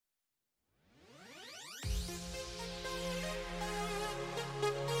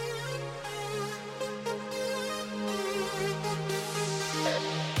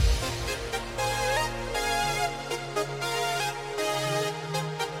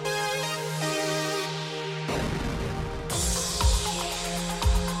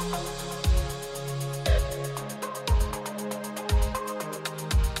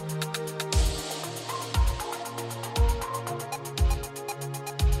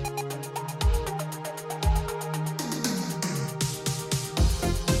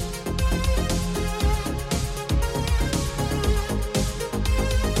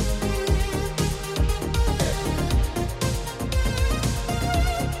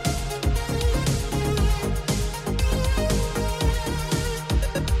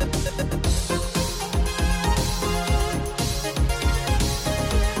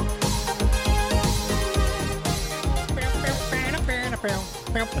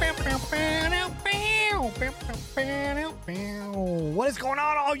What is going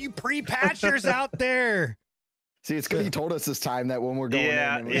on, all you pre-patchers out there? See, it's good he told us this time that when we're going in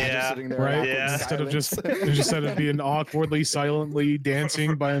and we're just sitting there, right? Instead of being awkwardly, silently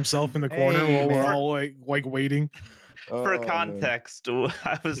dancing by himself in the corner while we're all like waiting. For context,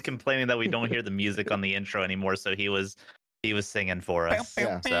 I was complaining that we don't hear the music on the intro anymore, so he was singing for us.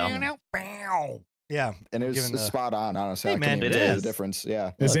 Yeah, and it was spot on. Honestly, hey, man, it is the difference.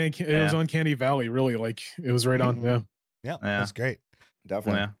 Yeah, it was Uncanny Valley. Really, like it was right on. Yeah, that's great.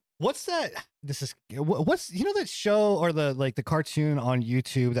 Definitely. Yeah. What's that? What's that show or the cartoon on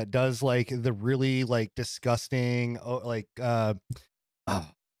YouTube that does like the really like disgusting they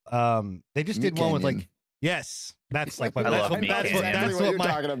just did one with like that's like my that's what you're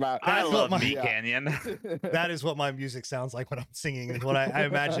talking about. I love Meat Canyon. That is what my music sounds like when I'm singing. Is what I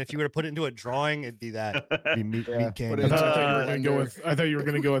imagine if you were to put it into a drawing, it'd be that. It'd be Meat Canyon. I thought you were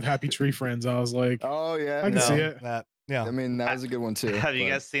gonna go with Happy Tree Friends. I was like, oh yeah, I can see it. Yeah, I mean that was a good one too. Have you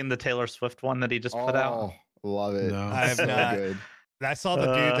guys seen the Taylor Swift one that he just put out? Love it. No. I have so not. Good. I saw the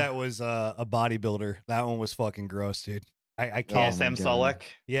dude that was a bodybuilder. That one was fucking gross, dude. I can't. Sam Sulek.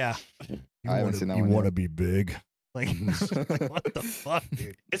 Yeah. I haven't seen that one. You want to be big? Like, what the fuck,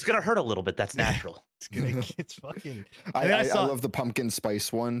 dude? It's gonna hurt a little bit. That's natural. It's fucking. I love the pumpkin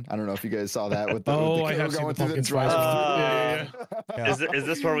spice one. I don't know if you guys saw that with the I have seen the pumpkin spice. Is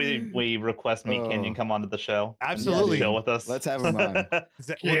this where we request Meat Canyon come onto the show? Absolutely, chill with us. Let's have him on. I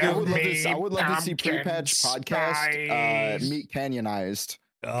would love to see pre-patch podcast Meat Canyonized.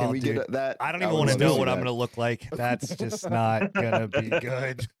 Can we get that? I don't even want to know what I'm going to look like. That's just not going to be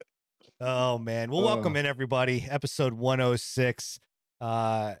good. Oh man. Well, welcome in everybody. Episode 106.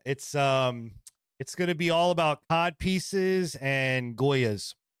 It's going to be all about COD pieces and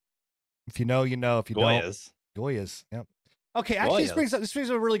Goyas. If you know, you know. If you don't, Goyas. Yep. Okay. Actually, this brings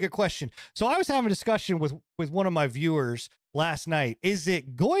up a really good question. So I was having a discussion with one of my viewers last night. Is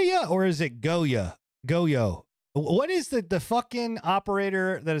it Goya or is it Goya? Goyo. What is the fucking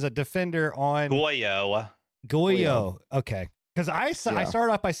operator that is a defender on Goyo? Okay. Because I started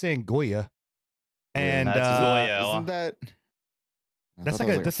off by saying Goya, and Goyo. Isn't that? That's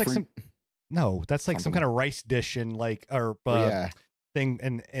like some kind of rice dish in like thing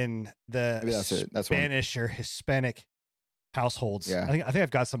in the Spanish or Hispanic households. Yeah, I think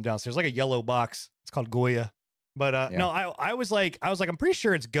I've got some downstairs, like a yellow box. It's called Goya. But no, I was like, I'm pretty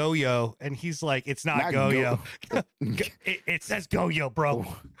sure it's Goyo, and he's like, it's not Goyo. It says Goyo, bro.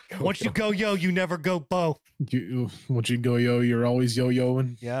 Once you go yo, you never go bo. Once you go yo, you're always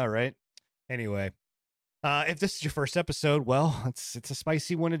yo-yoing. Yeah, right. Anyway, if this is your first episode, well, it's a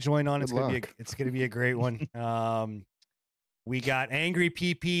spicy one to join on. It's gonna be a great one. We got angry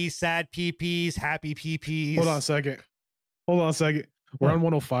PPs, sad PPs, happy PPs. Hold on a second. We're on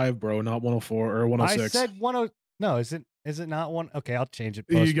 105, bro, not 104 or 106. I said 10. No, is it not one? Okay, I'll change it.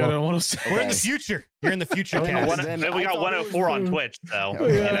 You got it on 106. We're in the future. You're in the future. We got 104 on Twitch, so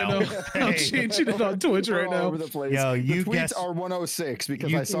I'm changing it on Twitch right now. Over the place. Yo, the tweets are 106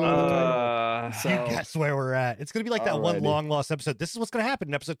 because I saw you guess where we're at. It's gonna be like that one long lost episode. This is what's gonna happen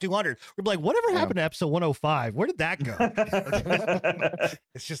in episode 200. We're like, whatever happened to episode 105? Where did that go?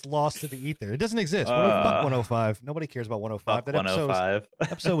 It's just lost to the ether. It doesn't exist. What the fuck 105? Nobody cares about 105.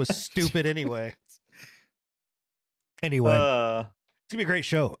 That episode was stupid anyway. Anyway, it's gonna be a great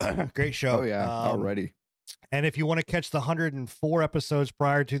show. Great show. Oh yeah, already. And if you want to catch the 104 episodes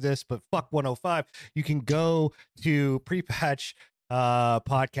prior to this, but fuck 105, you can go to Pre-Patch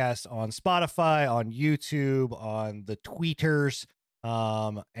podcast on Spotify, on YouTube, on the tweeters,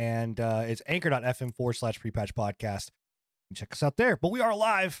 and it's anchor.fm/Pre-Patch podcast. Check us out there. But we are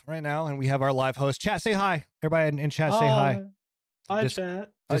live right now, and we have our live host. Chat, say hi. Everybody in chat, say hi. Hi,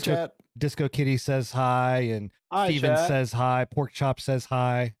 chat. Hi, chat. Disco Kitty says hi, and Steven says hi. Pork Chop says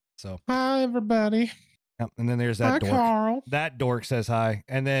hi. So hi, everybody. Yep, and then there's that dork. Carl. That dork says hi.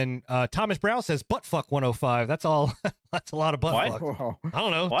 And then Thomas Brown says butt fuck 105. That's all. That's a lot of butt fuck. Whoa. I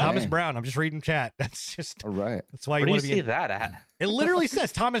don't know. What? Thomas Brown. I'm just reading chat. That's just All right. That's why Where do you want to see be. that at? It literally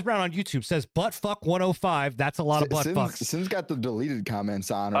says Thomas Brown on YouTube says butt fuck 105. That's a lot of butt fucks. Sin's got the deleted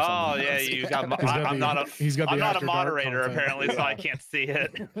comments on. Or something. Yeah, you got. I'm not a moderator apparently, so I can't see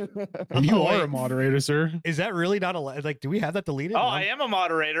it. You are a moderator, sir. Is that really not a like? Do we have that deleted? I am a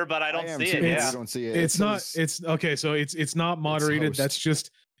moderator, but I don't see it. You Yeah, don't see it. It's not. It's okay. So it's not moderated. That's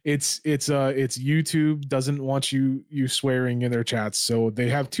just it's YouTube doesn't want you swearing in their chats, so they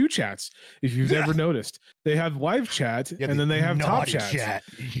have two chats. If you've never noticed, they have live chat and then they have top chat.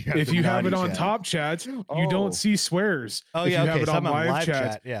 If you have it on top chat, you don't see swears. Oh if yeah, you have it on live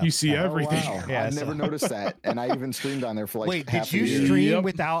chat, yeah. you see everything. Wow. Yeah, I've never noticed that, and I even streamed on there for like. Wait, half did you a year. stream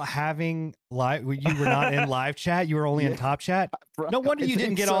without having live? You were not in live chat. You were only in top chat. No wonder you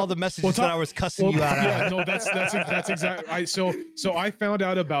didn't get all the messages that I was cussing you out. Yeah, no, that's exactly. So I found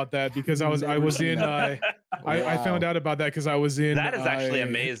out about that because I was in. I found out about that because I was in. That is actually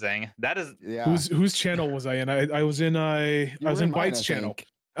amazing. That is. Yeah. Whose channel was I in? I was in. I was in Bytes channel.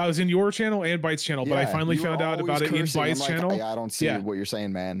 I was in your channel and Bytes channel, but I finally found out about it in Bytes channel. I don't see what you're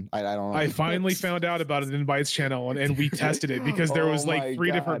saying, man. I don't. I finally found out about it in Bytes channel, and we tested it because there was like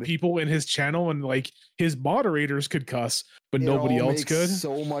 3 different people in his channel, and like his moderators could cuss, but nobody else could.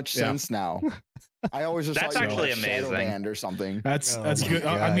 So much sense now. I always just that's actually amazing or something. That's good.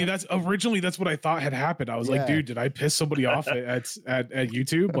 I mean, that's originally that's what I thought had happened. I was like, dude, did I piss somebody off at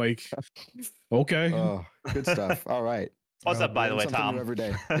YouTube? Like, okay, good stuff. All right. What's up, by the way, Tom? Every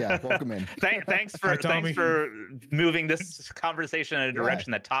day. Yeah, welcome in. Thanks for moving this conversation in a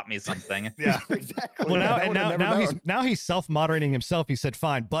direction that taught me something. Yeah, exactly. Well, now he's self-moderating himself. He said,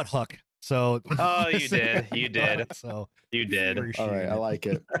 "Fine, butt huck." So you did. So you did. All right, I like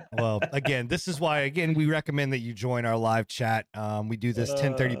it. Well, again, this is why we recommend that you join our live chat. We do this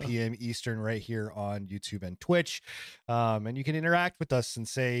 10:30 p.m. Eastern right here on YouTube and Twitch, and you can interact with us and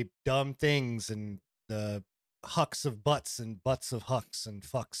say dumb things and the hucks of butts and butts of hucks and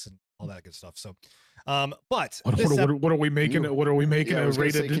fucks and all that good stuff. So, but what are we making? What are we making a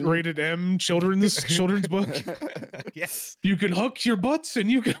rated M children's book? Yes, you can huck your butts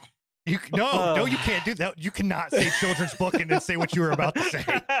and you can. No, you can't do that. You cannot say children's book and then say what you were about to say.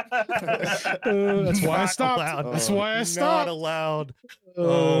 That's why I stopped. That's why I stopped. Not allowed.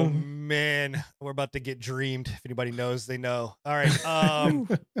 Oh man, we're about to get dreamed. If anybody knows, they know. All right.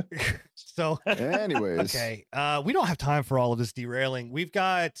 So, anyways, okay. We don't have time for all of this derailing. We've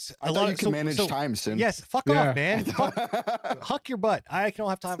got a lot. You can manage time soon. Yes. Fuck off, man. Huck your butt. I don't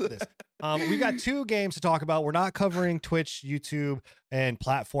have time for this. We've got 2 games to talk about. We're not covering Twitch, YouTube, and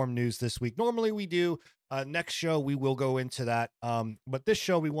platform news this week. Normally we do. Next show, we will go into that. But this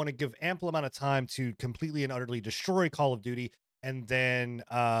show, we want to give ample amount of time to completely and utterly destroy Call of Duty and then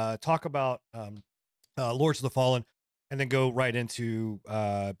talk about Lords of the Fallen and then go right into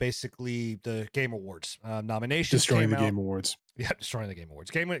basically the Game Awards nominations. Destroying the Game Awards. Yeah, destroying the Game Awards.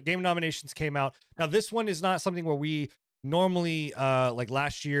 Game nominations came out. Now, this one is not something where we normally like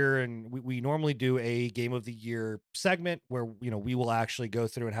last year, and we normally do a Game of the Year segment where we will actually go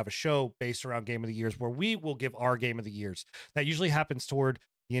through and have a show based around Game of the Years where we will give our Game of the Years. That usually happens toward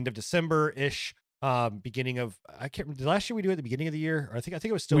the end of December-ish, beginning of, I can't remember, did last year we do it at the beginning of the year? Or I think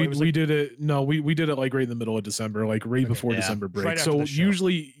it was still we did it. No, we did it like right in the middle of December, like right before December break. Right, so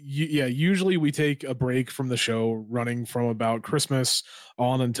usually we take a break from the show running from about Christmas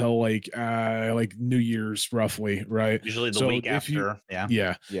on until like New Year's roughly, right? Usually the week after.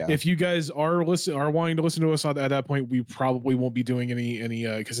 Yeah. If you guys are wanting to listen to us at that point, we probably won't be doing any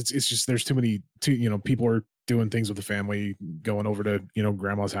because it's just there's too many people are doing things with the family, going over to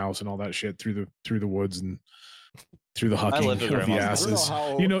grandma's house and all that shit through the woods and through the hucking of the asses.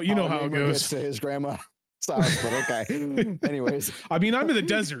 You know how it goes to his grandma. House, but okay. Anyways, I mean, I'm in the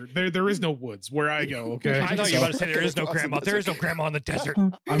desert. There is no woods where I go. Okay, I know you're about to say there is no grandma. There is no grandma in the desert.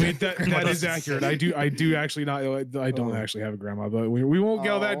 I mean that is accurate. I do actually not. I don't actually have a grandma, but we won't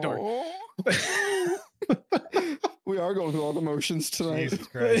go that dark. We are going through all the motions tonight. Jesus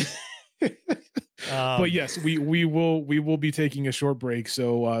Christ. But yes, we will be taking a short break.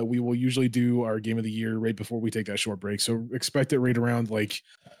 So we will usually do our Game of the Year right before we take that short break. So expect it right around like.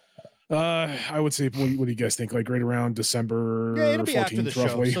 I would say, what do you guys think? Like right around December. Yeah, it'll be 14th, after the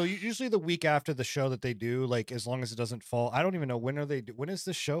roughly. show. So usually the week after the show that they do, like as long as it doesn't fall. I don't even know when is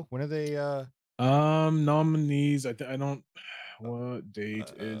this show? When are they? Nominees. I don't. What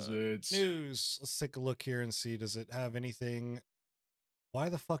date is it? News. Let's take a look here and see. Does it have anything? Why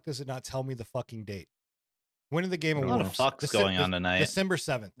the fuck does it not tell me the fucking date? When are the Game Awards? What the fuck's going on tonight? December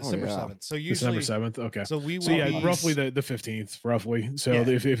 7th. December 7th. So usually December 7th. Okay. So roughly the 15th, roughly. So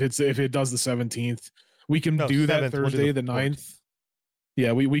if it does the 17th, we can do that Thursday, the 9th.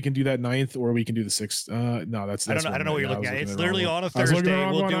 Yeah, we can do that 9th, or we can do the 6th. No, that's I don't know what you're looking at. It's literally on a Thursday.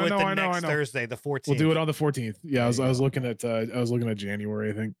 We'll do it the next Thursday, the 14th. We'll do it on the 14th. Yeah, I was looking at January,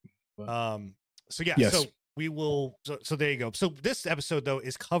 I think. But, so yeah, so we will. So there you go. So this episode though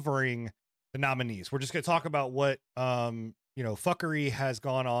is covering the nominees. We're just going to talk about what fuckery has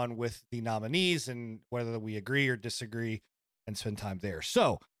gone on with the nominees and whether we agree or disagree and spend time there.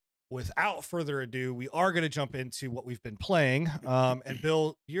 So without further ado, we are going to jump into what we've been playing. And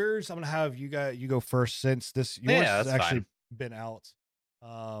Bill, yours, I'm going to have you go first since yours has actually been out.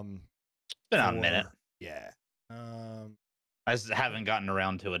 It's been a minute. Yeah. I just haven't gotten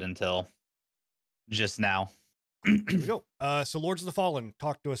around to it until just now. Here we go. So Lords of the Fallen,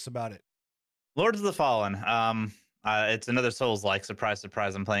 talk to us about it. Lords of the Fallen. It's another Souls-like. Surprise,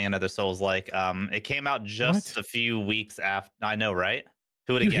 surprise! I'm playing another Souls-like. It came out just a few weeks after. I know, right?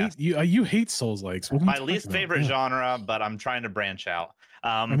 Who would have guessed? You hate Souls-likes. My least favorite genre, but I'm trying to branch out.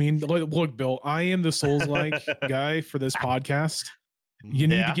 I mean, look, Bill. I am the Souls-like guy for this podcast. You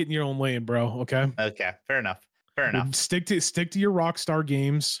need to get in your own lane, bro. Okay. Okay. Fair enough. Fair enough. Stick to your Rockstar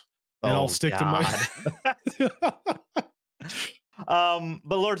games, and I'll stick to my.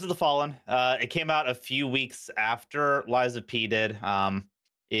 But Lords of the Fallen, it came out a few weeks after Lies of P did.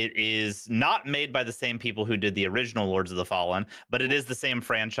 It is not made by the same people who did the original Lords of the Fallen, but it is the same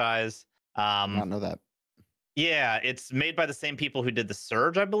franchise. I don't know that. Yeah, it's made by the same people who did the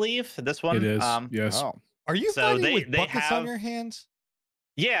Surge, I believe. This one, it is. Yes. Oh. Are you fighting with buckets on your hands?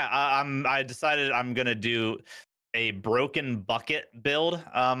 Yeah, I decided I'm gonna do a broken bucket build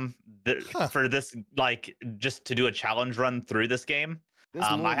for this, like, just to do a challenge run through this game. This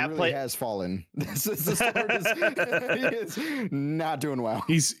Lord really has fallen. This Lord is not doing well.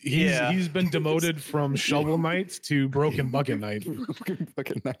 He's been demoted from Shovel Knight to Broken Bucket Knight. Broken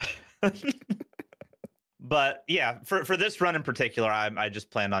Bucket Knight. But yeah, for this run in particular, I just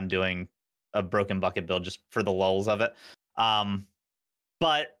planned on doing a broken bucket build just for the lulls of it.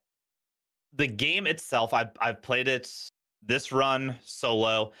 But the game itself, I've played it this run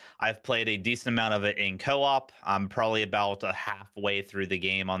solo. I've played a decent amount of it in co-op. I'm probably about halfway through the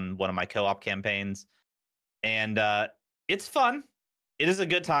game on one of my co-op campaigns, and it's fun. It is a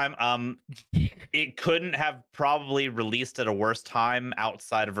good time. It couldn't have probably released at a worse time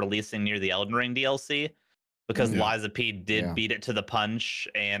outside of releasing near the Elden Ring DLC, because Lies of P did beat it to the punch,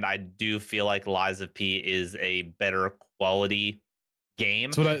 and I do feel like Lies of P is a better quality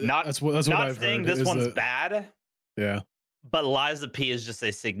game. That's what I've saying heard. This one's bad. Yeah. But Lies of P is just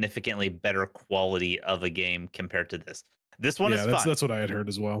a significantly better quality of a game compared to this. This one is fun. That's what I had heard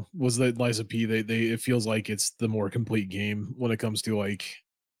as well. Was that Lies of P? It feels like it's the more complete game when it comes to like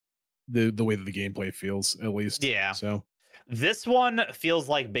the way that the gameplay feels, at least. Yeah. So this one feels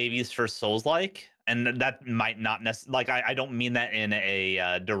like baby's first Souls-like, and that might not necessarily, like, I don't mean that in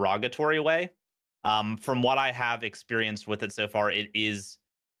a derogatory way. From what I have experienced with it so far, it is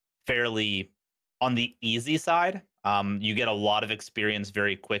fairly on the easy side. You get a lot of experience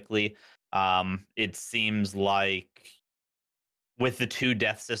very quickly. It seems like with the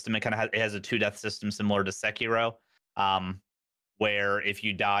 2-death system, it has a 2-death system similar to Sekiro, where if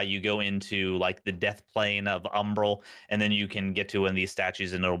you die, you go into like the death plane of Umbral, and then you can get to one of these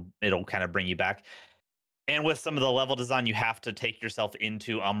statues, and it'll kind of bring you back. And with some of the level design, you have to take yourself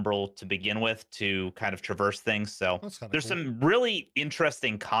into Umbral to begin with to kind of traverse things. So there's some really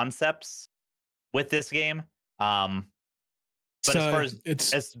interesting concepts with this game. But as far as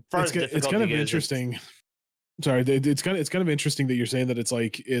it's kind of interesting. Sorry, it's kind of interesting that you're saying that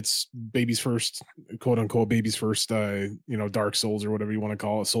it's baby's first, quote unquote, baby's first, Dark Souls or whatever you want to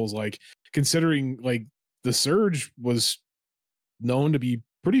call it, Souls like, considering like the Surge was known to be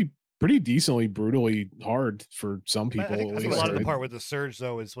pretty decently brutally hard for some people. I think a lot of the part with the Surge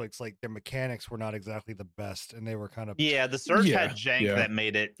though is it's like their mechanics were not exactly the best, and they were kind of the Surge had jank that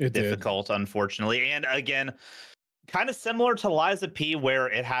made it difficult, unfortunately. And again, kind of similar to Lies of P, where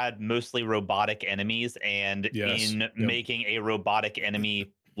it had mostly robotic enemies, and making a robotic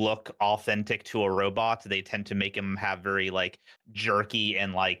enemy look authentic to a robot, they tend to make them have very like jerky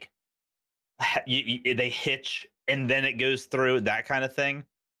and like they hitch and then it goes through, that kind of thing,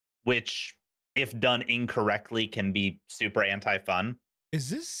 which if done incorrectly can be super anti-fun. Is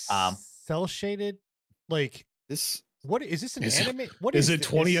this cell shaded? Like this? What is this, an anime? What is it?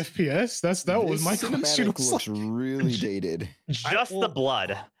 20 FPS? That was my question. Looks really dated. Just the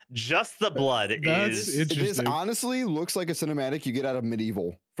blood. Just the blood. That's interesting. This honestly looks like a cinematic you get out of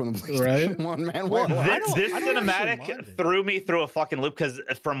Medieval from the PlayStation 1, man. This cinematic threw me through a fucking loop, because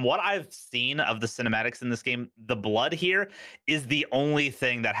from what I've seen of the cinematics in this game, the blood here is the only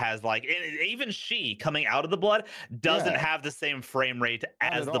thing that has like, even she coming out of the blood doesn't have the same frame rate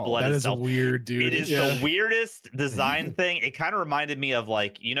as the blood itself. That is weird, dude. It is the weirdest design thing. It kind of reminded me of,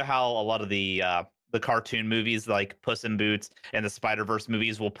 like, you know how a lot of the cartoon movies like Puss in Boots and the Spider-Verse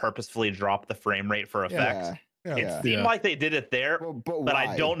movies will purposefully drop the frame rate for effect. It seemed like they did it there, but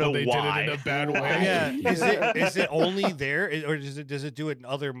I don't know they why. Did it in a bad way. Is it only there, or does it do it in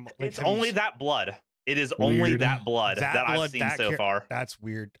other? It's only that blood. It is only that blood that I've seen so far. That's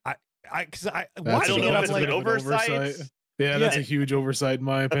weird. I don't know if it's an oversight. Yeah, that's a huge oversight in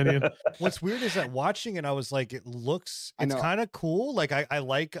my opinion. What's weird is that watching it, I was like, it's kind of cool. Like I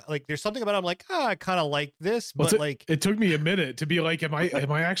like there's something about it, I'm like, I kind of like this, but like it took me a minute to be like, am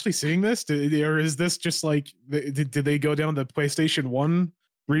I actually seeing this? Or is this just like did they go down the PlayStation 1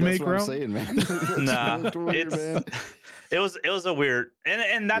 remake route? I'm saying, man. Nah, it was a weird,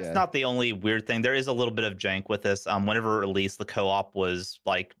 and that's not the only weird thing. There is a little bit of jank with this. Whenever released, the co-op was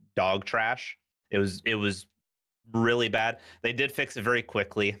like dog trash. It was really bad. They did fix it very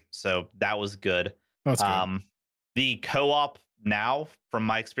quickly, so that was good. That's good. The co-op now, from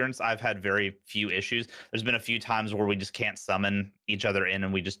my experience, I've had very few issues. There's been a few times where we just can't summon each other in,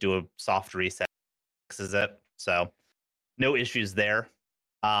 and we just do a soft reset. Fixes it, so no issues there.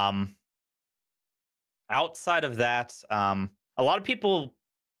 Outside of that, a lot of people,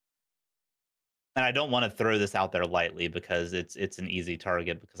 and I don't want to throw this out there lightly because it's an easy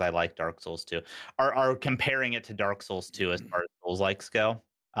target because I like Dark Souls 2, are comparing it to Dark Souls 2 as far as Souls-likes go.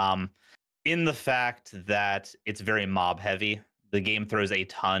 In the fact that it's very mob heavy. The game throws a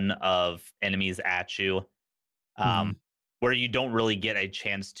ton of enemies at you, where you don't really get a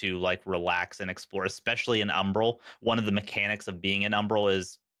chance to like relax and explore, especially in Umbral. One of the mechanics of being in Umbral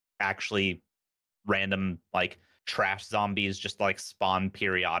is actually random like trash zombies just like spawn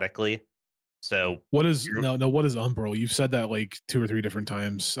periodically. So what is what is Umbral? You've said that like 2 or 3 different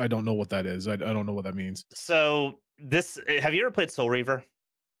times. I don't know what that is. I don't know what that means. So have you ever played Soul Reaver?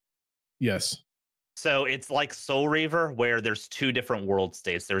 Yes. So it's like Soul Reaver, where there's 2 different world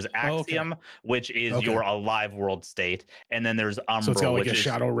states. There's Axiom, which is your alive world state, and then there's Umbral, so it's got like which a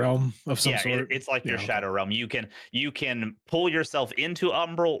shadow realm of some sort. It's like your shadow realm. You can pull yourself into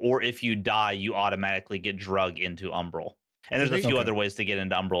Umbral, or if you die, you automatically get drugged into Umbral. And there's a few other ways to get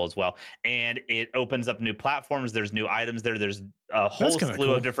into Umbral as well. And it opens up new platforms. There's new items there. There's a whole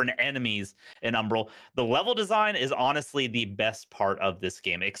slew of different enemies in Umbral. The level design is honestly the best part of this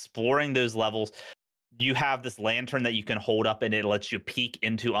game. Exploring those levels. You have this lantern that you can hold up, and it lets you peek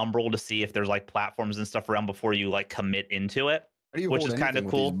into Umbral to see if there's like platforms and stuff around before you like commit into it, which is kind of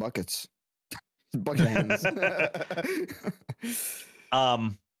cool. Bucket hands.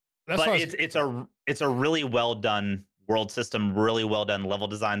 But it's a really well done world system, really well done level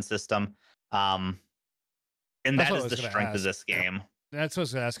design system, and that is the strength of this game. That's what I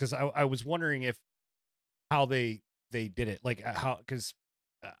was gonna ask, because I was wondering how they did it, like because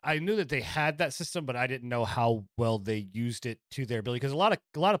I knew that they had that system, but I didn't know how well they used it to their ability. Because a lot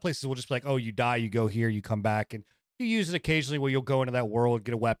of places will just be like, oh, you die, you go here, you come back, and you use it occasionally where you'll go into that world,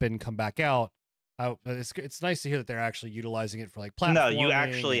 get a weapon, come back out. It's nice to hear that they're actually utilizing it for like platforming. No, you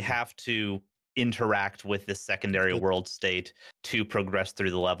actually have to interact with the secondary world state to progress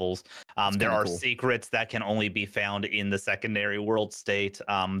through the levels. There are secrets that can only be found in the secondary world state.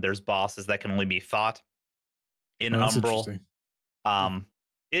 There's bosses that can only be fought in Umbral.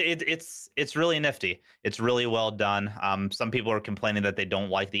 It's really nifty. It's really well done. Some people are complaining that they don't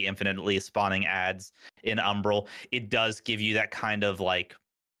like the infinitely spawning ads in Umbral. It does give you that kind of like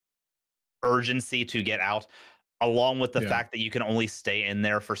urgency to get out, along with the fact that you can only stay in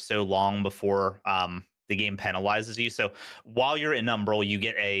there for so long before the game penalizes you. So while you're in Umbral, you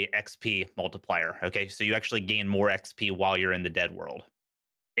get a XP multiplier. Okay, so you actually gain more XP while you're in the dead world,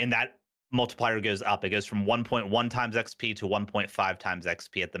 and that multiplier goes up. It goes from 1.1 times XP to 1.5 times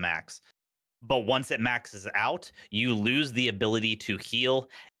XP at the max. But once it maxes out, you lose the ability to heal,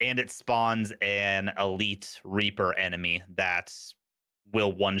 and it spawns an elite Reaper enemy that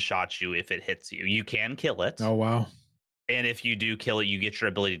will one-shot you if it hits you. You can kill it. Oh, wow. And if you do kill it, you get your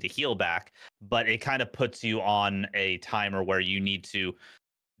ability to heal back. But it kind of puts you on a timer where you need to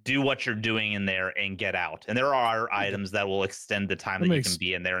do what you're doing in there and get out. And there are items that will extend the time that you can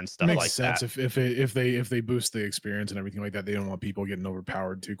be in there and stuff like that. Makes sense if they boost the experience and everything like that. They don't want people getting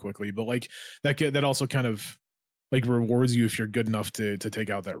overpowered too quickly. But like that also kind of like rewards you if you're good enough to take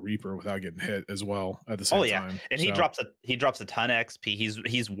out that Reaper without getting hit as well at the same time. And he drops a ton of XP.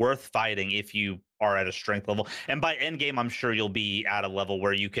 He's worth fighting if you are at a strength level. And by end game, I'm sure you'll be at a level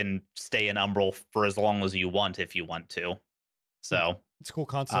where you can stay in Umbral for as long as you want if you want to. So it's a cool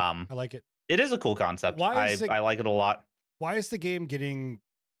concept. I like it. It is a cool concept. I like it a lot. Why is the game getting?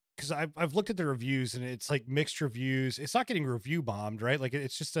 Because I've looked at the reviews and it's like mixed reviews. It's not getting review bombed, right? Like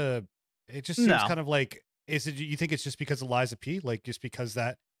it just seems kind of like. Is it? You think it's just because of Liza P? Like just because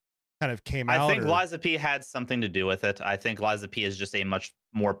that kind of came out? I think Liza P had something to do with it. I think Liza P is just a much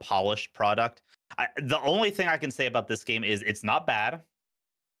more polished product. The only thing I can say about this game is it's not bad.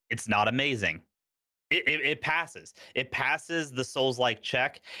 It's not amazing. It passes. It passes the Souls-like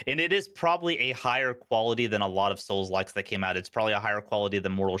check, and it is probably a higher quality than a lot of Souls-likes that came out. It's probably a higher quality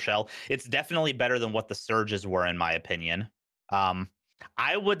than Mortal Shell. It's definitely better than what the Surges were, in my opinion.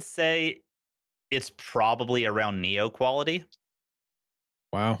 I would say it's probably around Neo quality.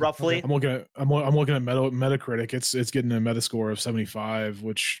 Wow, roughly. Okay. I'm looking at Metacritic. It's getting a Metascore of 75,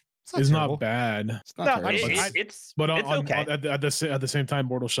 which is not bad. It's not terrible. At the same time,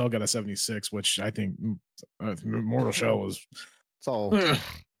 Mortal Shell got a 76, which I think Mortal Shell was. It's all.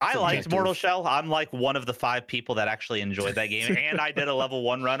 I liked Mortal Shell. I'm like one of the 5 people that actually enjoyed that game, and I did a level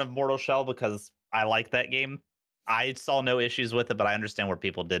 1 run of Mortal Shell because I like that game. I saw no issues with it, but I understand where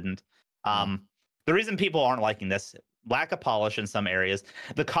people didn't. The reason people aren't liking this, lack of polish in some areas.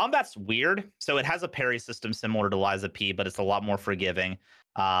 The combat's weird. So it has a parry system similar to Lies of P, but it's a lot more forgiving.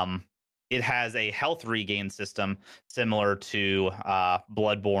 It has a health regain system similar to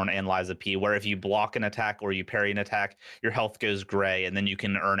Bloodborne and Lies of P, where if you block an attack or you parry an attack, your health goes gray, and then you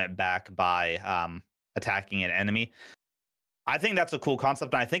can earn it back by attacking an enemy. I think that's a cool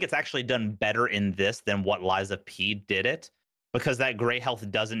concept, and I think it's actually done better in this than what Lies of P did it, because that gray health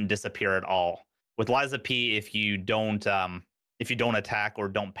doesn't disappear at all. With Lies of P, if you don't attack or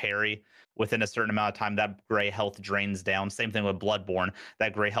don't parry within a certain amount of time, that gray health drains down. Same thing with Bloodborne,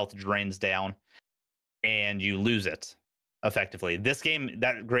 that gray health drains down, and you lose it effectively. This game,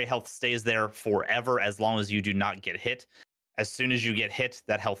 that gray health stays there forever as long as you do not get hit. As soon as you get hit,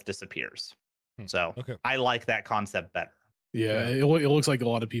 that health disappears. So I like that concept better. Yeah, it looks like a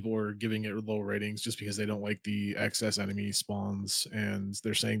lot of people are giving it low ratings just because they don't like the excess enemy spawns, and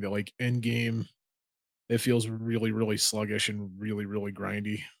they're saying that like end game, it feels really, really sluggish and really, really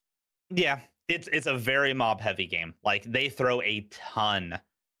grindy. Yeah, it's a very mob heavy game. Like they throw a ton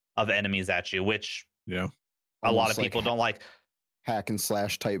of enemies at you, which a lot of people don't like. Hack and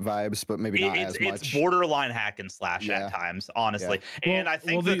slash type vibes, but maybe not as much. It's borderline hack and slash at times, honestly. Yeah. And I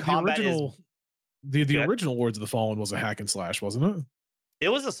think the combat the original Lords of the Fallen was a hack and slash, wasn't it? It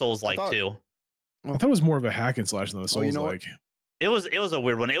was a Souls-like too. I thought it was more of a hack and slash than a Souls-like. It was a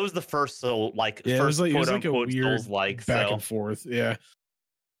weird one. It was the first quote unquote Souls-like back and forth. Yeah.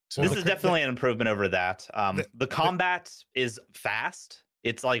 So this is definitely an improvement over that. The combat is fast.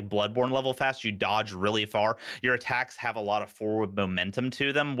 It's like Bloodborne level fast. You dodge really far. Your attacks have a lot of forward momentum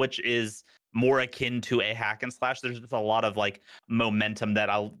to them, which is more akin to a hack and slash. There's just a lot of like momentum that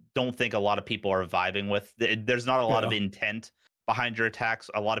I don't think a lot of people are vibing with. There's not a lot of intent behind your attacks.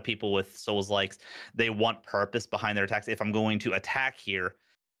 A lot of people with Souls-likes, they want purpose behind their attacks. If I'm going to attack here,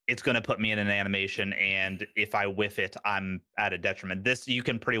 it's going to put me in an animation, and if I whiff it, I'm at a detriment. This, you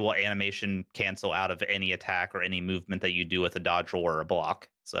can pretty well animation cancel out of any attack or any movement that you do with a dodge or a block.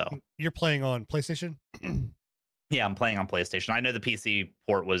 So you're playing on PlayStation? Yeah, I'm playing on PlayStation. I know the PC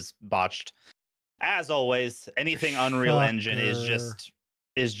port was botched. As always, anything Unreal Engine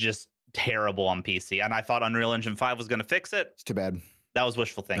is just terrible on PC, and I thought Unreal Engine 5 was going to fix it. It's too bad. That was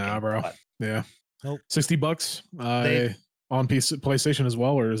wishful thinking. Nah, bro. Yeah. Nope. $60 on PC, PlayStation as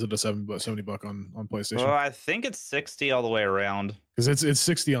well, or is it a $70 on PlayStation? I think it's 60 all the way around. Because it's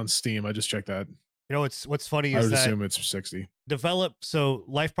 60 on Steam. I just checked that. You know, what's funny is I would assume it's 60.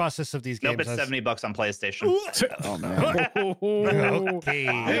 Life process of these games. Nope, it's $70 on PlayStation. Oh man. Okay.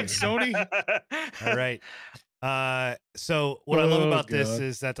 Thanks, Sony. All right. So what I love about this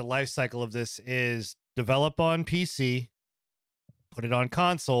is that the life cycle of this is develop on PC, put it on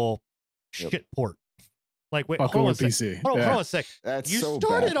console, shit port. Like, wait, hold on a sec. Hold on a sec. You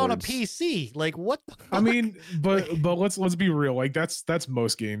started on a PC. Like, what? I mean, but let's be real. Like, that's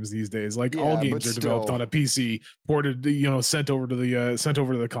most games these days. Like, all games are developed on a PC, ported, sent over to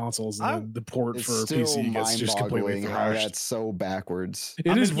the consoles, and then the port for PC gets just completely thrashed. That's so backwards.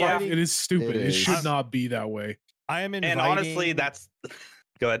 It is right. It is stupid. It should not be that way. I am inviting. And honestly, that's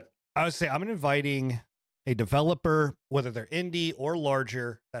go ahead. I would say I'm inviting a developer, whether they're indie or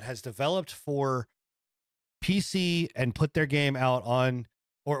larger, that has developed for PC and put their game out on,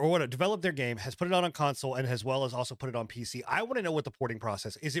 or what, developed their game, has put it on console, and as well as also put it on PC. I want to know what the porting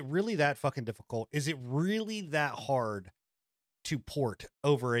process is. It really that fucking difficult? Is it really that hard to port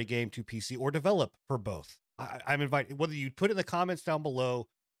over a game to PC or develop for both? I'm inviting, whether you put in the comments down below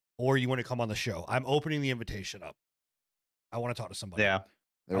or you want to come on the show. I'm opening the invitation up. I want to talk to somebody. Yeah.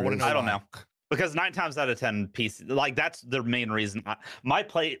 I want to know. I don't know. Because 9 times out of 10, PC, like, that's the main reason. My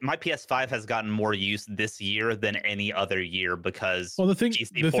PS5 has gotten more use this year than any other year because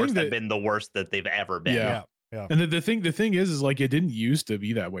PC ports have been the worst that they've ever been. Yeah. And the thing is like, it didn't used to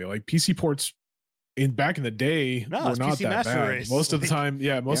be that way. Like, PC ports back in the day were not PC that bad. Race. Most of the time,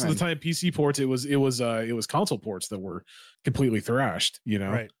 most of the time, PC ports, it was console ports that were completely thrashed.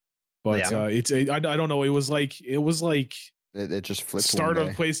 Right. But I don't know. It was like it just flipped. Start of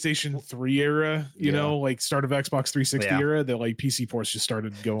PlayStation 3 era, you know, like start of Xbox 360 era. That like PC ports just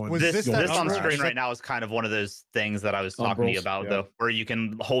started going. This on screen right now is kind of one of those things that I was talking to you about, though, where you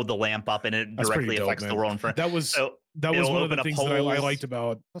can hold the lamp up and it directly affects the world in front. That was one of the things that I liked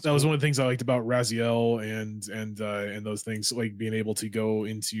about. That was one of the things I liked about Raziel and those things, like being able to go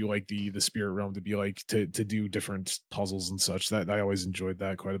into like the spirit realm to be like to do different puzzles and such. That I always enjoyed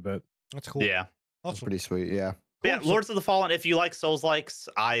that quite a bit. That's cool. Yeah, that's pretty sweet. Yeah. Cool. Yeah, Lords of the Fallen. If you like Souls likes,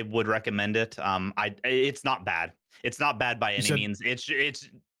 I would recommend it. It's not bad. It's not bad by any means.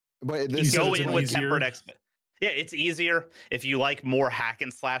 But you go in with tempered Yeah, it's easier if you like more hack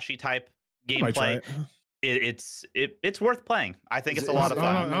and slashy type gameplay. It's worth playing. I think it's a lot of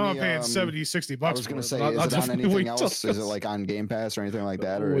fun. I'm paying $70-$60. I was going to say, is it on anything else? Is it like on Game Pass or anything like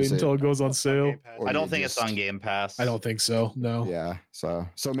that, or wait until it goes on sale? I don't think it's on Game Pass. I don't think so. No. Yeah. So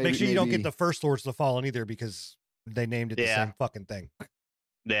maybe make sure you don't get the first Lords of the Fallen either, because they named it the same fucking thing.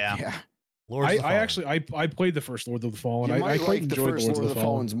 Yeah. I actually played the first Lord of the Fallen. I quite enjoyed the Lord of the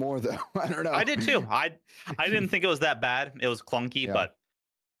Fallen's more though. I don't know. I did too. I didn't think it was that bad. It was clunky, but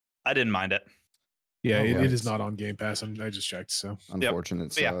I didn't mind it. Yeah, it is not on Game Pass. I just checked. So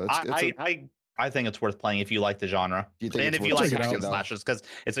unfortunate. So yeah, I think it's worth playing if you like the genre, and if you like hack and slashes, because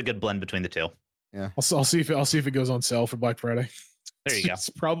it's a good blend between the two. Yeah, I'll see if it goes on sale for Black Friday. There you go. It's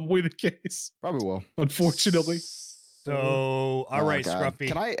probably the case. Probably will. Unfortunately. So, all right, God. Scruffy.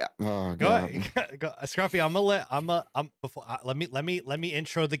 Can I go ahead. Go, Scruffy? Let me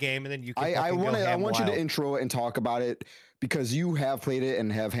intro the game, and then you can. I want you to intro it and talk about it, because you have played it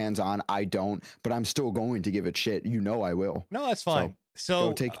and have hands on. I don't, but I'm still going to give it shit. You know I will. No, that's fine.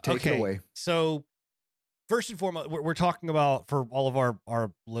 So take it away. So first and foremost, we're talking about, for all of our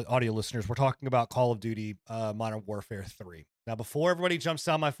audio listeners, we're talking about Call of Duty Modern Warfare 3. Now, before everybody jumps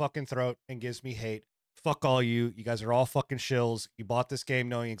down my fucking throat and gives me hate, fuck all you. You guys are all fucking shills. You bought this game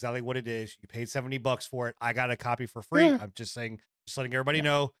knowing exactly what it is. You paid $70 for it. I got a copy for free. Yeah. I'm just saying, just letting everybody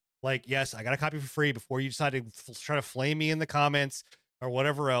know. Like, yes, I got a copy for free before you decide to try to flame me in the comments or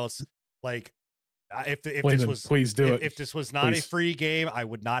whatever else. Like, if this was, please do it. If this was not a free game, I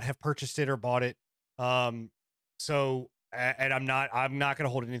would not have purchased it or bought it. So, and I'm not going to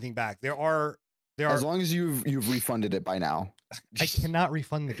hold anything back. There are, as long as you've refunded it by now. I cannot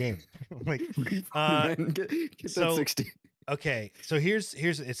refund the game. Like, get that 60. Okay, so here's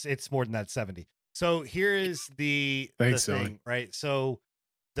it's more than that 70. So here is the thing, right? So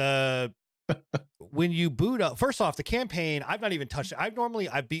when you boot up, first off, the campaign, I've not even touched it. I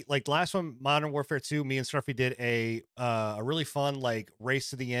beat, like, the last one, Modern Warfare 2, me and Scruffy did a really fun, like, race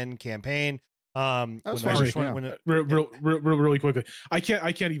to the end campaign. Really quickly, I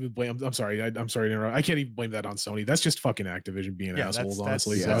can't even blame. I'm sorry. I'm sorry to interrupt. I can't even blame that on Sony. That's just fucking Activision being assholes.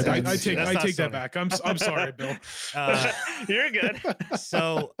 Honestly, I take that back. I'm sorry, Bill. You're good.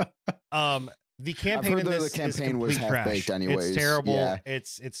 So, the campaign in this campaign was half baked anyways. It's terrible. Yeah.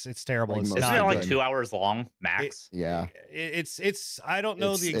 It's terrible. Like, it's isn't it like 2 hours long max? It's I don't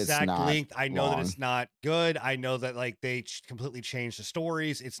know the exact length. I know that it's not good. I know that, like, they completely changed the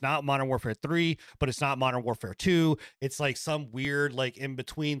stories. It's not Modern Warfare 3, but it's not Modern Warfare 2. It's like some weird, like, in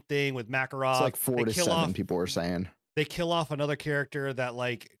between thing with Makarov. It's like 4 to 7 people are saying. They kill off another character that,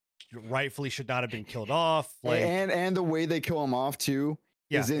 like, rightfully should not have been killed off. Like, and the way they kill him off too.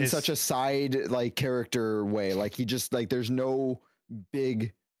 Is in such a side, like, character way. Like, he just, like, there's no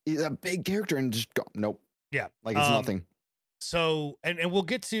he's a big character and just go, nope. Yeah. Like, it's nothing. So, and we'll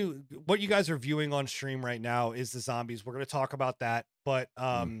get to what you guys are viewing on stream right now is the zombies. We're going to talk about that, but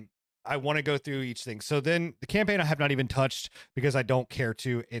I want to go through each thing. So then the campaign I have not even touched because I don't care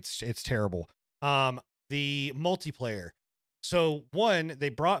to. It's terrible. The multiplayer. So one, they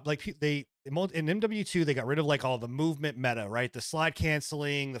brought, like, in MW2, they got rid of, like, all the movement meta, right? The slide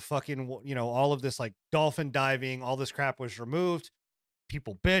canceling, the fucking, you know, all of this, like, dolphin diving, all this crap was removed.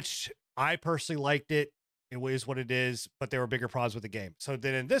 People bitched. I personally liked it. It is what it is, but there were bigger problems with the game. So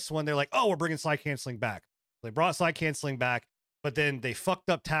then in this one, they're like, oh, we're bringing slide canceling back. They brought slide canceling back, but then they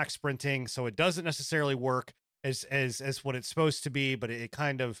fucked up tack sprinting, so it doesn't necessarily work as what it's supposed to be, but it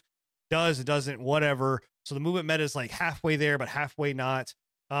kind of does, it doesn't, whatever. So the movement meta is, like, halfway there, but halfway not.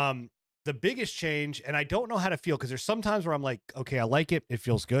 The biggest change, and I don't know how to feel, because there's some times where I'm like, okay, I like it, it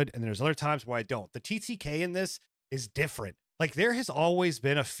feels good, and there's other times where I don't. The TTK in this is different. Like, there has always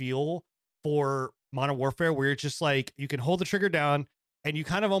been a feel for Modern Warfare where it's just like, you can hold the trigger down, and you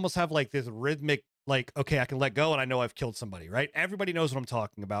kind of almost have, like, this rhythmic, like, okay, I can let go, and I know I've killed somebody, right? Everybody knows what I'm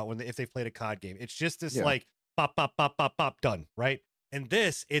talking about if they've played a COD game. It's just this, like, pop, pop, pop, pop, pop, done, right? And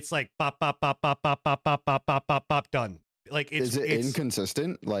this, it's like pop, pop, pop, pop, pop, pop, pop, pop, pop, pop, pop, done. Like is it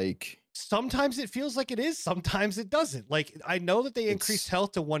inconsistent? Like sometimes it feels like it is, sometimes it doesn't. Like I know that they increased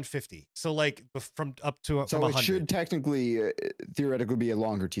health to 150, so like from up to so from 100. It should technically theoretically be a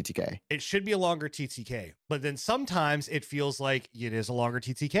longer TTK. It should be a longer TTK, but then sometimes it feels like it is a longer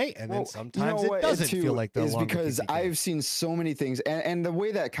TTK, and then sometimes it doesn't feel like the longer because TTK. I've seen so many things, and the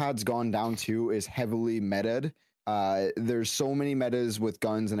way that COD's gone down too is heavily meted. There's so many metas with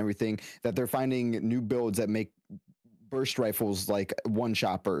guns and everything that they're finding new builds that make burst rifles like one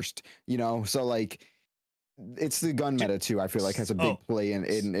shot burst, you know? So like it's the gun meta too, I feel like has a big play in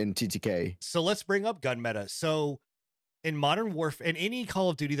TTK. So let's bring up gun meta. So in Modern Warfare, in any Call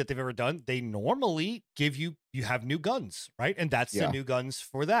of Duty that they've ever done, they normally give you have new guns, right? And that's the new guns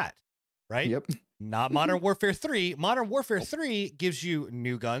for that, right? Yep. Not Modern Warfare 3. Modern Warfare 3 gives you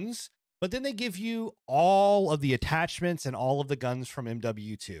new guns, but then they give you all of the attachments and all of the guns from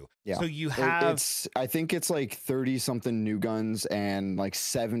MW2. Yeah. So you have, I think it's like 30 something new guns and like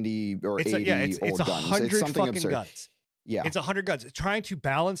 70 or 80 old guns. 100 it's something fucking absurd. guns. Yeah. It's 100 guns. Trying to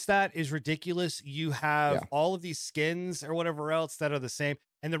balance that is ridiculous. You have all of these skins or whatever else that are the same.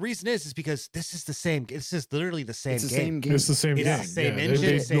 And the reason is because this is the same. This is literally the same game. It's the same game. It's the same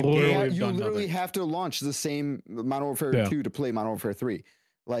engine, same game. You literally have to launch the same Modern Warfare 2 to play Modern Warfare 3.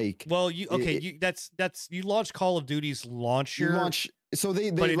 Like, well, you launch Call of Duty's launcher. So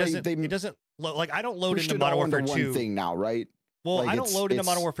it doesn't like I don't load into Modern Warfare 2 one thing now, right? Well, like I don't load into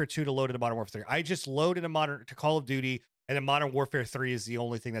Modern Warfare 2 to load into Modern Warfare 3. I just load into to Call of Duty, and then Modern Warfare 3 is the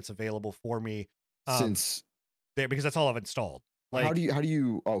only thing that's available for me since there, because that's all I've installed. Like, how do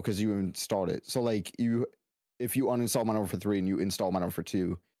you because you installed it. So like if you uninstall Modern Warfare 3 and you install Modern Warfare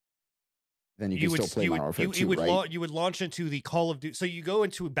 2, then you can still play Modern Warfare 2, right? You would launch into the Call of Duty. So you go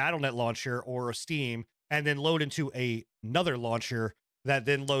into a Battle.net launcher or a Steam and then load into another launcher that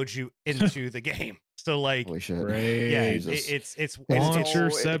then loads you into the game. So like, holy shit. Yeah, it's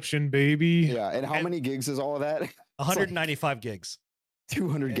launcherception, baby. Yeah, and how many gigs is all of that? 195 gigs.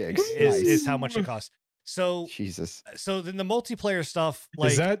 200 gigs is how much it costs. So Jesus. So then the multiplayer stuff,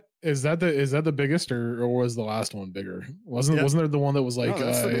 like is that the biggest, or was the last one bigger? Wasn't there the one that was like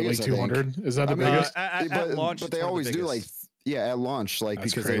like 200? Is that the biggest? At launch, but they always do like at launch, like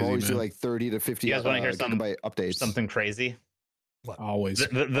that's because crazy, they always do like 30 to 50. You guys want to hear updates? Something crazy? What? Always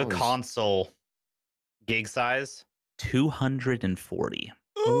the console gig size 240.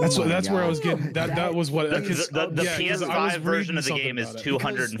 That's where I was getting that was what the PS5 version of the game is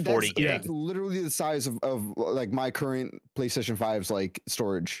 240 gigs. That's literally the size of like my current PlayStation 5's like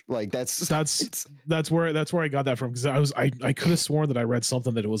storage. Like that's where I got that from, because I could have sworn that I read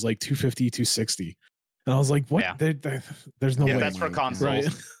something that it was like 250, 260, and I was like, what? Yeah. There's no way. That's for consoles. Right?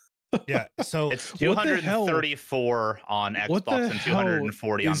 Yeah, so it's 234 on Xbox and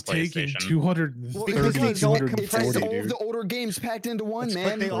 240 on PlayStation. 230, all of the older games packed into one,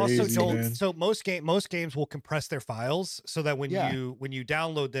 man. But they also don't. Man. So most games will compress their files so that when you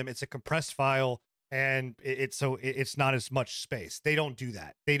download them, it's a compressed file, and it's not as much space. They don't do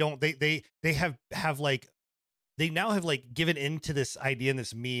that. They have like. They now have like given into this idea and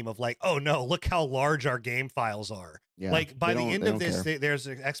this meme of like, oh no, look how large our game files are. Yeah, like by the end of this, there's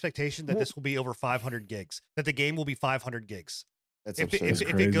an expectation that this will be over 500 gigs, that the game will be 500 gigs. That's if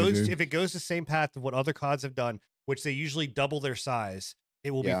it goes the same path of what other CODs have done, which they usually double their size,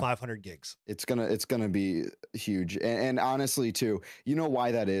 it will be 500 gigs. It's gonna be huge. And honestly too, you know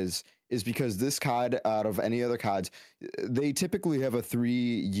why that is because this COD, out of any other CODs, they typically have a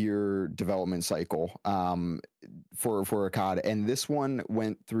 3-year development cycle for a COD, and this one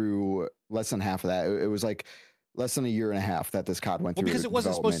went through less than half of that. It was like less than a year and a half that this COD went through. Because it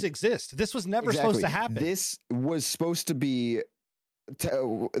wasn't supposed to exist. This was never supposed to happen. This was supposed to be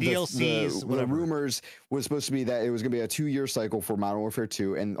DLCs. The rumors was supposed to be that it was going to be a 2-year cycle for Modern Warfare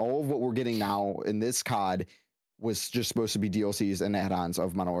 2, and all of what we're getting now in this COD was just supposed to be DLCs and add-ons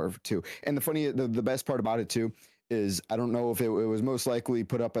of Modern Warfare 2. And the best part about it too is, I don't know if it was most likely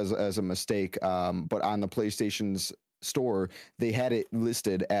put up as a mistake, but on the PlayStation's store, they had it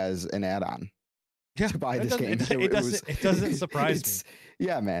listed as an add-on. Yeah, to buy this game. It doesn't surprise me.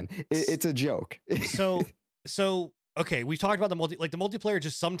 Yeah, man, it's a joke. So okay, we talked about the multiplayer.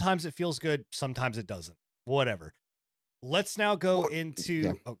 Just sometimes it feels good, sometimes it doesn't. Whatever. Let's now go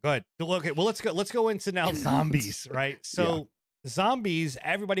into. Oh, go ahead. Okay, well let's go into now zombies, right? So zombies,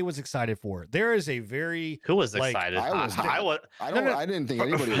 everybody was excited for. There is a very who was excited. I didn't think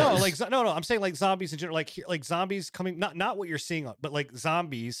anybody. No, was. No. I'm saying like zombies in general, like zombies coming. Not what you're seeing, but like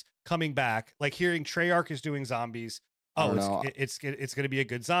zombies coming back. Like hearing Treyarch is doing zombies. Oh, it's going to be a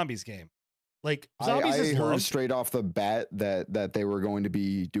good zombies game. Like zombies I is heard loved. straight off the bat that they were going to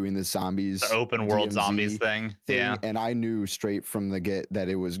be doing the zombies, The open world DMZ zombies thing. Yeah. and I knew straight from the get that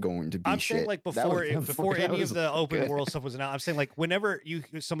it was going to be I'm shit. saying like That before was- before that any of was the open good. world stuff was announced. I'm saying like whenever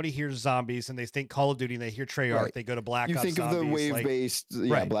somebody hears zombies and they think Call of Duty and they hear Treyarch, Right. they go to Black You Ops think of the Zombies, like, wave-based,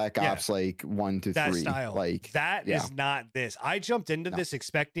 Right, Black yeah. Ops, like 1 to that 3, style. like That yeah. is not this. I jumped into No. this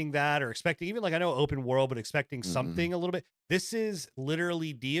expecting that, or expecting even like I know open world, but expecting Mm-mm. something a little bit. This is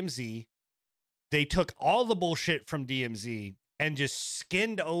literally DMZ. They took all the bullshit from DMZ and just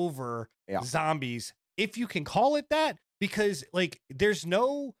skinned over Yeah. zombies, if you can call it that, because like there's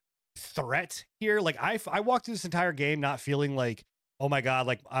no threat here. Like I walked through this entire game not feeling like, oh my god,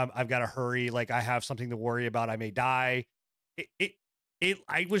 like I've got to hurry, like I have something to worry about, I may die.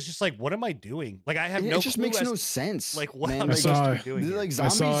 I was just like, what am I doing? Like I have no. It just clue makes as no to, sense. like what man. I'm Like, supposed to be saw- doing. Here. like I saw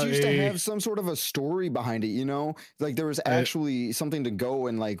zombies used to a- have some sort of a story behind it, you know, like there was actually something to go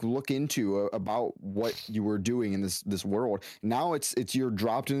and like look into about what you were doing in this world. Now it's you're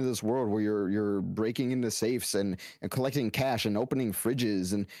dropped into this world where you're breaking into safes and collecting cash and opening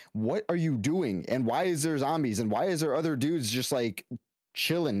fridges, and what are you doing, and why is there zombies, and why is there other dudes just like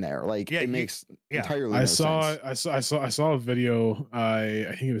chilling there? Like Yeah, it you- makes yeah. entirely I no saw sense. I saw a video. I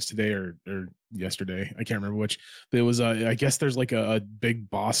think it was today or yesterday. I can't remember which. There was I guess there's like a big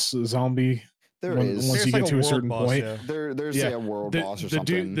boss zombie. There Once is you There's get like to a world certain boss, point, yeah. there's Yeah, a world boss or the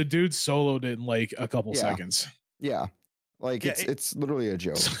something. dude soloed it in like a couple Yeah. seconds. Yeah, like Yeah, it's literally a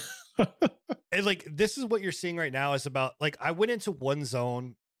joke. And like this is what you're seeing right now is about like I went into one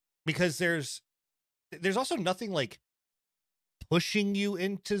zone because there's also nothing like pushing you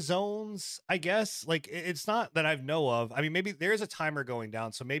into zones, I guess. Like it's not that I've know of. I mean, maybe there is a timer going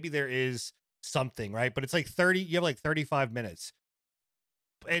down, so maybe there is something, right? But it's like 30, you have like 35 minutes.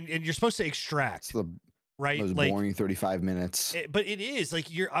 And you're supposed to extract, It's the right? most Like boring 35 minutes. but it is like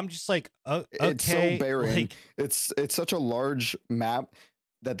I'm just like It's so okay, barren. like, It's such a large map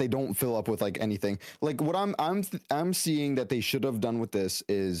that they don't fill up with like anything. Like what I'm seeing that they should have done with this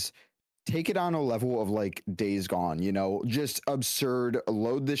is take it on a level of like Days Gone, you know, just absurd.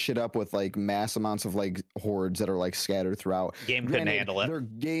 Load this shit up with like mass amounts of like hordes that are like scattered throughout. Game couldn't Granted, handle it. Their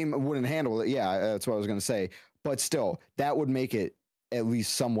game wouldn't handle it. Yeah, that's what I was gonna say. But still, that would make it at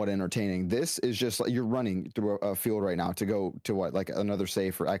least somewhat entertaining. This is just like you're running through a field right now to go to what, like another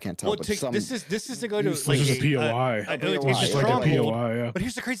safe, or I can't tell. well, but this is to go to This like This is a POI. it's POI, a yeah. It's like a stronghold. POI, yeah. But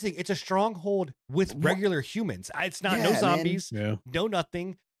here's the crazy thing: it's a stronghold with What? regular humans. It's not Yeah, no man. zombies, Yeah. no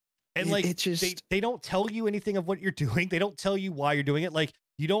nothing, and It- like it just- they don't tell you anything of what you're doing. They don't tell you why you're doing it. Like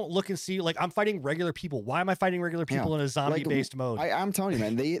you don't look and see. Like I'm fighting regular people. Why am I fighting regular Yeah. people in a zombie based mode? I'm telling you,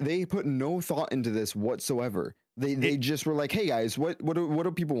 man, they put no thought into this whatsoever. They just were like, hey guys, what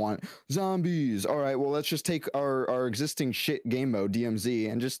do people want? Zombies. All right, well let's just take our existing shit game mode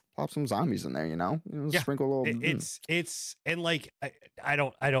DMZ and just pop some zombies in there, you know? Yeah. Sprinkle a little. It's and like I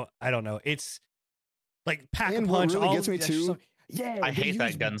don't know. It's like pack a And what punch. really all gets me that's too. just- Yeah, I they hate that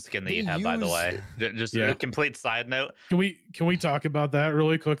use- gun skin that they you have, by the use- way. Just Yeah. a complete side note. Can we talk about that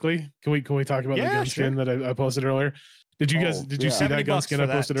really quickly? Can we talk about the Yeah, gun skin that I posted earlier? Did you guys Oh, did you yeah. see that $70 gun skin for I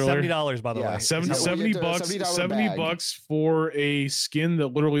that. posted earlier? $70 by the Yeah. way. Seven- Is that what you 70 get, a bucks $70 70 bag? bucks for a skin that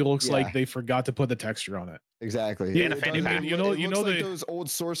literally looks Yeah. like they forgot to put the texture on it. Exactly. Yeah, and a fanny does- pack. You know- it you looks know like the- those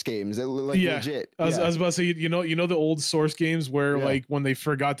old Source games. It look like Yeah. legit. I was Yeah. about to say, you know the old Source games where Yeah. like when they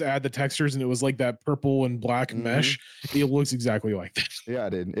forgot to add the textures and it was like that purple and black Mhm. mesh, it looks exactly like that. Yeah,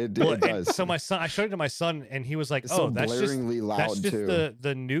 dude. It Well, it and does. so my son, I showed it to my son, and he was like, It's "Oh, so that's just blaringly loud that's just too.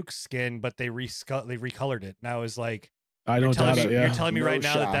 the nuke skin, but they recolored it." And I was like, I "You're don't telling doubt me, it. Yeah, you're telling me No right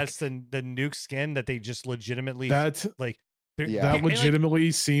now that shock. that's the nuke skin that they just legitimately that like Yeah. that and, like,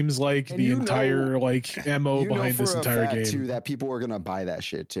 legitimately seems like And the you know- entire like MO You know behind this for a entire fact, game. too, that people are gonna buy that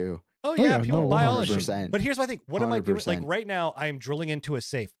shit too. Oh Oh, yeah, yeah, people no, buy all that shit. 100%. But here's my thing: what am I doing? Like 100%. right now, I am drilling into a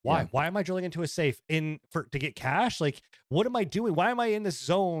safe. Why? Yeah. Why am I drilling into a safe to get cash? Like, what am I doing? Why am I in this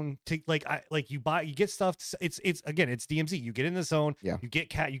zone to like you get stuff? It's again, it's DMZ. You get in the zone. Yeah. You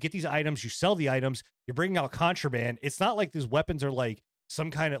get these items. You sell the items. You're bringing out contraband. It's not like these weapons are like some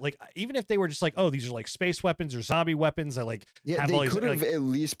kind of like, even if they were just like, oh, these are like space weapons or zombie weapons. I like Yeah, have all they these, could have like, at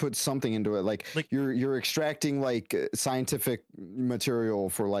least put something into it. Like you're extracting like scientific material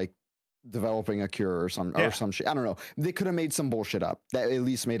for like developing a cure or some shit. I don't know. They could have made some bullshit up that at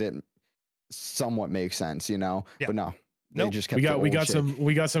least made it somewhat make sense, you know? Yeah. But no. They Nope. just kept we the got old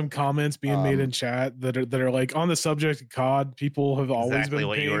shit. some comments being made Um, in chat that are like on the subject of COD. People have always Exactly been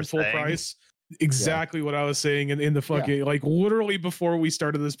what you paying were full saying. price. Exactly what I was saying in the fucking like literally before we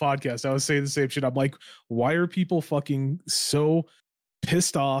started this podcast, I was saying the same shit. I'm like, why are people fucking so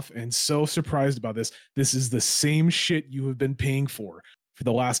pissed off and so surprised about this? This is the same shit you have been paying for for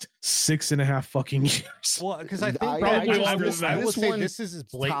the last 6.5 fucking years. Well, because I think Probably longer than that. I will This say one this is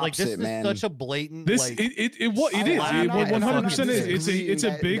blatant. Like tops this it, is man. such a blatant. This like, it is. I'm not- 100% is. It's a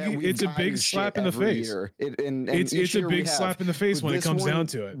that big we've it's a gotten big slap shit in the every face. year. And It's each a year we big have. slap in the face But when it this comes one down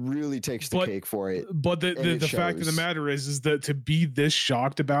to it. really takes the cake for it. But and the it fact of the shows. matter is that to be this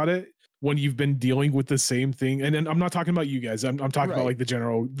shocked about it when you've been dealing with the same thing, and I'm not talking about you guys, I'm talking about Right. like the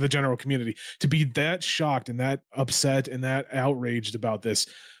general community, to be that shocked and that upset and that outraged about this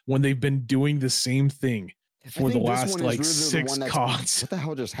when they've been doing the same thing for the think this last one is like really the 6 one that's- CODs. What the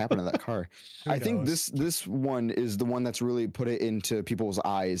hell just happened to that car? Who I think knows? this one is the one that's really put it into people's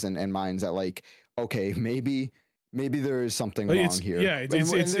eyes and minds that like, okay, maybe there is something Like, wrong it's- here. yeah, it's-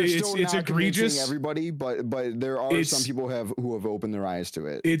 And it's- they're it's- still it's not convincing egregious. everybody, but there are some It's- people who have opened their eyes to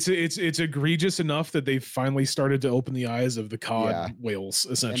it. It's egregious enough that they've finally started to open the eyes of the COD Yeah. whales,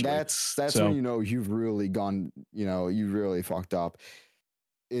 And essentially. that's So- when you know you've really gone, you really fucked up.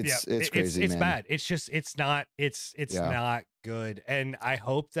 It's crazy, it's man. bad. It's just it's not Yeah. not good. And I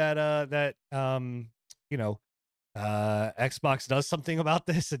hope that Xbox does something about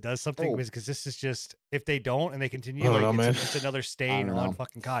this. It does something Oh. because this is just, if they don't and they continue, I don't like know, man. it's another stain don't on know.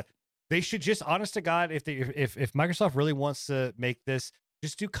 fucking COD. They should just, honest to God, if Microsoft really wants to make this,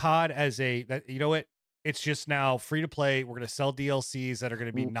 just do COD as you know what? It's just now free to play. We're gonna sell DLCs that are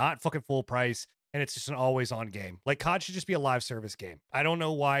gonna be not fucking full price, and it's just an always on game. Like COD should just be a live service game. I don't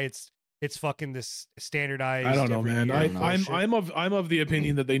know why it's fucking this standardized. I don't know, every man. year bullshit. I'm of the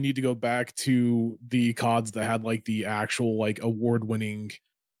opinion that they need to go back to the CODs that had like the actual like award-winning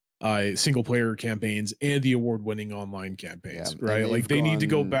single player campaigns and the award-winning online campaigns, Yeah, right? and Like they've they need to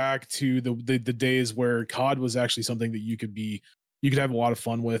go gone- back to the days where COD was actually something that you could have a lot of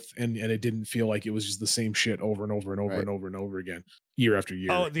fun with, and it didn't feel like it was just the same shit over and over and over Right. and over and over again, year after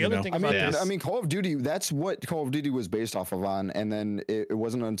year. Oh, the you other know? thing I about mean, this, Call of Duty. That's what Call of Duty was based off of on, and then it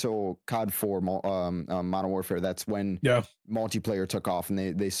wasn't until COD 4 Modern Warfare that's when Yeah. multiplayer took off,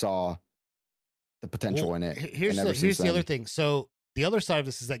 and they saw the potential well, in it. Here's and ever the since other then- thing. So the other side of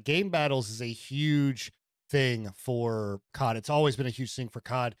this is that game battles is a huge thing for COD. It's always been a huge thing for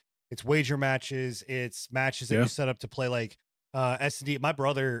COD. It's wager matches. It's matches that Yeah. you set up to play like S&D. My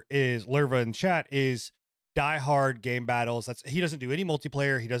brother is Lerva in chat is diehard game battles. He doesn't do any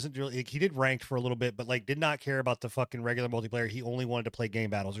multiplayer. He doesn't do. He did ranked for a little bit, but like did not care about the fucking regular multiplayer. He only wanted to play game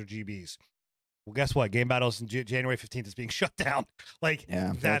battles or GBs. Well, guess what? Game battles in January 15th is being shut down. Like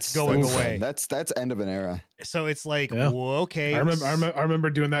Yeah, that's going away. That's end of an era. So it's like, Yeah. well, okay. I remember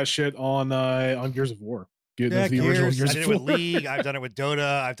doing that shit on Gears of War. Yeah, The original Gears. I Gears did of it with War. League. I've done it with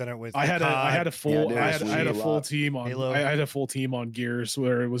Dota. I've done it with. I had a full Yeah, I had a Gears. full team on Halo. I had a full team on Gears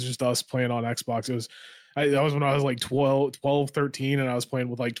where it was just us playing on Xbox. It was that was when I was like 12, 13, and I was playing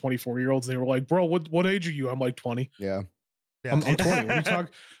with like 24-year-olds, and they were like, "Bro, what age are you?" I'm like 20. Yeah. Yeah. I'm 20. What are you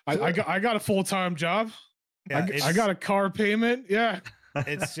talking? I got a full-time job. Yeah, I got a car payment. Yeah.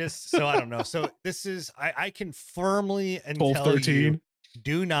 It's just so I don't know. So this is I can firmly and 12, tell 13. you,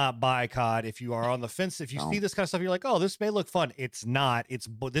 do not buy COD if you are on the fence. If you No. see this kind of stuff, you're like, oh, this may look fun. It's not.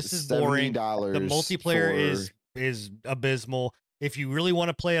 This is boring. $70 The multiplayer for- is abysmal. If you really want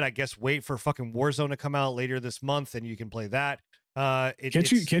to play it, I guess wait for fucking Warzone to come out later this month, and you can play that.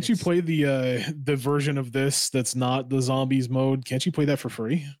 Can't you play the version of this that's not the zombies mode? Can't you play that for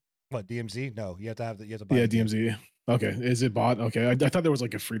free? what DMZ? No, you have to buy Yeah, the game. DMZ. Okay, is it bought? Okay, I thought there was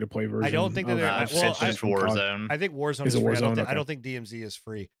like a free to play version. I don't think that of- there- of well, It's shit just from COD. Warzone. I think Warzone Is is it free. Warzone? I Okay. don't think DMZ is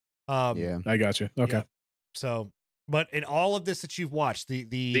free. Yeah. I got you. Okay. Yeah. So, but in all of this that you've watched, the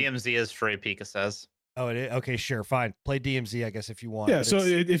DMZ is free, Pika says. oh, it is? Okay, sure, fine. Play DMZ, I guess, if you want. Yeah. but So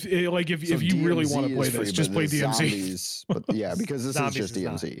it's- if you really want to DMZ play is free, this, just but play the DMZ. zombies- but yeah, because this Zombies is just is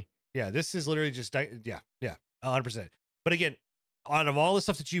not. DMZ. yeah, this is literally just 100%. But again, out of all the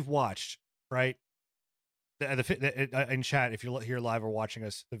stuff that you've watched, right? In chat, if you're here live or watching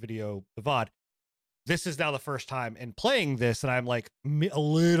us, the video, the VOD, this is now the first time in playing this, and I'm like a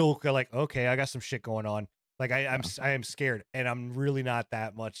little like, okay, I got some shit going on. Like I am scared, and I'm really not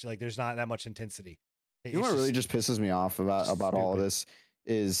that much. Like there's not that much intensity. You know what really just pisses me off about all of stupid.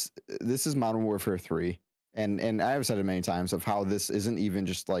 this is Modern Warfare 3. And I've said it many times of how this isn't even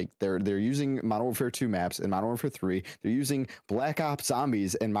just like they're using Modern Warfare 2 maps in Modern Warfare 3. They're using Black Ops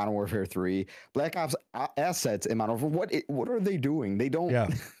zombies in Modern Warfare 3. Black Ops assets in Modern Warfare. What are they doing? They don't. Yeah.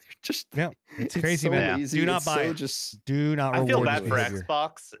 Just It's crazy, so man. lazy. Do not It's buy so it. just Do not. I feel reward bad this for behavior.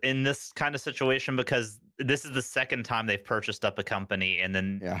 Xbox in this kind of situation because this is the second time they've purchased up a company and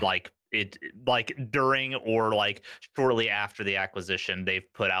then Yeah. like during or like shortly after the acquisition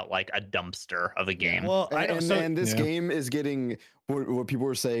they've put out like a dumpster of a game. Well, I know. So and this Yeah. game is getting what people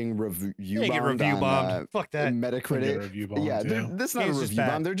were saying review Get bombed review on bombed. Fuck that. Metacritic. Yeah, that's not Game's a just review bad.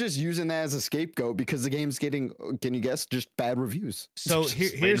 bomb. They're just using that as a scapegoat because the game's getting, can you guess, just bad reviews. So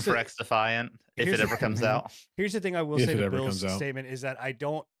Waiting here's for the X Defiant if here's it the- ever comes out. here's the thing I will If say it to ever Bill's comes out. statement is that I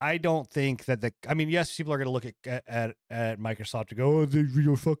don't think that I mean, yes, people are going to look at Microsoft to go, oh, the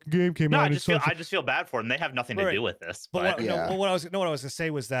video fucking game came No, out. I and just it feel sucks." I just feel bad for them. They have nothing to Right. do with this. But But what, Yeah. no, what I was going to say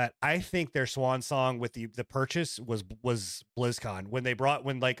was that I think their swan song with the purchase was BlizzCon when they brought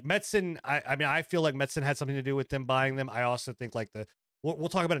like Metzen. I mean, I feel like Metzen had something to do with them buying them. I also think like we'll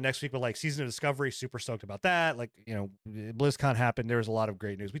talk about it next week, but like Season of Discovery, super stoked about that. Like, you know, BlizzCon happened. There was a lot of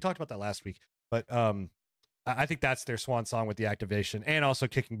great news. We talked about that last week, but I think that's their swan song with the activation and also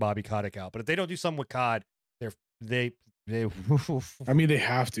kicking Bobby Kotick out. But if they don't do something with COD, they I mean, they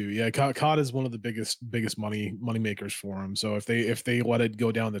have to. Yeah, COD is one of the biggest money makers for them. So if they let it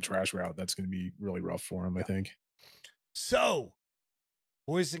go down the trash route, that's going to be really rough for them, I think. So,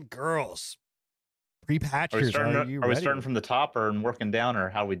 boys and girls, pre-patchers, are you we ready? starting from the top or working down, or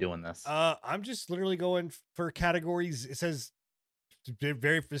how are we doing this? I'm just literally going for categories. It says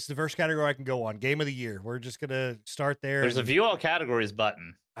this is the first category I can go on. Game of the year. We're just gonna start there. There's a view all categories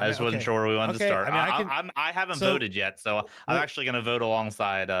button. I just wasn't sure where we wanted to start. I haven't voted yet, so I'm actually going to vote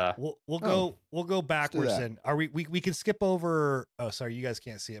alongside. We'll go backwards then. Are we can skip over? Oh, sorry, you guys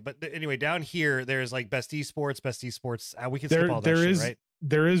can't see it, but anyway, down here there's like best esports. We can skip all that shit, right?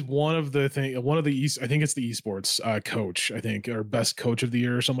 There is one of the I think it's the esports coach, I think, or best coach of the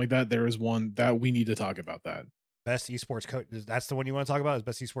year or something like that. There is one that we need to talk about that. Best esports coach. That's the one you want to talk about? Is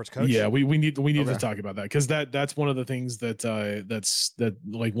best esports coach? Yeah, we need to talk about that because that's one of the things that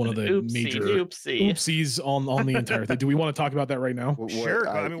like one of the major oopsies on the entire thing. Do we want to talk about that right now? Sure.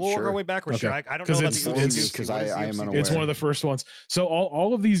 I mean, we'll work our way backwards. Okay. I don't know about the oopsies because I am unaware. It's one of the first ones. So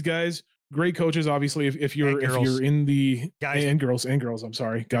all of these guys, great coaches, obviously. If you're in the guys and girls, I'm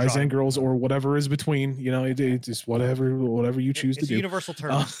sorry, guys and girls, or whatever is between, you know, it's just whatever you choose to do. Universal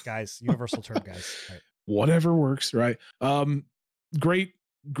term, guys. Universal term, guys. Right. Whatever works, right? Great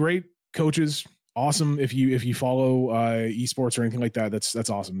coaches. Awesome. If you follow esports or anything like that, that's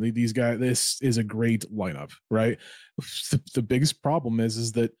awesome. These guys, this is a great lineup, right? The biggest problem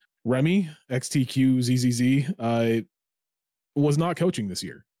is that Remy XTQ ZZZ was not coaching this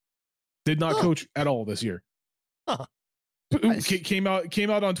year. Did not coach at all this year. Nice. Came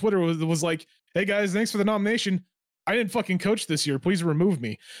out on Twitter was like, "Hey guys, thanks for the nomination. I didn't fucking coach this year. Please remove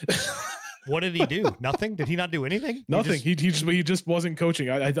me." What did he do? Nothing? Did he not do anything? Nothing. He just wasn't coaching.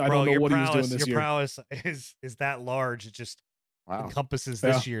 I don't know what he was doing this year. Your prowess is that large. It just encompasses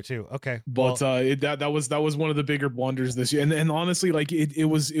this year too. Okay, but that was one of the bigger blunders this year. And honestly, like it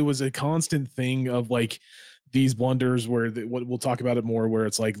was a constant thing of like these blunders where what we'll talk about it more, where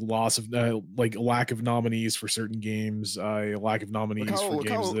it's like loss of like lack of nominees for certain games, lack of nominees for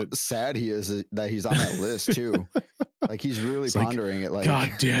games. That sad he is that he's on that list too. Like he's really pondering it. Like,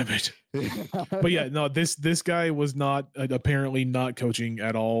 God damn it. But yeah, no, this guy was not apparently not coaching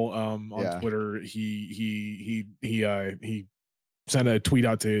at all. On Twitter, he sent a tweet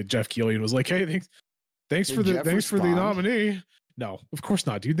out to Jeff Keighley and was like, "Hey, thanks for the nominee." No, of course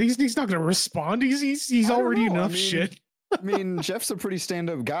not, dude. He's not gonna respond. He's already enough shit. I mean, Jeff's a pretty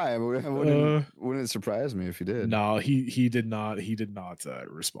stand-up guy. Wouldn't surprise me if he did. No, he did not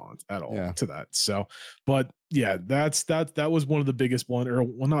respond at all to that. So, but yeah, that was one of the biggest blunders, or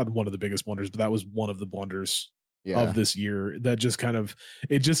well, not one of the biggest blunders, but that was one of the blunders of this year. That just kind of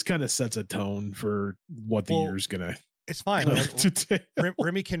sets a tone for what the year's gonna. It's fine.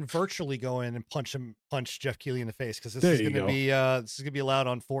 Remy can virtually go in and punch Jeff Keighley in the face because this is going to be allowed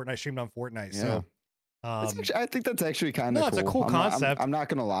on Fortnite, streamed on Fortnite. Yeah. So. I think that's actually kind of cool. It's a cool concept. I'm not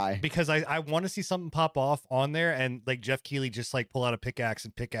gonna lie, because I want to see something pop off on there and like Jeff Keighley just like pull out a pickaxe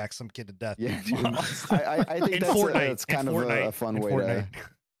and pickaxe some kid to death. Yeah, dude. I think that's kind of a fun way to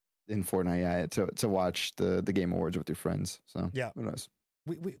in Fortnite, to watch the Game Awards with your friends. So yeah, who knows?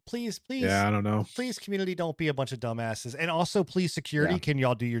 We please yeah, I don't know. Please, community, don't be a bunch of dumbasses, and also please, security, can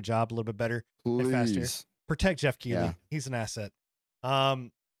y'all do your job a little bit better and faster? Protect Jeff Keighley. Yeah. He's an asset.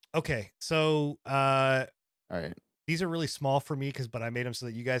 Okay, so all right, these are really small for me but I made them so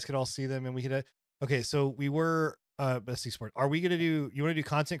that you guys could all see them and we could. Okay, so we were best esports. Are we gonna do? You want to do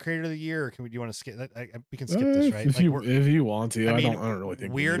content creator of the year, or do you want to skip? We can skip this, right? If you want to, I don't really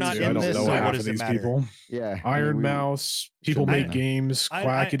think we're not in this. So what does it matter? People. Yeah, Iron Mouse, people make games,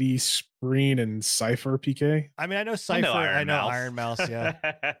 Quackity, Spreen, and Cypher PK. I mean, I know Cypher. I know Iron Mouse. Yeah,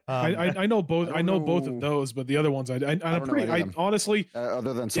 I know both. I know both of those, but the other ones, I'm pretty. I honestly,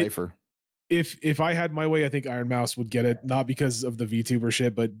 other than Cypher. if I had my way, I think Iron Mouse would get it, not because of the VTuber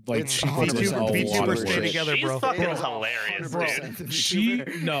shit, but like It's she puts in a 100% lot of VTubers stay work. together, bro. She's fucking Bro, hilarious, 100%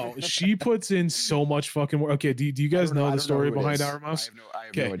 dude. She puts in so much fucking work. Okay, do you guys know the story behind Iron Mouse? I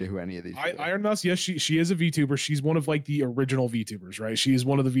have no idea who any of these people are. Iron Mouse, yes, she is a VTuber. She's one of like the original VTubers, right? She is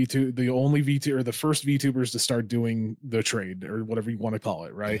one of the only VTuber, or the first VTubers to start doing the trade or whatever you want to call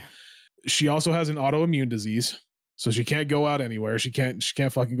it, right? She also has an autoimmune disease, so she can't go out anywhere. She can't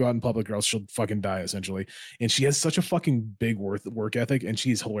fucking go out in public, or else she'll fucking die essentially. And she has such a fucking big work ethic, and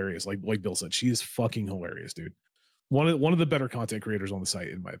she's hilarious. Like Bill said, she is fucking hilarious, dude. One of the better content creators on the site,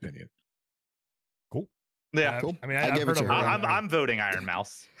 in my opinion. Cool. Yeah, Cool. I mean, I I've give heard it of to her. her. I'm voting Iron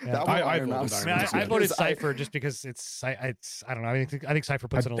Mouse. Yeah. I Iron voted Mouse. Iron Mouse. I voted Because Cypher just because it's I don't know. I think Cypher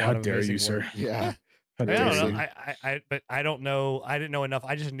puts in a How lot of dare amazing you, sir? work. Yeah. How I dare don't you. know. But I don't know. I didn't know enough.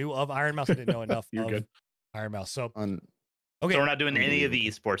 I just knew of Iron Mouse. I didn't know enough You're of good. Iron Mouse. So On okay, So we're not doing any of the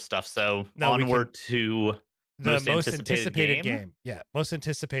esports stuff. So No, we onward to the most anticipated game? Yeah, most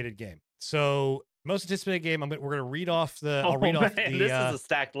anticipated game. So most anticipated game. We're gonna read off the. I'll read off the. This is a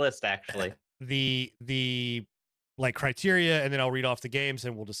stacked list, actually. the like criteria, and then I'll read off the games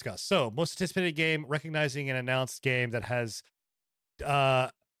and we'll discuss. So most anticipated game, recognizing an announced game that has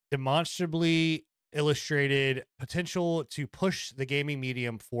demonstrably illustrated potential to push the gaming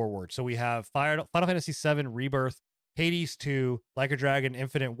medium forward. So we have Final Fantasy VII Rebirth, Hades 2, Like a Dragon,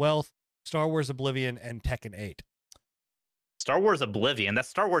 Infinite Wealth, Star Wars Oblivion, and Tekken 8. Star Wars Oblivion. That's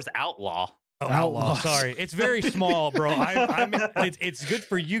Star Wars Outlaw. Oh, Outlaw. Sorry, it's very small, bro. It's good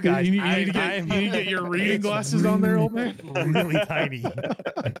for you guys. You need to get your reading glasses on there, old man. Really tiny,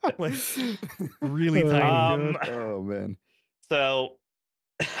 like, really tiny. oh man. So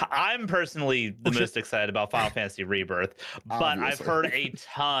I'm personally the most excited about Final Fantasy Rebirth, but I've Obviously. heard a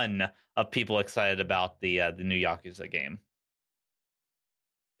ton of people excited about the new Yakuza game.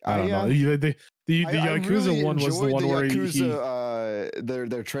 I don't know. The Yakuza really one was the enjoyed one where Yakuza,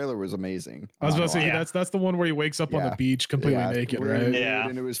 their trailer was amazing. I was about to say Yeah. that's the one where he wakes up on the Yeah. beach completely naked, really right? nude, Yeah.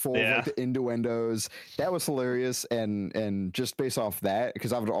 and it was full of Yeah. like the innuendos. That was hilarious, and just based off that,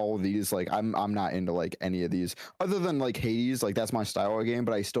 because out of all of these, like I'm not into like any of these other than like Hades. Like that's my style of game,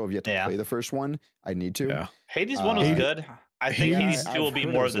 but I still have yet to Yeah. play the first one. I need to. Yeah. Hades 1 was Uh, good. I think Hades 2 will I've be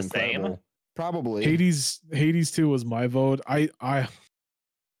heard more it of was the same. incredible. Probably. Hades 2 was my vote.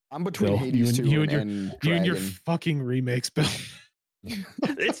 I'm between Bill, Hades 2 you and you and your Dragon. fucking remakes, Bill.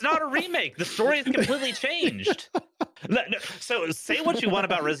 It's not a remake. The story is completely changed. No, so say what you want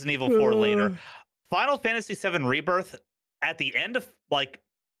about Resident Evil 4 later. Final Fantasy VII Rebirth at the end of like,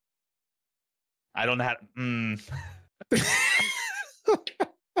 I don't know how.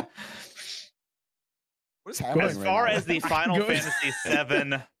 What's happening As right far now? as the Final Go ahead.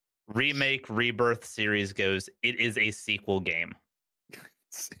 Fantasy VII remake Rebirth series goes, it is a sequel game.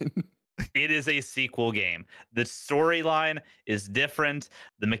 It is a sequel game. The storyline is different.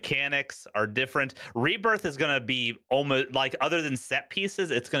 The mechanics are different. Rebirth is going to be almost like, other than set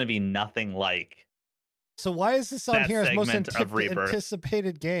pieces, it's going to be nothing like. So why is this on That here as most segment of Rebirth.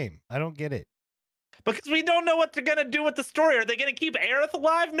 anticipated game? I don't get it. Because we don't know what they're going to do with the story. Are they going to keep Aerith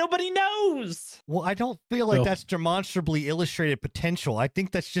alive? Nobody knows. Well, I don't feel like No. that's demonstrably illustrated potential. I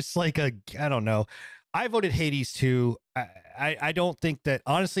think that's just like I don't know. I voted Hades 2. I don't think that,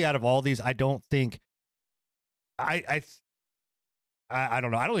 honestly, out of all these, I don't think I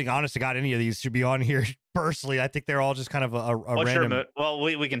don't know. I don't think, honest to God, any of these should be on here. Personally, I think they're all just kind of a What's your random. well,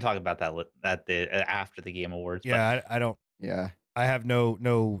 we can talk about that at the after the Game Awards. Yeah, I don't. Yeah. I have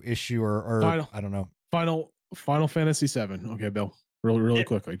no issue or Final. I don't know. Final Fantasy 7. Okay, Bill. Really Yeah.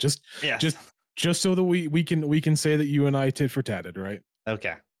 quickly. Just Yeah. just so that we can say that you and I tit for tatted, right?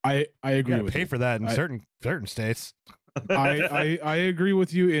 Okay. I You agree gotta with pay you. for that in I- certain states. I agree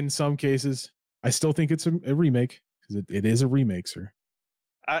with you in some cases. I still think it's a remake because it is a remake, sir.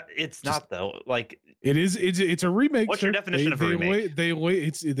 It's Just- not though. Like, It's a remake. What's your sir. definition of a remake? They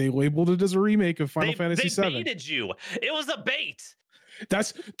labeled it as a remake of Final they Fantasy 7. baited you. It was a bait.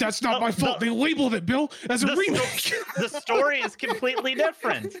 That's not my fault. They labeled it, Bill, as a The remake. The story is completely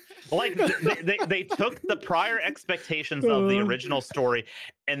different. Like they took the prior expectations of the original story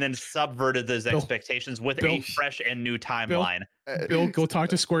and then subverted those Bill, expectations with a Bill, fresh and new timeline. Bill, go talk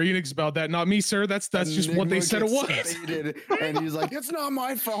to Square Enix about that. Not me, sir. That's just what they Enigma said it gets was. stated, and he's like, "It's not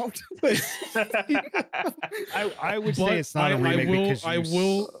my fault." I would But say it's not a remake because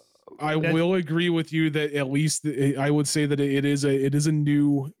I will agree with you that at least I would say that it is a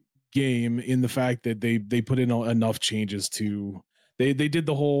new game in the fact that they put in enough changes to they did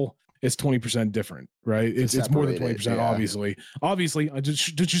the whole it's 20% different, right? It's more than 20%, separate it, yeah. obviously. I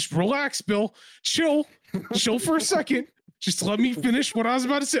just relax, Bill. Chill for a second. Just let me finish what I was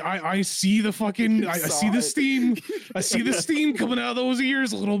about to say. I see the fucking, I see the steam. I see the steam coming out of those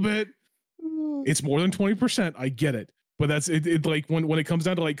ears a little bit. It's more than 20%. I get it. But that's it like when it comes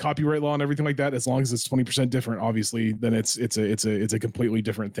down to like copyright law and everything like that, as long as it's 20% different, obviously, then it's a completely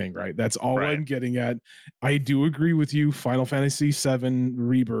different thing, right? That's all Right. I'm getting at. I do agree with you. Final Fantasy VII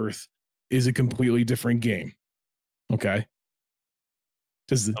Rebirth is a completely different game. Okay.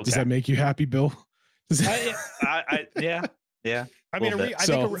 Does that make you happy, Bill? Yeah. I mean, I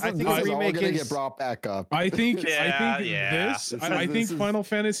think a remake gonna is get brought back up. I think Yeah. I think Final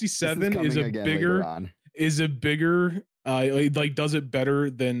Fantasy VII is a bigger like does it better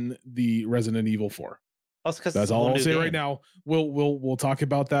than the Resident Evil 4. That's all I'll say right now. We'll talk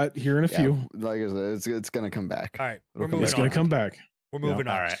about that here in a few. Like I said, it's gonna come back. all right. It's gonna come back. We're moving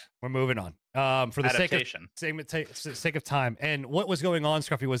on. All right. We're moving on. For the sake of time. And what was going on,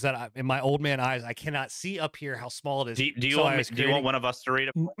 Scruffy, was that in my old man eyes, I cannot see up here how small it is. Do you want one of us to read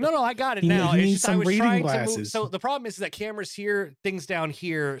it? No, I got it now. It's just I was trying to move. So the problem is that camera's here, things down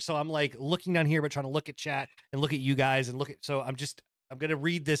here. So I'm like looking down here, but trying to look at chat and look at you guys and look at. So I'm gonna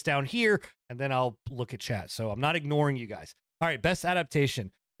read this down here and then I'll look at chat. So I'm not ignoring you guys. All right, best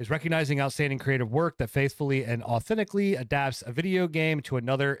adaptation is recognizing outstanding creative work that faithfully and authentically adapts a video game to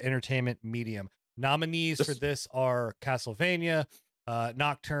another entertainment medium. Nominees for this are Castlevania,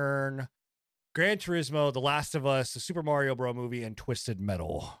 Nocturne, Gran Turismo, The Last of Us, the Super Mario Bros. Movie, and Twisted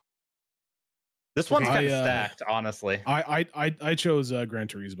Metal. This one's kind of stacked, honestly. I chose Gran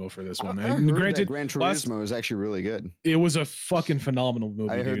Turismo for this one. Granted, Gran Turismo is actually really good. It was a fucking phenomenal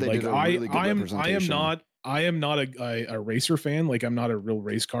movie. I heard dude. they did a really good representation. I am not a racer fan. Like I'm not a real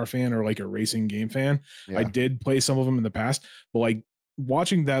race car fan or like a racing game fan. Yeah. I did play some of them in the past, but like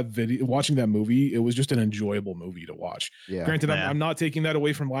watching that movie, it was just an enjoyable movie to watch. Yeah. Granted, I'm not taking that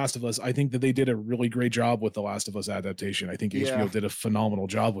away from Last of Us. I think that they did a really great job with the Last of Us adaptation. I think HBO did a phenomenal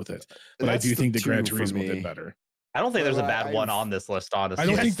job with it, but I do think that Gran Turismo did better. I don't think there's a bad one on this list, honestly. I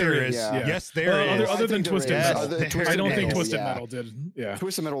don't think there is. Yeah. Yes, there is. Other than Twisted Metal. I don't think Twisted yeah. Metal did. Yeah.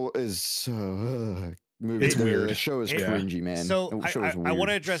 Twisted Metal is movie. It's weird. The show is cringy, man. So I want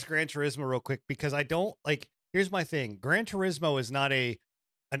to address Gran Turismo real quick because I don't like. Here's my thing: Gran Turismo is not an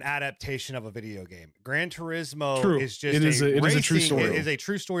adaptation of a video game. Gran Turismo is just it is a true story. It is a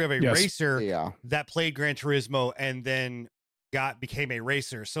true story of a racer that played Gran Turismo and then became a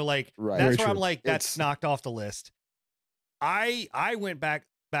racer. So like that's where I'm like that's knocked off the list. I went back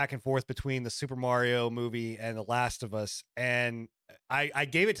and forth between the Super Mario movie and The Last of Us, and I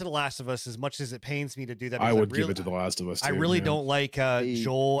gave it to The Last of Us as much as it pains me to do that. I would give it to The Last of Us too, I really don't like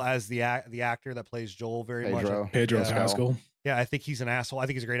Joel as the actor that plays Joel very much. Pedro Pascal. Yeah, I think he's an asshole. I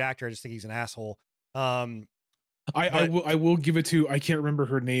think he's a great actor. I just think he's an asshole. I will give it to, I can't remember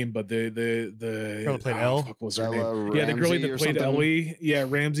her name, but the girl that played Elle. What was her name? Yeah, the girl that played Ellie. Yeah,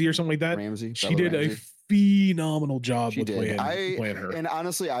 Ramsey or something like that. Ramsey. She did a phenomenal job with playing her. And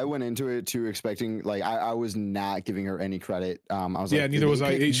honestly, I went into it too expecting, like, I was not giving her any credit. I was like, neither was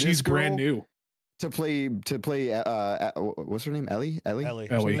I. She's brand new. To play what's her name? Ellie.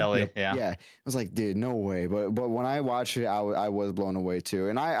 Yeah. I was like, dude, no way. But when I watched it, I was blown away too.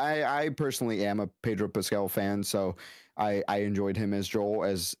 And I personally am a Pedro Pascal fan, so I enjoyed him as Joel.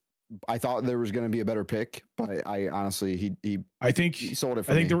 As I thought there was going to be a better pick, but I honestly he sold it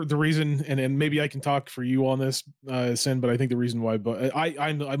for me. The reason, and maybe I can talk for you on this, Sin, but I think the reison why, but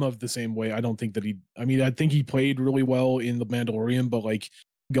I'm of the same way. I don't think that I think he played really well in The Mandalorian, but like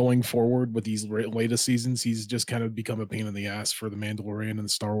going forward with these latest seasons, he's just kind of become a pain in the ass for The Mandalorian and the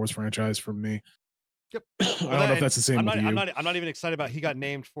Star Wars franchise for me. Yep. I don't know if that's the same with you. I'm not even excited about he got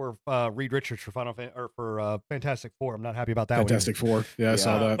named for Reed Richards for Fantastic Four. I'm not happy about that. Fantastic Four. Yeah, I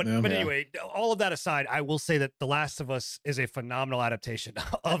saw that. But anyway, all of that aside, I will say that The Last of Us is a phenomenal adaptation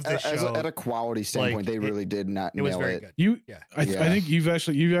of the show. At a quality standpoint, they really did not nail it. Was very good. I think you've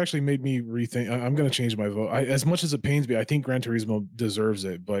actually made me rethink. I'm going to change my vote. As much as it pains me, I think Gran Turismo deserves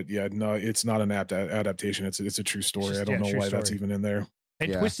it. But yeah, no, it's not an adaptation. It's a true story. I don't know why that's even in there.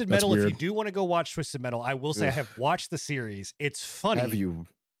 And Twisted Metal, if you do want to go watch Twisted Metal, I will say I have watched the series. It's funny. Have you?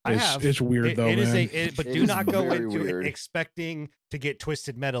 I have. It's weird though, man. But do not go into it expecting to get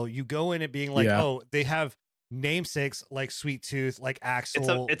Twisted Metal. You go in it being like, oh, they have namesakes like Sweet Tooth, like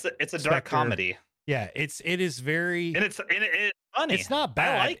Axel. It's a dark comedy. Yeah, it is very, and it's funny. It's not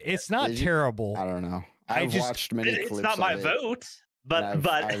bad. It's not terrible. I don't know. I've watched many clips. It's not my vote, but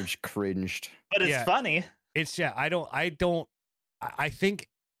I've cringed. But it's funny. I think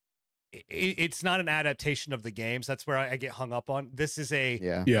it's not an adaptation of the games. That's where I get hung up on. This is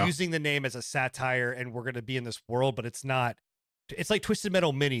using the name as a satire, and we're going to be in this world, but it's not. It's like Twisted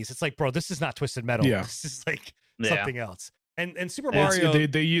Metal minis. It's like, bro, this is not Twisted Metal. Yeah. This is like something else. And Super It's- Mario,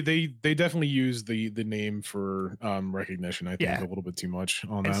 they definitely use the name for recognition. I think Yeah. a little bit too much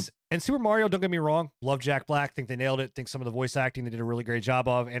on and, that. and Super Mario, don't get me wrong, love Jack Black, think they nailed it, think some of the voice acting they did a really great job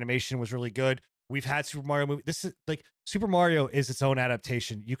of, animation was really good. We've had Super Mario movie. This is like Super Mario is its own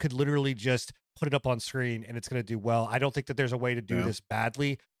adaptation. You could literally just put it up on screen and it's going to do well. I don't think that there's a way to do this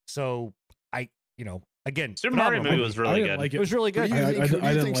badly. So again, Super Mario movie was really good. It was really Who good. do you think, who do you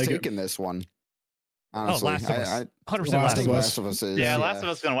didn't think's like it. taking this one? Honestly, Last of Us. 100% Last Last of of Us. Us. Last of Us is. Yeah, Last of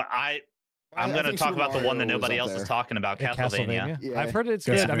Us gonna. I'm gonna think talk Super about the one that Mario nobody was up else is there. talking about, And Castlevania. Yeah. I've heard it's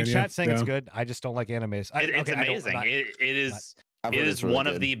good. I mean, Castlevania, chat's saying it's yeah. good. I just don't like animes. It's amazing. It is. I've It heard is it's really one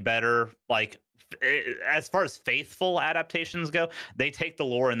of good. the better, like, as far as faithful adaptations go. They take the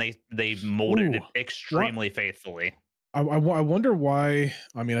lore and they molded it Ooh, extremely faithfully. I wonder why.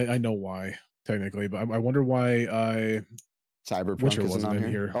 I mean, I know why technically, but I wonder why Cyberpunk Witcher isn't wasn't on in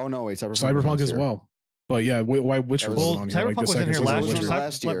here. here. Oh no, wait, Cyberpunk is as here. well. But yeah, why Witcher That wasn't was- on here? Cyberpunk the was in second here season last of year. was Witcher.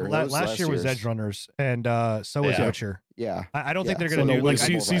 last year. That was Last year was year's. Edge Runners, and so was Yeah. Witcher. Yeah. I don't think they're Yeah, going so to no, do we like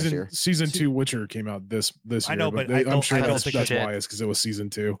see- season year. season 2 Witcher came out this year. I know, but I I'm don't- sure I don't that's think that's shit. why it's because it was season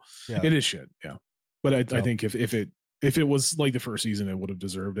 2. Yeah. It is shit, yeah. But I So- think if it was like the first season, it would have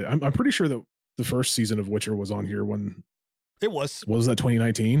deserved it. I'm pretty sure that the first season of Witcher was on here when it was. what was that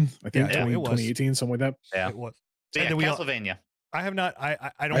 2019? I think Yeah, it was. 2018, something like that. Yeah. It was. So And yeah, then we all- Castlevania. I have not. I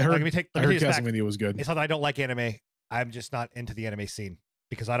don't. I heard, let me take. I Let me heard take this back. Castlevania was good. It's not that I don't like anime. I'm just not into the anime scene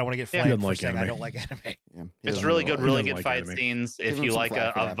because I don't want to get Yeah. flamed Doesn't for like saying I anime. don't like anime. Yeah, he It's doesn't really know good, it. really doesn't good like fight anime. scenes. Give If him you some like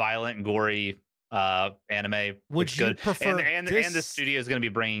flack for a that. violent, gory anime, Would it's you good. prefer and this- the studio is going to be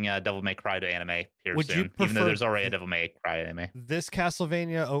bringing Devil May Cry to anime here Would you soon, even though prefer there's already a Devil May Cry anime. This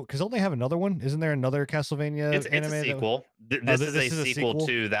Castlevania. Oh, because don't they have another one? Isn't there another Castlevania It's anime? a that- sequel. This Oh, is this a is a sequel sequel?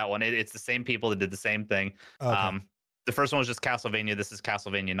 to that one. It's the same people that did the same thing. Okay. The first one was just Castlevania. This is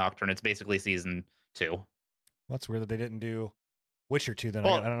Castlevania Nocturne. It's basically season 2. That's weird that they didn't do Witcher 2. Then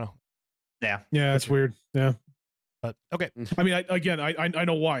Well- I don't know. Yeah. Yeah, it's weird. Yeah, But okay. I mean, I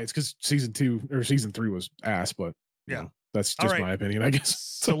know why. It's because season 2 or season 3 was ass, but you Yeah. know, that's All just right. my opinion, I guess.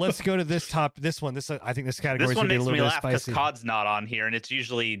 So let's go to this one. I think this category This is one gonna be a makes little me bit laugh because spicy. COD's not on here, and it's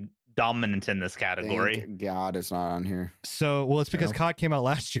usually dominant in this category. Thank God it's not on here. So well, it's because Yeah. COD came out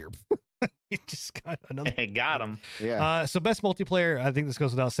last year. You just got another. Got him. Yeah. So best multiplayer, I think this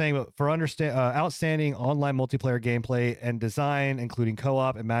goes without saying, but for outstanding online multiplayer gameplay and design, including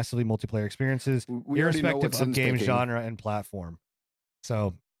co-op and massively multiplayer experiences, We already know irrespective what of Sim's game picking. genre and platform.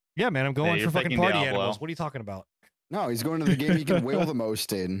 So, yeah, man, I'm going you're for fucking picking party Diablo. animals. What are you talking about? No, he's going to the game he can wail the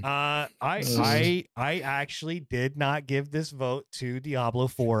most in. I actually did not give this vote to Diablo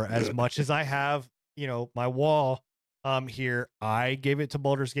 4 as much as I have, my wall here. I gave it to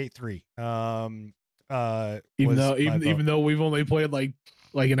Baldur's Gate 3. even was though my vote. even though we've only played like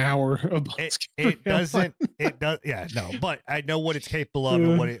an hour of it doesn't but I know what it's capable of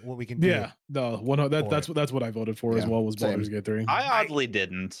and what we can do. Yeah, no, that's what I voted for as Yeah, well, was same. Baldur's Gate 3. I oddly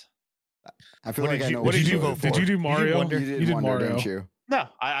didn't. I feel What like did I you- know what did you voted vote for. Did you do Mario? Wonder? You did, You did Wonder, Mario. didn't you? No,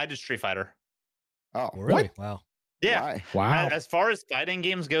 I did Street Fighter. Oh, Really? Wow. Yeah. Why? Wow. As far as fighting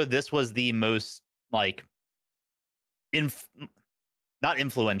games go, this was the most like not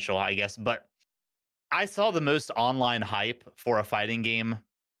influential, I guess, but I saw the most online hype for a fighting game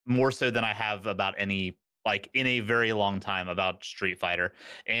more so than I have about any like in a very long time about Street Fighter.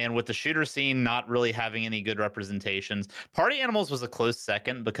 And with the shooter scene not really having any good representations, Party Animals was a close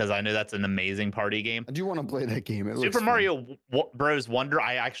second because I know that's an amazing party game. I do want to play that game. It looks Super fun. Mario Bros. Wonder,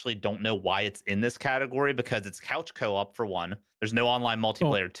 I actually don't know why it's in this category because it's couch co-op for one. There's no online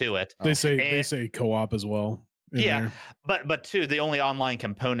multiplayer to it. They say And- co-op as well. in Yeah, there. but two, the only online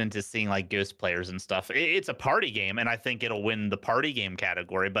component is seeing like ghost players and stuff. It's a party game, and I think it'll win the party game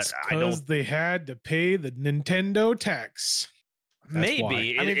category. But I because don't. they had to pay the Nintendo tax. That's Maybe why.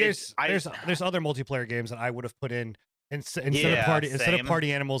 I mean, It- there's other multiplayer games that I would have put in instead of Yeah, instead of same.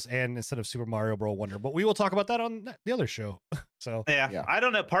 Party Animals and instead of Super Mario Bros. Wonder. But we will talk about that on the other show. So Yeah, Yeah. I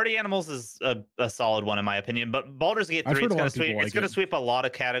don't know. Party Animals is a solid one in my opinion, but Baldur's Gate I've 3 heard it's a lot gonna of people sweep. like It's gonna it. sweep a lot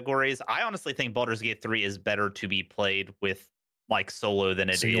of categories. I honestly think Baldur's Gate 3 is better to be played with like solo than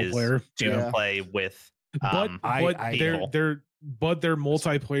it Single is player. to Yeah. play with. But I their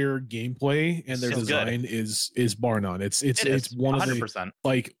multiplayer gameplay and their It's good. design is bar none. It's It is one of the 100%.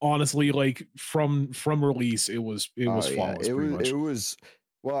 like honestly like from release it was Oh, flawless It pretty was. much. It was.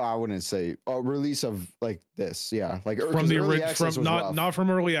 Well, I wouldn't say release of like this. Yeah, like From the early from access was rough. not from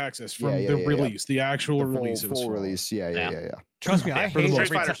early access, from Yeah, the yeah. release, the actual The release. It was full flawless. release. Yeah. Yeah. trust me, I Yeah, hate most Street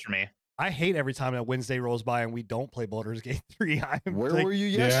every Fighter's time. for me. I hate every time that Wednesday rolls by and we don't play Baldur's Gate 3. I'm Where like, were you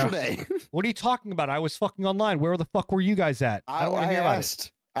Yeah. yesterday? what are you talking about? I was fucking online. Where the fuck were you guys at? I don't want to hear about it.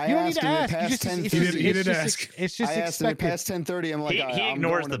 asked. I You don't need asked to him ask. past He10. did ask. It's just I asked him expected. past 10:30. I'm like, He I'm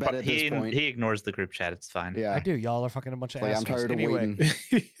ignores going to bed at this point. he ignores the group chat. It's fine. Yeah, I do. Y'all are fucking a bunch of like, I'm assholes. tired of Anyway,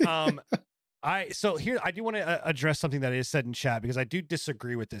 waiting. so here I do want to address something that is said in chat because I do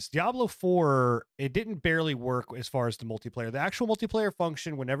disagree with this. Diablo 4, it didn't barely work as far as the multiplayer. The actual multiplayer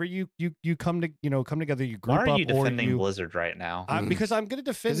function, whenever you come together, you group Why are up you defending or you. Blizzard right now? Because I'm going to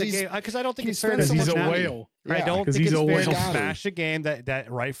defend 'Cause the he's- game because I don't think he it's fair to spends so he's a much money. whale. I Yeah. don't 'cause think he's it's a fair whale. to Got it. bash a game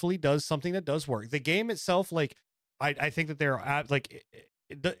that rightfully does something that does work. The game itself, like I think that they're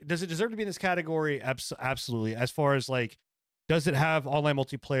does it deserve to be in this category? Absolutely. As far as like, does it have online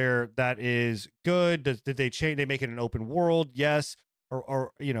multiplayer that is good? Did they change? They make it an open world? Yes.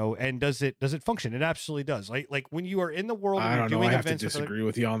 Or and does it function? It absolutely does. Like when you are in the world and I you're don't know. doing I have to events with other, disagree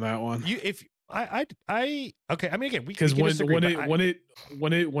with you on that one. okay. I mean, again, we Because can when disagree,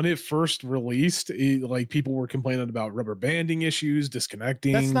 when it first released, like people were complaining about rubber banding issues,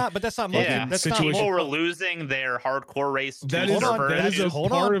 disconnecting. that's not Yeah, that's situation- not people were losing their hardcore race. That to is server that is a issues.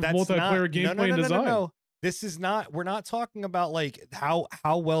 part of that's multiplayer gameplay and design. No. This is not. We're not talking about like how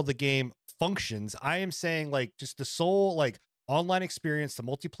well the game functions. I am saying like just the sole like online experience, the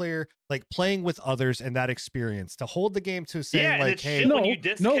multiplayer, like playing with others and that experience to hold the game to saying Yeah, and like, it's hey, shit when you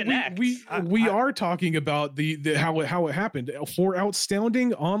disconnect. we are talking about the how it happened for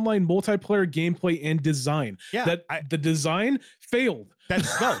outstanding online multiplayer gameplay and design. yeah, That the design failed.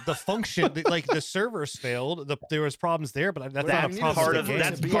 that's no the function. Like the servers failed. There was problems there, but that's Well, not I a mean, problem. part with of the game.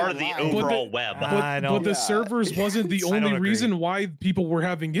 that's to be part of the online. overall web. But the Yeah. servers wasn't the I don't only agree. reason why people were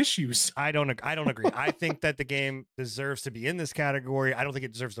having issues. I don't agree. I think that the game deserves to be in this category. I don't think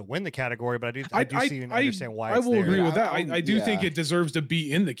it deserves to win the category, but I do see and understand why I it's will there. agree with that. I'll- I do think yeah. it deserves to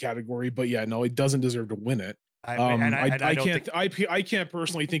be in the category, but yeah, no, it doesn't deserve to win it. I don't can't think I can't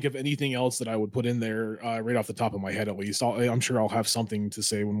personally think of anything else that I would put in there right off the top of my head. At least I'm sure I'll have something to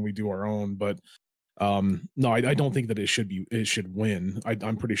say when we do our own, but no, I don't think that it should win.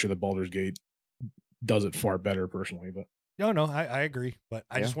 I'm pretty sure that Baldur's Gate does it far better personally, but no, I agree, but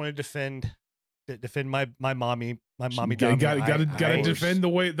I just want to defend my mommy. Got to defend the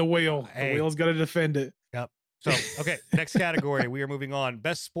whale. The whale's got to defend it. So, okay, next category. We are moving on.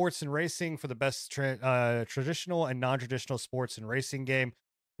 Best sports and racing for the best traditional and non-traditional sports and racing game.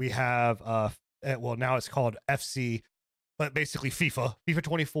 We have, well, now it's called FC, but basically FIFA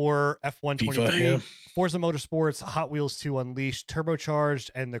 24, F1 23, yeah. Forza Motorsports, Hot Wheels 2 Unleashed, Turbocharged,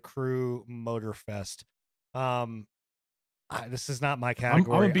 and the Crew Motorfest. This is not my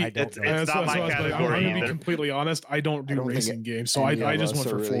category. It's not my category I'm going to be either. completely honest. I don't do racing games, so I just went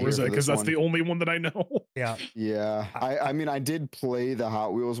for really Forza because that's the only one that I know. Yeah. Yeah. I mean, I did play the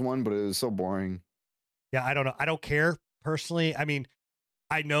Hot Wheels one, but it was so boring. Yeah, I don't know. I don't care personally. I mean,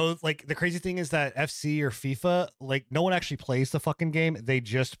 I know like the crazy thing is that FC or FIFA, like no one actually plays the fucking game. They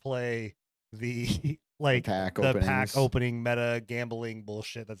just play the like pack opening meta gambling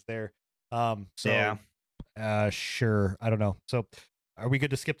bullshit that's there. So Yeah. Sure. I don't know. So are we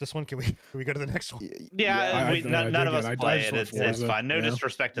good to skip this one? Can we go to the next one? Yeah, none of us play it. It's fine. No yeah.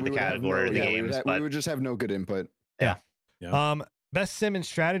 disrespect to the category or the games, we but would just have no good input. Yeah. Best sim and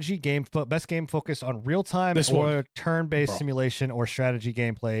strategy game, best game focused on real time This or one. turn-based Bro. simulation or strategy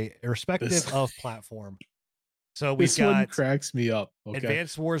gameplay, irrespective This- of platform. So we've This one got cracks me up. Okay.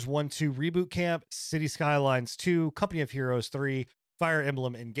 Advanced Wars 1-2 Reboot Camp, City Skylines 2, Company of Heroes 3, Fire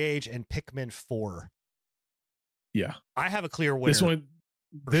Emblem Engage, and Pikmin 4. Yeah. I have a clear winner.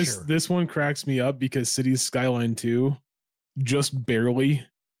 This one cracks me up because Cities Skyline 2 just barely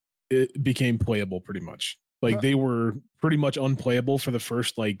it became playable pretty much. Like they were pretty much unplayable for the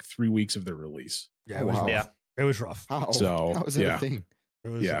first like 3 weeks of their release. Yeah, it was rough. Yeah. It was rough. So, how was that yeah. a thing? It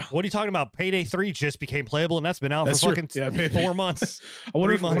was, Yeah. What are you talking about? Payday 3 just became playable and that's been out That's for true. fucking Yeah, 4 months. I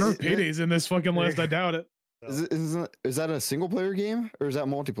wonder 3 if months. Payday's in this fucking list. I doubt it. Is that a single player game or is that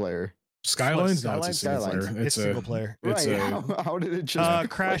multiplayer? Skyline's not a single Skylines. player. It's single player. It's Right. a How did it just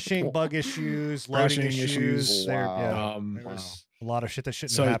Crashing, bug issues, loading Crashing issues. issues. There, Wow. yeah. There was a lot of shit that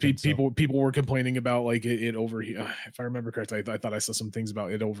shouldn't so have happened. people were complaining about like it overheat. If I remember correctly, I thought I saw some things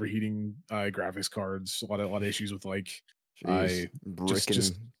about it overheating graphics cards. A lot of issues with like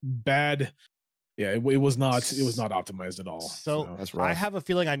just bad. Yeah, it was not optimized at all. So That's I rough. have a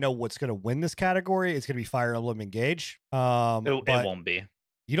feeling I know what's going to win this category. It's going to be Fire Emblem Engage. it But won't be.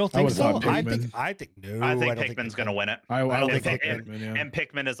 you don't I think would've so? thought I Pikmin. think no. I think don't Pikmin's going to win it. I don't would think thought Pikmin- Pikmin, yeah. And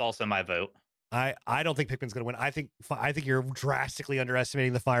Pikmin is also my vote. I don't think Pikmin's gonna win. I think you're drastically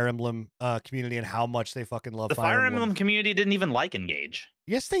underestimating the Fire Emblem community and how much they fucking love The Fire Emblem community didn't even like Engage.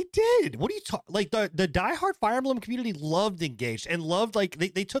 Yes, they did. What are you talking? Like the diehard Fire Emblem community loved Engaged and loved like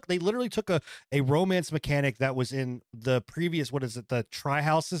they literally took a romance mechanic that was in the previous, what is it, the Tri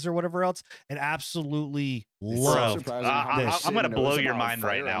Houses or whatever else, and absolutely loved. I'm gonna blow your mind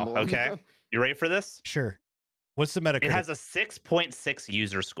right now. Okay, you ready for this? Sure. What's the Metacritic? It has a 6.6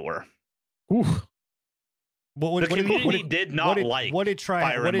 user score. Ooh. The community did not like what did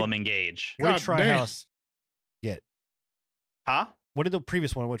Fire Emblem Engage. What did Tri House get? Huh? What did the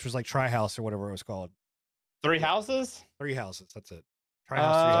previous one, which was like Tri House or whatever it was called? Three Houses. Three Houses. That's it.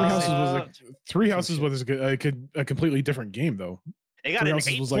 Three Houses was a completely different game though. It got an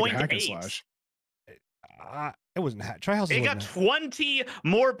 8.8. It wasn't Tri Houses. It got 20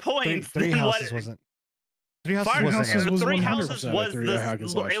 more points. Three Houses wasn't. Three Houses was Three Houses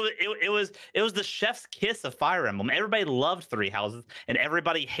was it was the chef's kiss of Fire Emblem. Everybody loved Three Houses, and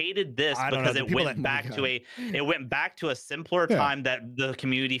everybody hated this because it went back to a simpler time that the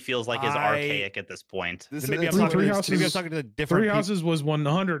community feels like is archaic at this point. Maybe I'm talking to the different. Three Houses was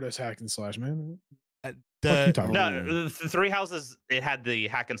 100 as hack and slash, man. The Three Houses, it had the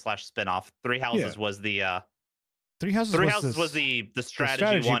hack and slash spinoff. Three Houses was the Three Houses was the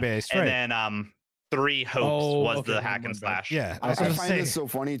strategy one, based, and then Three Hopes was the hack and slash. Yeah, I find this so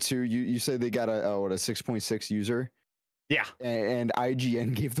funny too. You say they got a 6.6 user. Yeah, and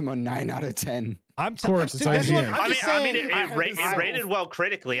IGN gave them a 9 out of 10. Of course, it's IGN. It rated well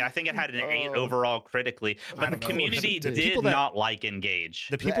critically. I think it had an 8 overall critically, but the community did not like Engage.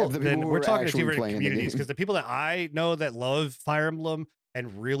 The people we're talking to different communities because the people that I know that love Fire Emblem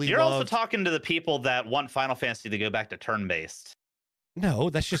and really you're also talking to the people that want Final Fantasy to go back to turn-based. No,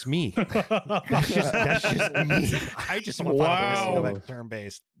 that's just me. that's just me. I just want Final Fantasy to go back to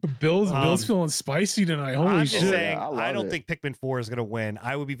turn-based. Bill's feeling spicy tonight. Holy shit! Saying, I don't think Pikmin 4 is going to win.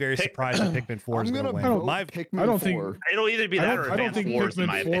 I would be very surprised if Pikmin 4 is going to win. I don't think it'll either be that or I don't think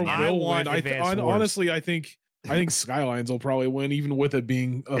Pikmin 4 will win. Honestly, I think Skylines will probably win, even with it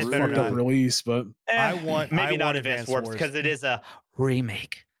being a fucked up release. But I want not Advanced Wars because it is a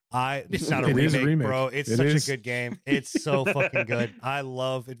remake. It's not a remake, bro. It's such a good game. It's so fucking good. I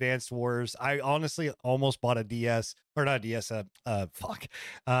love Advanced Wars. I honestly almost bought a DS or not a DS.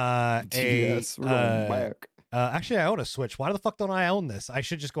 DS. Actually, I own a Switch. Why the fuck don't I own this? I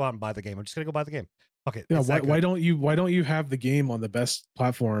should just go out and buy the game. I'm just gonna go buy the game. Okay. Yeah. Why don't you have the game on the best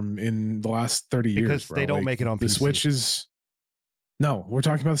platform in the last 30 years? Because they don't make it on the PC. Switch is. No, we're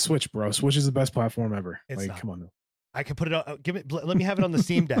talking about the Switch, bro. Switch is the best platform ever. It's not. Come on. I can put it on. Let me have it on the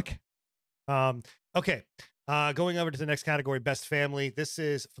Steam Deck. Okay. Going over to the next category, best family. This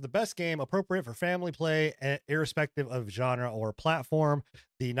is for the best game appropriate for family play, irrespective of genre or platform.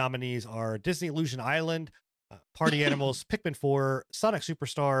 The nominees are Disney Illusion Island, Party Animals, Pikmin 4, Sonic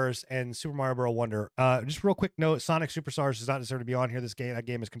Superstars, and Super Mario Bros. Wonder. Just real quick note: Sonic Superstars does not deserve to be on here. That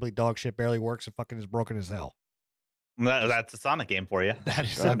game is complete dog shit, barely works, and fucking is broken as hell. That's a Sonic game for you. That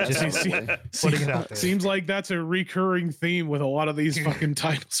is putting it out there. Seems like that's a recurring theme with a lot of these fucking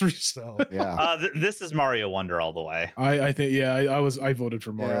titles. So yeah, this is Mario Wonder all the way. I think I voted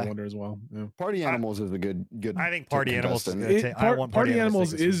for Mario Wonder as well. Yeah. Party Animals is a good. I think Party Animals is good.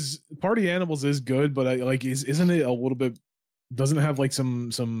 Party Animals is good, but isn't it a little bit? Doesn't it have like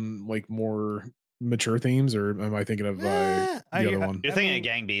some like more mature themes, or am I thinking of the other one? You're thinking of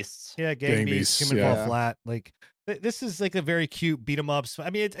Gang Beasts. Yeah, Gang Beasts. Human Fall Flat. Like this is like a very cute beat 'em ups. I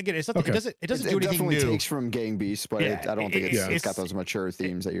mean, it's something. Okay. It doesn't do anything definitely new. Takes from Gang Beasts, but I don't think it's got those mature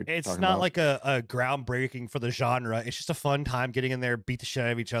themes that you're. It's talking not about. like a groundbreaking for the genre. It's just a fun time getting in there, beat the shit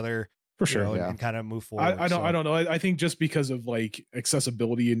out of each other. For sure, and kind of move forward. I don't know. I think just because of like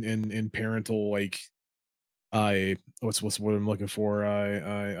accessibility and parental what's what I'm looking for.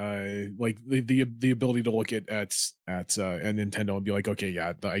 I like the ability to look at Nintendo and be like, okay,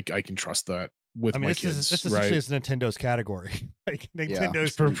 yeah, I can trust that with my kids. This essentially is Nintendo's category. Like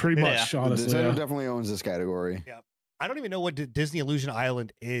Nintendo's for pretty much. Honestly, Nintendo definitely owns this category. Yeah. I don't even know what Disney Illusion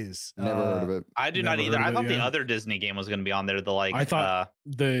Island is. Never heard of it. I do not either. I thought the other Disney game was going to be on there. I thought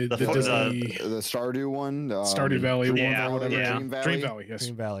the Stardew one, Stardew Valley one, or whatever. Yeah. Dream Valley. Yes.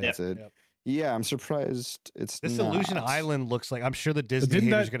 Dream Valley. That's it. Yep. Yeah, I'm surprised it's this not. Illusion Island looks like. I'm sure the Disney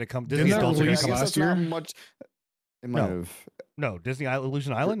haters are going to come. Disney adults are going to come last year. Much. It might have. No, Disney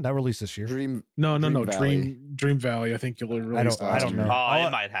Illusion Island that released this year. Dream Valley. I think you'll release. I don't know. Oh,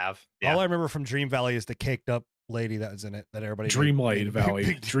 it might have. Yeah. All I remember from Dream Valley is the caked up lady that was in it that everybody. Dreamlight Valley.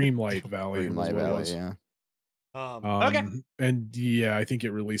 Dreamlight Valley. Yeah. Okay. And yeah, I think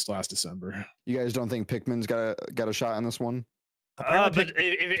it released last December. You guys don't think Pikmin's got a shot in this one? Apparently But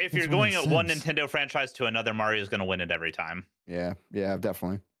if you're makes going more at one sense. Nintendo franchise to another, Mario's going to win it every time. Yeah,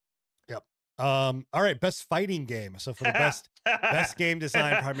 definitely. Yep. All right, best fighting game. So for the best game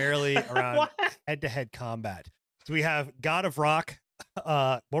design primarily around What? head-to-head combat. So we have God of Rock,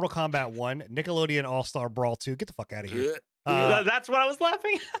 Mortal Kombat 1, Nickelodeon All-Star Brawl 2. Get the fuck out of here. That's what I was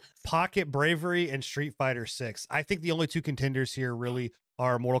laughing at. Pocket Bravery and Street Fighter 6. I think the only two contenders here really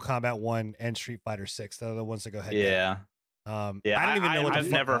are Mortal Kombat 1 and Street Fighter 6. They're the ones that go head. Yeah. Yeah. I don't even know what I've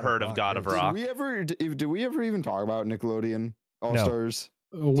never heard of God of Rock. Did we ever even talk about Nickelodeon All Stars?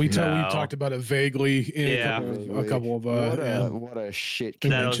 We talked about it vaguely in a couple of what a shit.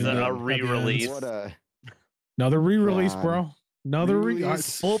 That was convention a at the re-release. What another re-release, God. bro. Another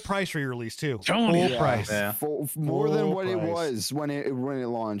full price re-release too. Tony. Full price. Yeah. More than what price. it was when it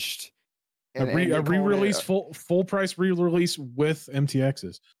launched. A re-release, full price re-release with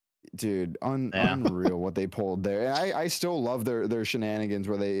MTXs. Dude, unreal what they pulled there. And I still love their shenanigans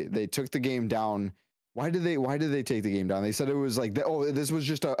where they took the game down. Why did they take the game down? They said it was like, this was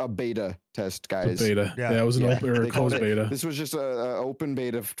just a beta test, guys. Beta. Yeah, it was an open or closed beta. This was just a open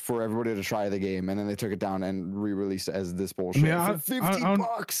beta for everybody to try the game, and then they took it down and re-released it as this bullshit for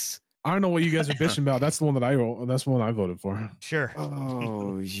 $50. I don't know what you guys are bitching about. That's the one that I voted for. Sure.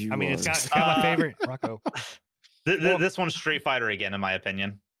 Oh, I mean, it's got my favorite, Rocco. This one's Street Fighter again, in my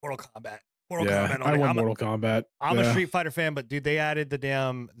opinion. Mortal Kombat. I won Mortal Kombat. I'm a Street Fighter fan, but dude, they added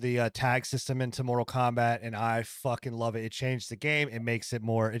the tag system into Mortal Kombat, and I fucking love it. It changed the game. It makes it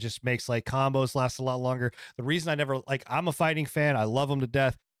more. It just makes like combos last a lot longer. The reason I never I'm a fighting fan. I love them to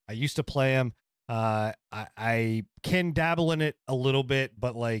death. I used to play them. I can dabble in it a little bit,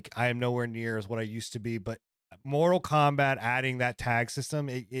 but like I am nowhere near as what I used to be. But Mortal Kombat adding that tag system,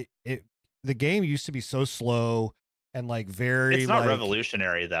 the game used to be so slow and like very. It's not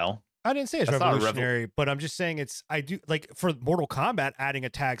revolutionary though. I didn't say it's revolutionary, but I'm just saying I do like for Mortal Kombat adding a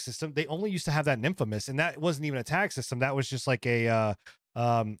tag system. They only used to have that in Infamous, and that wasn't even a tag system. That was just like a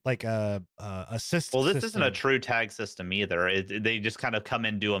assist. Well, this system. isn't a true tag system either. They just kind of come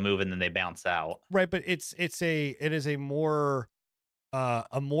in, do a move, and then they bounce out. Right, but it is a more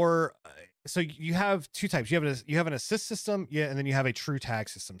so you have two types. You have an assist system, and then you have a true tag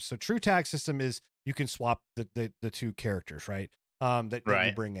system. So true tag system is you can swap the two characters, right? That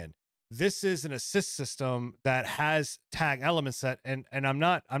you bring in. This is an assist system that has tag elements that, and I'm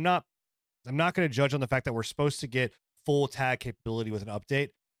not going to judge on the fact that we're supposed to get full tag capability with an update.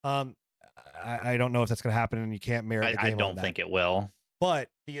 I don't know if that's going to happen, and you can't merit the game. I don't think it will. But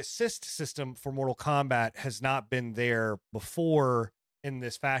the assist system for Mortal Kombat has not been there before in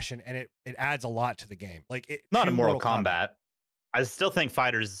this fashion, and it adds a lot to the game. Like not in Mortal Kombat. I still think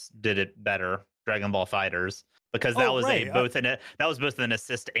Fighters did it better. Dragon Ball Fighters. Because that was both an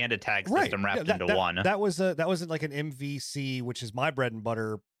assist and a tag system wrapped into one. That wasn't like an MVC, which is my bread and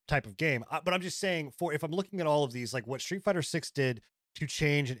butter type of game. But I'm just saying, if I'm looking at all of these, like what Street Fighter 6 did to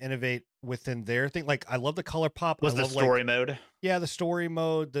change and innovate within their thing. Like I love the color pop. Was the story mode? Yeah, the story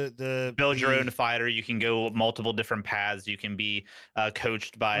mode. The build your own fighter. You can go multiple different paths. You can be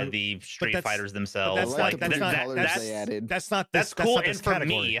coached by the Street Fighters themselves. That's cool. And for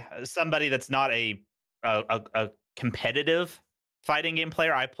me, somebody that's not a competitive fighting game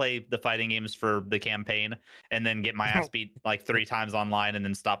player, I play the fighting games for the campaign and then get my ass beat like 3 times online and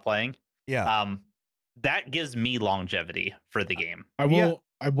then stop playing. Yeah. That gives me longevity for the game. I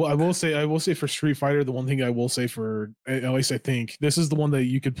will say for Street Fighter, the one thing I will say for, at least I think this is the one that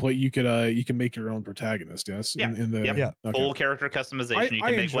you could play. You can make your own protagonist. Yes. Yeah. Okay. Full character customization. You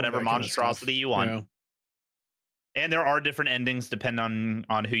can make whatever monstrosity you want. Yeah. And there are different endings depending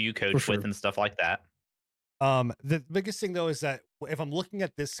on who you coach with and stuff like that. The biggest thing though is that if I'm looking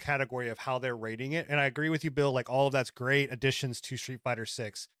at this category of how they're rating it, and I agree with you, Bill, like all of that's great additions to Street Fighter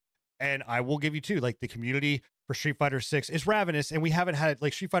 6. And I will give you too, like the community for Street Fighter 6 is ravenous, and we haven't had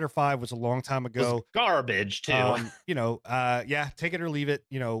like Street Fighter 5 was a long time ago. Garbage too. Yeah, take it or leave it,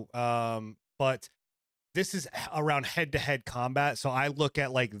 but this is around head-to-head combat. So I look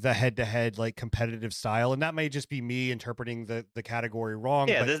at like the head-to-head like competitive style, and that may just be me interpreting the category wrong.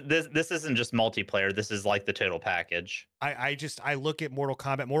 Yeah, this isn't just multiplayer. This is like the total package. I look at Mortal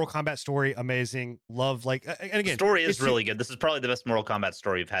Kombat story, amazing. Love and again, story is really good. This is probably the best Mortal Kombat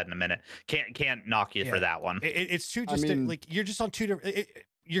story you've had in a minute. Can't knock you for that one. It's too just like you're just on two different.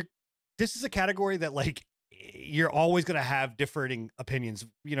 This is a category that like you're always going to have differing opinions.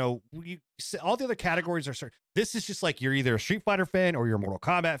 All the other categories are certain. This is just like you're either a Street Fighter fan or you're a Mortal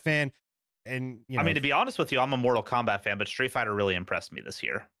Kombat fan. and I mean, to be honest with you, I'm a Mortal Kombat fan, but Street Fighter really impressed me this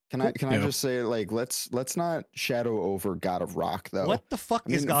year. Can I just say, like, let's not shadow over God of Rock though. what the fuck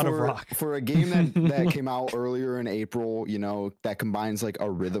is God of Rock? For a game that came out earlier in April, that combines like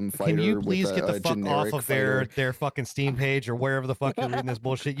a rhythm fighter. Can you please with get the fuck off of fighter. their fucking Steam page or wherever the fuck you're reading this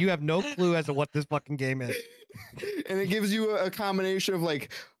bullshit? You have no clue as to what this fucking game is. And it gives you a combination of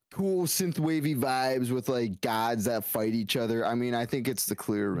like cool synth wavy vibes with like gods that fight each other. I mean, I think it's the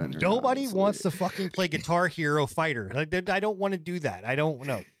clear winner. Nobody wants to fucking play Guitar Hero Fighter. Like, I don't want to do that. I don't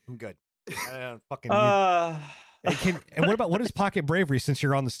know. I'm good. I don't fucking. And what is Pocket Bravery? Since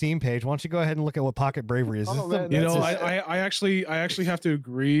you're on the Steam page, why don't you go ahead and look at what Pocket Bravery is? I actually have to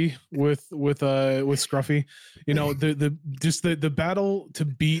agree with Scruffy. The battle to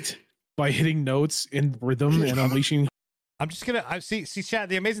beat by hitting notes in rhythm and unleashing. I'm just gonna see chat.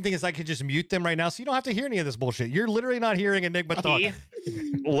 The amazing thing is I could just mute them right now, so you don't have to hear any of this bullshit. You're literally not hearing Enigma talk.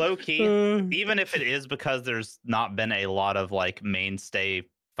 Low key, even if it is because there's not been a lot of like mainstay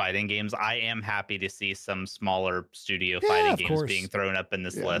fighting games, I am happy to see some smaller studio fighting games being thrown up in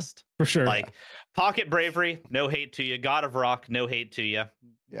this list. For sure. Like Pocket Bravery, no hate to you. God of Rock, no hate to you.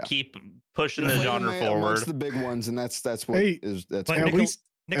 Yeah. Keep pushing the genre forward. That's the big ones, and that's what is that's at least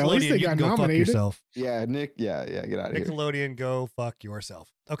Nickelodeon, you can go fuck yourself. Yeah, Nick. Yeah, get out of here. Nickelodeon, go fuck yourself.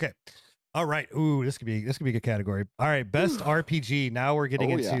 Okay. All right. Ooh, this could be a good category. All right, best RPG. Now we're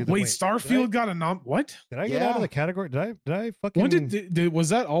getting into the Starfield got a nom. What? Did I get out of the category? Did I fucking? When did was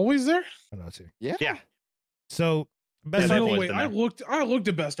that always there? I don't know too. Yeah. So best RPG. Wait, I looked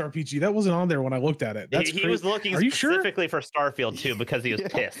at best RPG. That wasn't on there when I looked at it. He was looking specifically for Starfield too because he was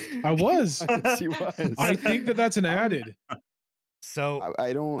pissed. I was. He was. I think that's an added. So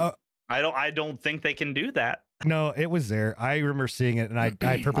I don't think they can do that. No, it was there. I remember seeing it, and I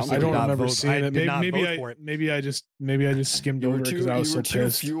purposely did not remember vote. Seeing it. Maybe I just skimmed over it because I was so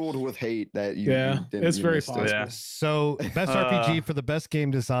pissed. Fueled with hate that you. It's very possible. Yeah. So best RPG for the best game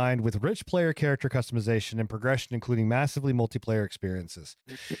designed with rich player character customization and progression, including massively multiplayer experiences.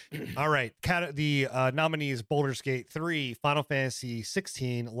 All right, the nominees: Baldur's Gate 3, Final Fantasy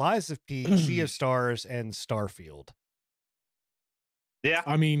 16, Lies of P, Sea of Stars, and Starfield. Yeah,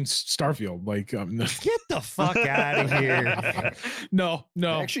 I mean Starfield. Like, get the fuck out of here. No.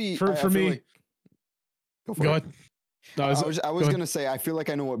 Actually, for me, like... go ahead. No, I was gonna say I feel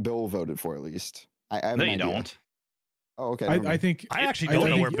like I know what Bill voted for at least. I no, you don't. Oh, okay. I think I actually don't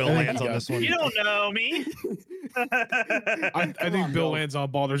know where Bill lands on this one. You don't know me. I think Bill lands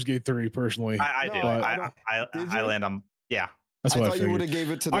on Baldur's Gate 3 personally. I do. I land on That's what I thought you would have gave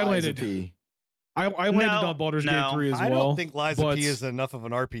it to the Lies of P. I landed on Baldur's Gate 3 as well. I don't think Lies of P is enough of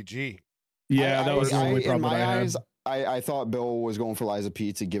an RPG. Yeah, that was the only problem in my I eyes, had. I thought Bill was going for Lies of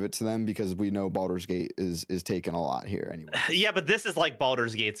P to give it to them because we know Baldur's Gate is taking a lot here anyway. Yeah, but this is like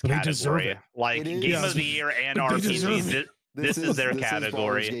Baldur's Gate's category. Like Game of the Year and RPG. This is their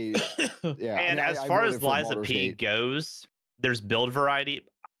category. Yeah. And as far as Lies of P goes, there's build variety.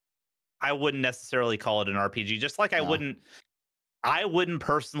 I wouldn't necessarily call it an RPG, just like I wouldn't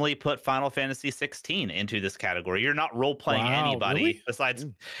personally put Final Fantasy 16 into this category. You're not role playing anybody besides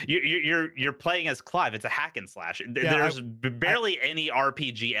you're playing as Clive. It's a hack and slash. There's barely any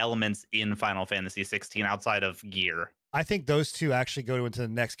RPG elements in Final Fantasy 16 outside of gear. I think those two actually go into the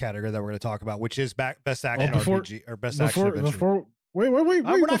next category that we're going to talk about, which is best action RPG or best action adventure. Wait.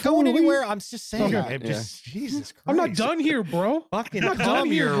 We're not going anywhere. I'm just saying. Okay. Jesus Christ. I'm not done here, bro. Fucking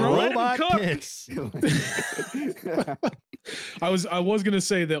calm your robot tits. I was gonna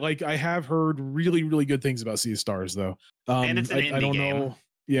say that like I have heard really, really good things about Sea of Stars though. And it's an indie game.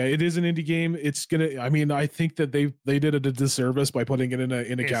 Yeah, it is an indie game. It's gonna. I mean, I think that they did it a disservice by putting it in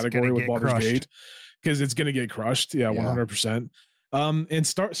a category with Baldur's Gate because it's gonna get crushed. Yeah, 100%. And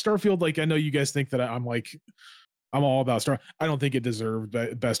Starfield, like I know you guys think that I'm all about Star. I don't think it deserved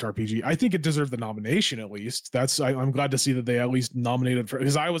best RPG. I think it deserved the nomination at least. I'm glad to see that they at least nominated for,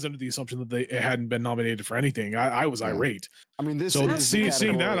 because I was under the assumption that it hadn't been nominated for anything. I was irate. I mean,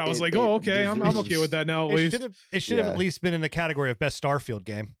 seeing that, I was like, oh, okay, I'm okay with that now. At least it should have at least been in the category of best Starfield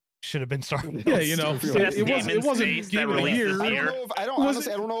game. Should have been Starfield. Yeah, it wasn't Game of the Year. I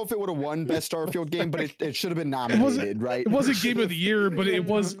don't know if it would have won best Starfield game, but it should have been nominated, right? It wasn't Game of the Year, but it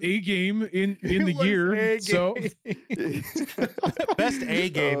was a game in the year. So best A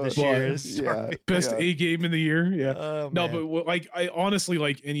game this year is best A game in the year. Yeah. But like I honestly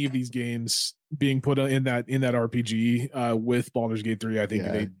like any of these games. being put in that RPG with Baldur's Gate 3. I think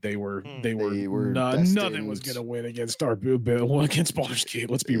Yeah. they were destined. nothing was gonna win against against Baldur's Gate.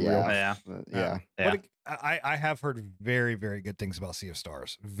 Let's be real. Yeah. But I have heard very, very good things about Sea of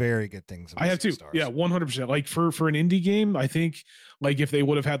Stars. Very good things. About I have Sea too. of Stars. Yeah, 100%. Like for an indie game, I think like if they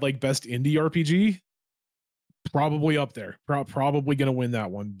would have had like best indie RPG, probably up there. Probably gonna win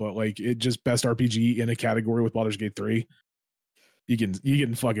that one. But like it just best RPG in a category with Baldur's Gate 3. You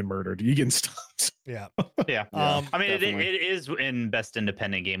getting fucking murdered. You getting stumped. Yeah. Yeah. I mean, it is in best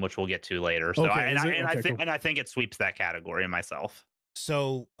independent game, which we'll get to later. So Okay, I think it sweeps that category myself.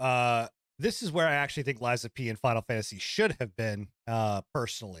 So this is where I actually think Lies of P and Final Fantasy should have been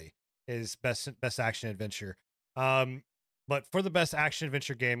personally, is best action adventure. But for the best action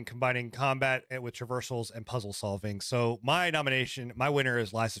adventure game combining combat with traversals and puzzle solving. So my winner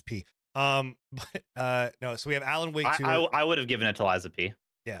is Lies of P. No, so we have Alan Wake 2. I would have given it to Liza P.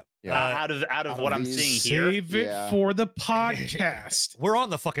 Yeah. Out of what I'm seeing here. Save it for the podcast. We're on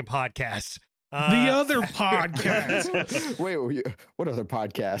the fucking podcast. The other podcast. Wait, what other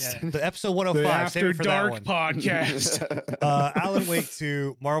podcast? Yeah, the episode 105. The After Dark podcast. Alan Wake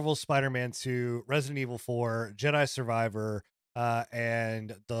 2, Marvel Spider-Man 2, Resident Evil 4, Jedi Survivor,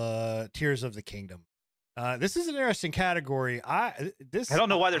 and the Tears of the Kingdom. This is an interesting category. I don't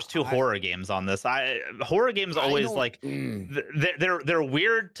know why there's two horror games on this. Horror games always like they're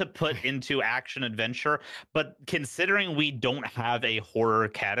weird to put into action adventure, but considering we don't have a horror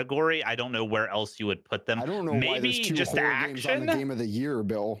category, I don't know where else you would put them. I don't know Maybe why there's two just horror action games on the game of the year,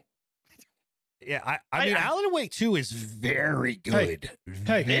 Bill. Yeah, I mean, Alan Wake 2 is very good.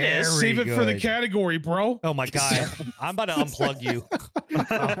 Hey, very save it for the good. category, bro. Oh my god, I'm about to unplug you.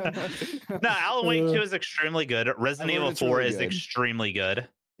 No, Alan Wake 2 is extremely good. Resident Evil 4 really is good. extremely good.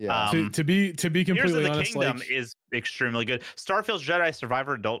 Yeah. To be completely Tears of the honest, Kingdom like, is extremely good. Starfield's Jedi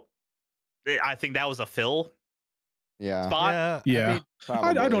Survivor I think that was a fill Yeah. spot. Yeah.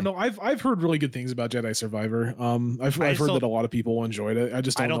 I don't Probably. know. I've heard really good things about Jedi Survivor. I've heard that a lot of people enjoyed it. I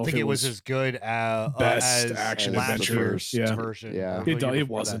just don't know think if it was as good best as action last adventure. year's Yeah. version. Yeah. It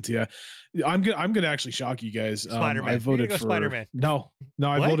wasn't. Yeah. I'm gonna actually shock you guys. Spider-Man. I voted You're for gonna go Spider-Man. No,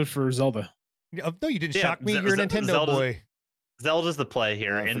 I What? voted for Zelda. No, you didn't Yeah, shock me. You're a Nintendo Zelda's- boy. Zelda's the play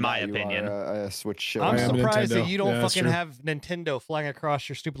here, I in forgot my you opinion. are a Switch show. I'm I am a surprised that Nintendo. you don't Yeah, that's fucking true. have Nintendo flying across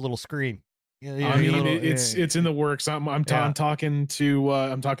your stupid little screen. I mean, it's in the works. I'm talking to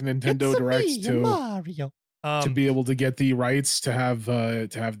Nintendo Direct Mario. to be able to get the rights to have the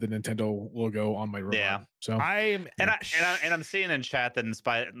Nintendo logo on my remote. Yeah. So I'm I'm seeing in chat that in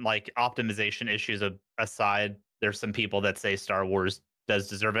spite like optimization issues aside, there's some people that say Star Wars does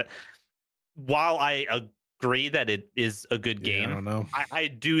deserve it. While I agree that it is a good yeah, I game, don't know. I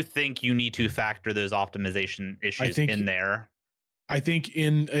do think you need to factor those optimization issues think- in there. I think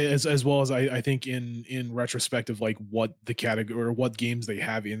in as well as I think in retrospect of like what the category or what games they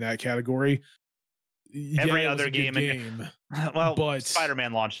have in that category. Every it was other a good game Well, but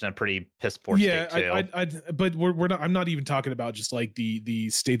Spider-Man launched in a pretty piss poor yeah, state too. but we're not. I'm not even talking about just like the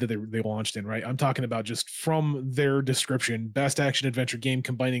state that they launched in, right? I'm talking about just from their description, best action adventure game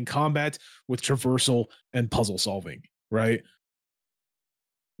combining combat with traversal and puzzle solving, right?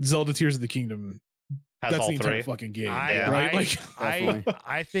 Zelda Tears of the Kingdom. Has That's all the entire three. fucking game, I, right? I, Like,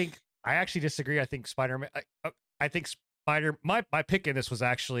 I think I actually disagree. I think Spider-Man. I think my pick in this was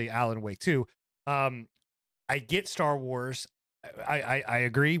actually Alan Wake 2. I get Star Wars. I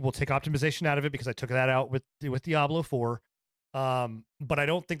agree. We'll take optimization out of it because I took that out with Diablo 4. But I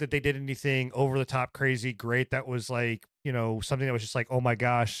don't think that they did anything over the top, crazy, great. That was like, something that was just like, oh my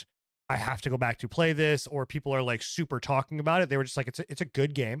gosh, I have to go back to play this, or people are like super talking about it. They were just like, it's a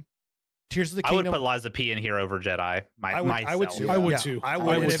good game. Tears of the Kingdom. I would put Liza P in here over Jedi. I would too. I would Yeah, too. I I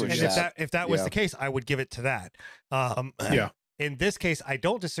would. would And switch that. if that was Yeah. the case, I would give it to that. Yeah. In this case, I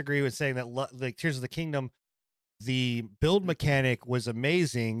don't disagree with saying that like Tears of the Kingdom, the build mechanic was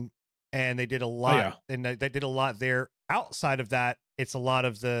amazing, and they did a lot, and they did a lot there. Outside of that, it's a lot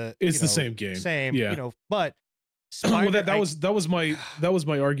of the. It's the same game. Yeah. But. Well, that was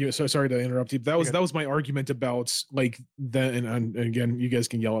my argument. So sorry to interrupt you. That was my argument about like that. And again, you guys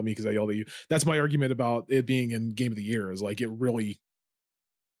can yell at me because I yelled at you. That's my argument about it being in Game of the Year. Is like it really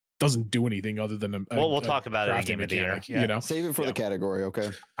doesn't do anything other than we'll talk about it in Game of the Year. mechanic, you know. Save it for the category, okay?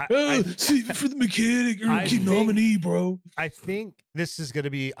 Save it for the mechanic or I think- nominee, bro. I think this is going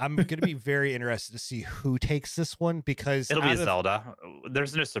to be. I'm going to be very interested to see who takes this one because It'll be out of- Zelda.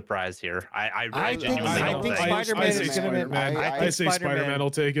 There's no surprise here. I think- genuinely I don't think think. Spider-Man is gonna win. I say Spider-Man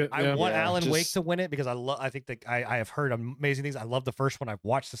will take it. I Yeah. want Yeah, Alan Wake just- to win it because I think that I have heard amazing things. I love the first one. I've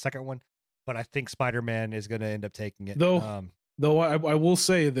watched the second one, but I think Spider-Man is going to end up taking it. Though Though I will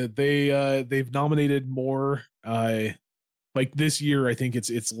say that they've nominated more. Like this year, I think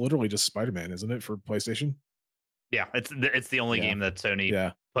it's literally just Spider-Man, isn't it, for PlayStation? Yeah, it's the only game that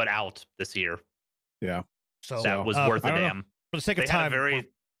Sony put out this year. Yeah. So that was worth a I don't know. damn. For the sake of time,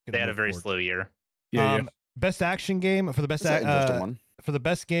 They had a very slow year. Yeah. Best action game for the best one. For the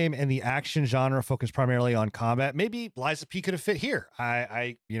best game in the action genre focused primarily on combat. Maybe Lies of P could have fit here.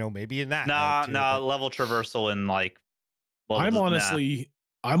 I maybe in that. Nah, level traversal and like. I'm honestly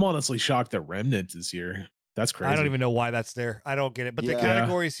shocked that Remnant is here. That's crazy. I don't even know why that's there. I don't get it. But the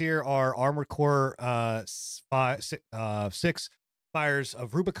categories here are Armored Core 6, Fires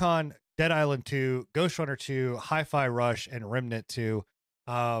of Rubicon, Dead Island 2, Ghost Runner 2, Hi-Fi Rush, and Remnant 2.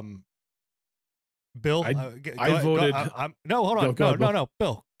 Bill, I voted. No, hold on. No.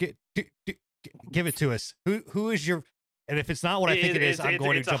 Bill, give it to us. Who is your? And if it's not what I think it is, I'm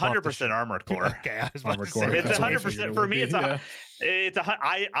going to jump off. It's 100% Armored Core. Okay, I was Armored Core. It's 100% for me.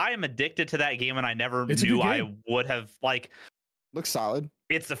 I am addicted to that game, and I never knew I would have Looks solid.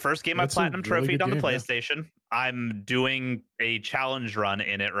 It's the first game I platinum trophied on the PlayStation. Yeah. I'm doing a challenge run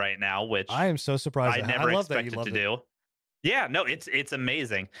in it right now, which I am so surprised. I never expected to do. Yeah, no, it's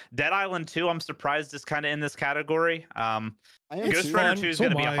amazing. Dead Island 2, I'm surprised is kind of in this category. Ghost Runner 2 is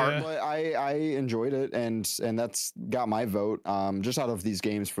going to be a hard. But I enjoyed it, and that's got my vote. Just out of these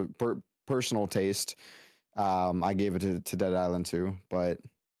games for personal taste, I gave it to Dead Island 2. But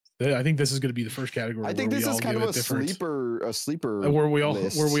I think this is going to be the first category. I think this is kind of a sleeper where we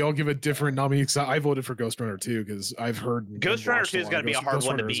all give a different nominee. I voted for Ghost Runner 2 because I've heard Ghost Runner 2 is going to be a hard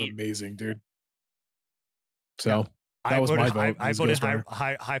one to beat. Amazing, dude. So. That was my vote. I voted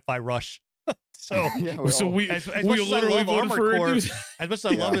Hi-Fi Rush. So we literally voted for it. As much as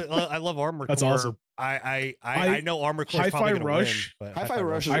I love it, I love Armored Core. That's awesome. I know Armored Core. Hi-Fi Rush. Hi-Fi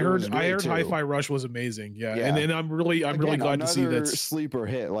Rush. I heard Hi-Fi Rush was amazing. Yeah. And I'm really glad to see that sleeper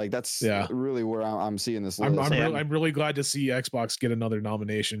hit. Like that's really where I'm seeing this list. I'm really glad to see Xbox get another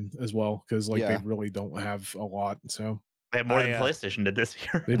nomination as well because they really don't have a lot. So. They have more than PlayStation did this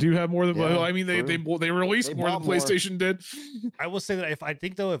year. They do have more than. I mean, they released more than PlayStation did. I will say that if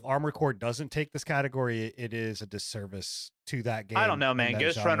Armored Core doesn't take this category, it is a disservice to that game. I don't know, man.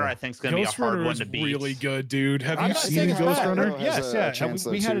 Ghost Runner, I think, is going to be a hard one to beat. Really good, dude. Have you seen Ghost Runner? Yes, yeah.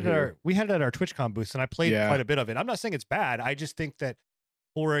 We had it at our TwitchCon booth, and I played quite a bit of it. I'm not saying it's bad. I just think that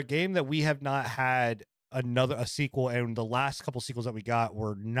for a game that we have not had a sequel, and the last couple sequels that we got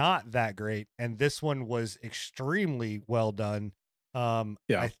were not that great, and this one was extremely well done. I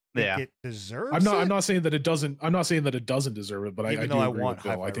think it deserves I'm not saying that it doesn't deserve it, but I do agree with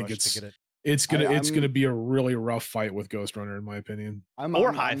Bill. I think it's gonna be a really rough fight with Ghost Runner, in my opinion.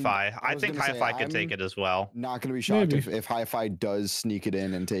 Hi-Fi. I think Hi-Fi could take it as well. Not gonna be shocked if Hi-Fi does sneak it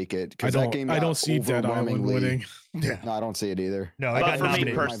in and take it. I don't see Dead Island winning. No, I don't see it either. No, but for me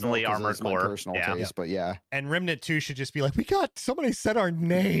personally, Armored Core. Personal taste, but and Remnant 2 should just be like, we got somebody said our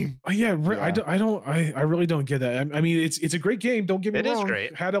name. I really don't get that. I mean, it's a great game. Don't get me wrong. It is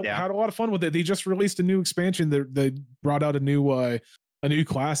great. Had a lot of fun with it. They just released a new expansion. They brought out a new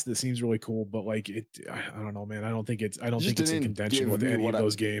class that seems really cool, but I don't know, man. I don't think it's in contention with any of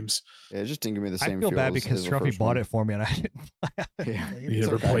those games. Yeah, it just didn't give me the same. I feel bad because Trophy bought it for me, and I didn't. You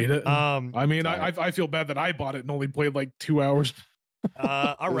never played it. I mean, I feel bad that I bought it and only played 2 hours.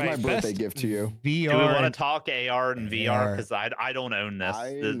 All right, my birthday gift to you. VR. Do we want to talk AR and VR? Because I don't own this.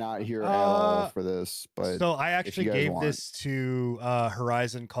 I'm not here at all for this, but so I actually gave this to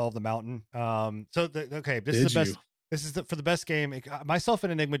Horizon Call of the Mountain. This is the best. This is for the best game. Myself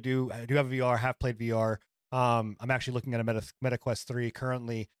and Enigma do have VR. Have played VR. I'm actually looking at a MetaQuest 3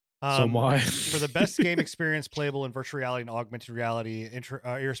 currently. So my for the best game experience playable in virtual reality and augmented reality,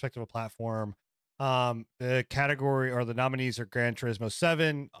 irrespective of platform. The category or the nominees are Gran Turismo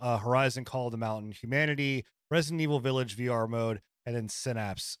 7, Horizon Call of the Mountain, Humanity, Resident Evil Village VR mode, and then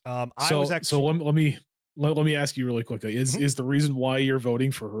Synapse. So let me ask you really quickly: is the reason why you're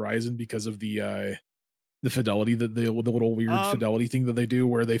voting for Horizon because of the fidelity that the little weird fidelity thing that they do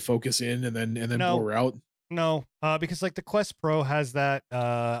where they focus in and then blur out? No, because the Quest Pro has that.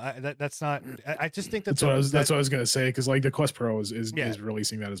 That's not. I just think that's what I was gonna say because the Quest Pro is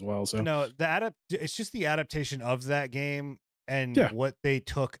releasing that as well. So no, it's just the adaptation of that game and what they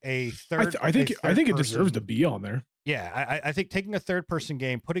took a third. I think it deserves to be on there. Yeah, I think taking a third person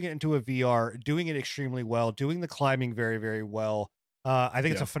game, putting it into a VR, doing it extremely well, doing the climbing very very well. I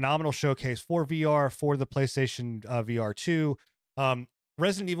think it's a phenomenal showcase for VR for the PlayStation VR 2.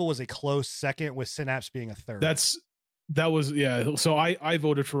 Resident Evil was a close second with Synapse being a third. That's That was so I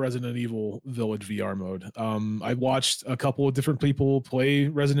voted for Resident Evil Village VR mode. I watched a couple of different people play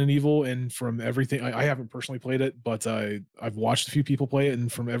Resident Evil, and from everything I haven't personally played it, but I've watched a few people play it,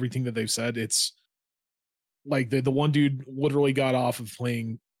 and from everything that they've said, it's like the one dude literally got off of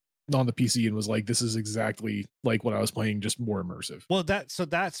playing on the PC and was like, this is exactly like what I was playing, just more immersive. Well,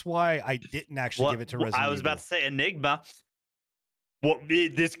 that's why I didn't actually give it to Resident I was Evil. about to say Enigma. What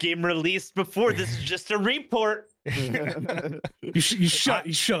this game released before? This is just a report. You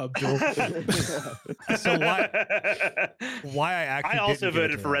shut up, Bill. So why I actually I also didn't give it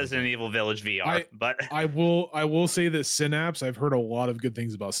voted to for Resident Evil Village VR, but I will say that Synapse, I've heard a lot of good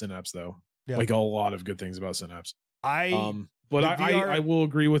things about Synapse though. Yeah. Like a lot of good things about Synapse. VR I will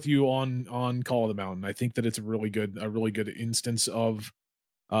agree with you on Call of the Mountain. I think that it's a really good instance of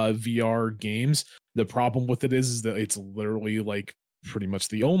VR games. The problem with it is that it's literally like pretty much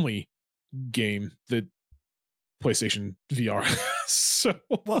the only game that PlayStation VR. So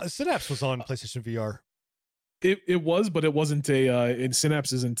well, Synapse was on PlayStation VR. It was, but it wasn't and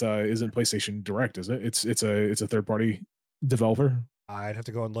Synapse isn't PlayStation Direct, is it? It's a third party developer. I'd have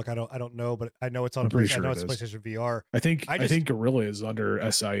to go and look. I don't know, but I know it's on. I know it's PlayStation VR. I think Gorilla is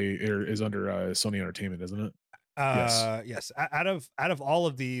under SI or is under Sony Entertainment, isn't it? Yes. Out of all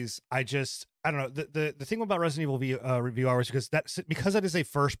of these, I don't know. The thing about Resident Evil VR was because that is a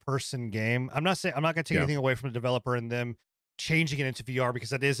first person game. I'm not going to take anything away from the developer and them changing it into VR, because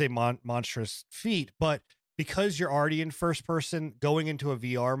that is a monstrous feat. But because you're already in first person, going into a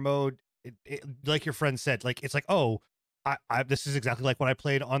VR mode, it, like your friend said, like it's like, oh, this is exactly like what I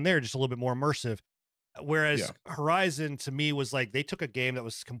played on there, just a little bit more immersive. Whereas Horizon to me was like they took a game that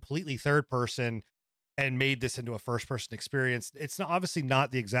was completely third person and made this into a first person experience. It's not obviously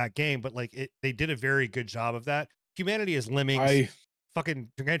not the exact game, but like they did a very good job of that. Humanity is lemmings. Fucking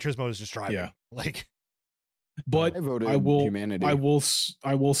Gran Turismo is just driving. Like, but I will Humanity. I will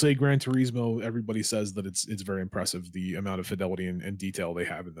say Gran Turismo, everybody says that it's very impressive, the amount of fidelity and detail they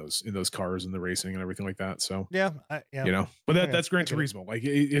have in those cars and the racing and everything like that. So yeah, you know, but that's Gran Turismo. Like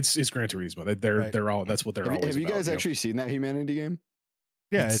it's Gran Turismo. They're all, that's what they're always Have you about, guys actually seen that Humanity game?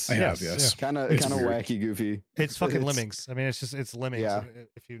 Yeah, I have, yes. Kind of wacky, goofy. It's fucking lemmings. I mean, it's lemmings. Yeah.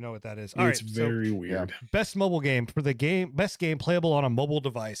 If you know what that is. It's very weird. Best mobile game for the game. Best game playable on a mobile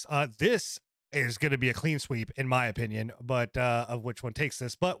device. This is going to be a clean sweep in my opinion, but of which one takes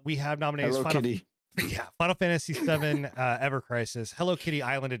this. But we have nominated Final Fantasy VII, Ever Crisis, Hello Kitty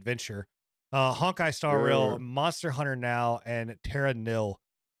Island Adventure, Honkai Star Rail, Monster Hunter Now, and Terra Nil.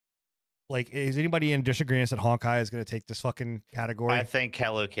 Like, is anybody in disagreement that Honkai is going to take this fucking category? I think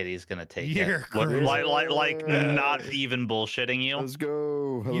Hello Kitty is going to take it. Like, not even bullshitting you. Let's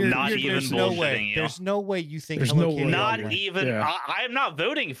go. Not even bullshitting you. There's no way you think there's Hello no Kitty. Not even. Yeah. I'm not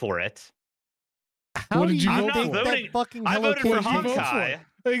voting for it. How do you I'm not voting. That fucking I Hello voted Kitty for Honkai.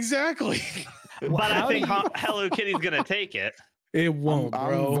 Exactly. But I think Hello Kitty's going to take it. It won't, bro.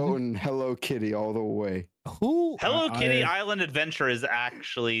 I'm voting Hello Kitty all the way. Who? Hello Kitty Island Adventure is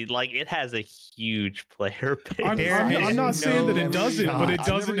actually like it has a huge player base. I'm not saying that it doesn't, but it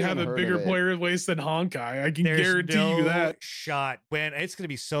doesn't have a bigger it. player base than Honkai. I can guarantee you that. Shot. Man, it's gonna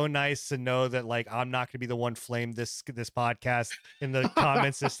be so nice to know that like I'm not gonna be the one flame this podcast in the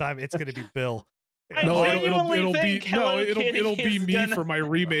comments this time. It's gonna be Bill. No, it'll be me for my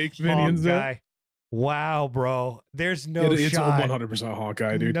remake minions. Wow, bro. There's no it's shot. 100%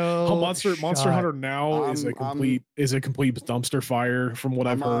 Hawkeye, dude. No Monster Hunter Now is a complete dumpster fire from what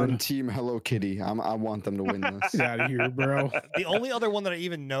I've heard. I'm on Team Hello Kitty. I want them to win this. Get out of here, bro. The only other one that I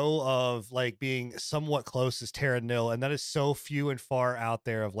even know of like being somewhat close is Terra Nil, and that is so few and far out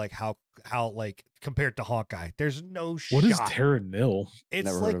there of like how like compared to Hawkeye. There's no shot. What is Terra Nil?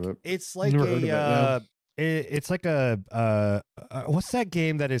 It's like it's like a what's that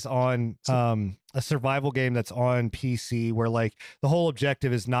game that is on a survival game that's on PC where like the whole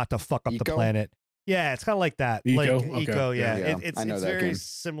objective is not to fuck up the planet. Yeah, it's kind of like that. Eco? Like Eco, yeah. Yeah. It's very game.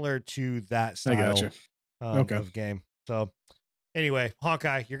 similar to that style of game. So anyway,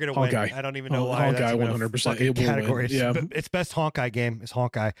 Honkai, you're gonna win. I don't even know why. Honkai 100%. Category. It's best Honkai game. It's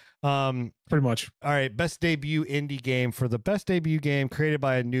Honkai. Pretty much. All right, best debut indie game. For the best debut game created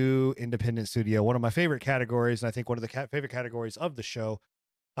by a new independent studio, one of my favorite categories, and I think one of the favorite categories of the show.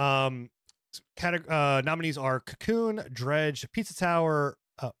 Nominees are Cocoon, Dredge, Pizza Tower.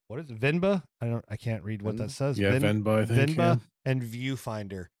 What is it? Venba? I can't read what that says. Yeah, Venba. I think, and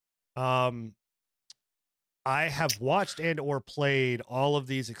Viewfinder. I have watched and or played all of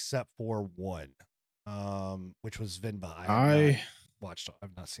these except for one, which was Venba. I've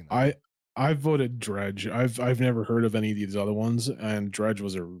not seen that. I voted Dredge. I've never heard of any of these other ones, and Dredge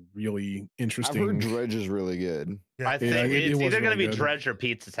was a really interesting. I've heard Dredge is really good. I think it it's was either going to really be good. Dredge or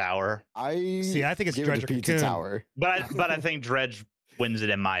Pizza Tower. I think it's give Dredge it or to Pizza Cocoon. Tower. But I think Dredge wins it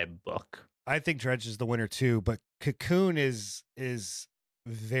in my book. I think Dredge is the winner too, but Cocoon is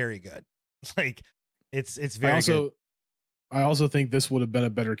very good. Like it's very good. I also think this would have been a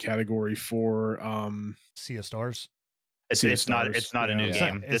better category for Sea of Stars. It's not a new Yeah.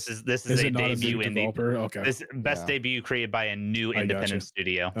 game. This is Is a it not a debut new indie. developer? Okay. This best Yeah. debut created by a new I independent gotcha.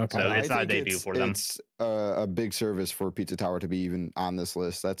 studio. Okay. So it's not a think debut for them. It's a big service for Pizza Tower to be even on this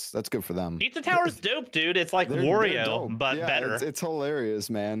list. That's good for them. Pizza Tower's dope, dude. It's like They're Wario, dope. but Yeah, better. It's hilarious,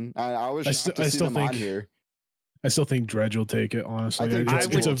 man. I was shocked to I see still them on think- here. I still think Dredge will take it. Honestly, I think I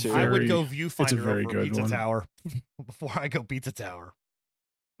Dredge will too. would go it's a Viewfinder very over good Pizza one. Tower before I go Pizza Tower.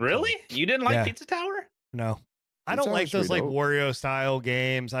 Really? You didn't like Yeah. Pizza Tower? No, I Pizza don't like Tower's those pretty like dope. Wario style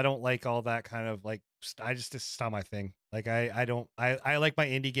games. I don't like all that kind of like. It's not my thing. Like I don't. I like my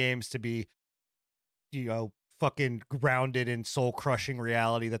indie games to be, fucking grounded in soul crushing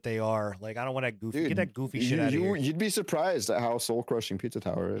reality that they are. Like I don't want that goofy. Dude, Get that goofy shit out of here. You'd be surprised at how soul crushing Pizza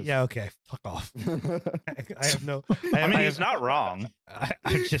Tower is. Yeah. Okay. Fuck off. I have no. I mean, I he's have, not wrong.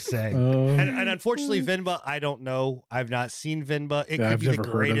 I'm just saying. And unfortunately, Vinba, I don't know. I've not seen Vinba. It Yeah, could I've be the never heard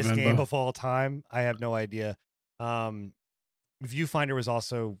of greatest game Vinba. of all time. I have no idea. Viewfinder was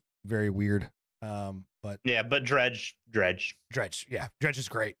also very weird. But Yeah, but Dredge. Dredge, yeah, Dredge is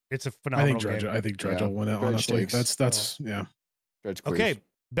great. It's a I phenomenal think Dredge. game. I think Dredge Yeah. will win it. Dredge Honestly, takes- that's yeah. Dredge clears. Okay,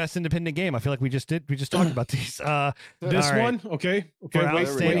 best independent game. I feel like we just talked about these. This All right. one, okay. For Wait, There we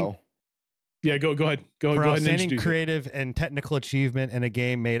outstanding- go. yeah, go ahead. Go For ahead and outstanding introduce it. creative and technical achievement in a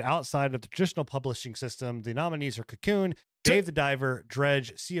game made outside of the traditional publishing system, the nominees are Cocoon, Dave the Diver,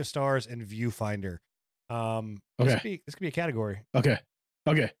 Dredge, Sea of Stars, and Viewfinder. This could be a category. Okay.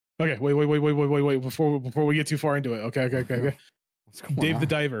 Wait. Before we get too far into it. Okay. What's going Dave the on?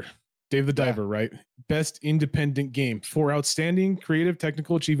 Diver. Dave the Diver, right? Best independent game for outstanding creative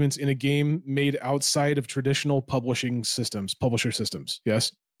technical achievements in a game made outside of traditional publisher systems.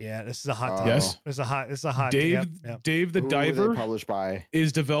 Yes. Yeah, this is a hot. Oh. take. Yes. This is a hot. This is a hot. Dave Yep. Dave the Who were they Diver published by?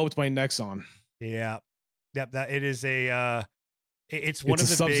 is developed by Nexon. Yep. That it is a. It's one It's of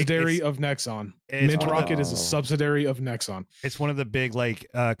a the subsidiary big. of Nexon. It's Mint one of the- Rocket is a Oh. subsidiary of Nexon. It's one of the big like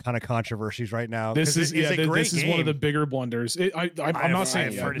kind of controversies right now. This 'cause is it's a great this is one of the game. bigger blunders. I'm not saying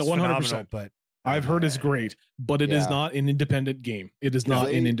I've that. heard No, it's 100%. phenomenal, but I've heard it's great, but it is Yeah. not an independent game. It is not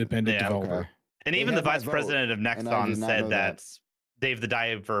an they- independent Yeah. developer. Okay. And They even the have my vice vote, president of and I Nexon did not know said that. that Dave the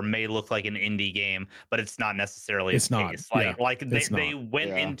Diver may look like an indie game, but it's not necessarily. It's the not. case. Yeah, Like they it's they not. went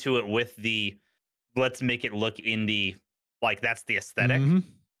Yeah. into it with the let's make it look indie, like that's the aesthetic. Mhm.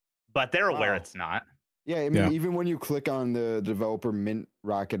 But they're aware Wow. it's not. Yeah, I mean, Yeah. even when you click on the developer Mint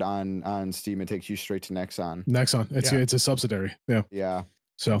Rocket on Steam, it takes you straight to Nexon. Nexon. It's a subsidiary. Yeah. Yeah,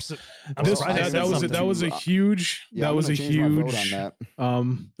 So I'm this surprised they that, said that was something. that was a huge yeah. that I'm was a gonna change my vote on huge that.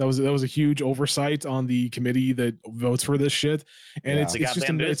 that was a huge oversight on the committee that votes for this shit, and Yeah. it's They it's got just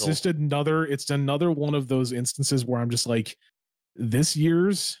it's just bamboozled. another one of those instances where I'm just like, this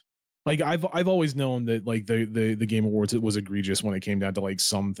year's like I've always known that like the Game Awards, it was egregious when it came down to like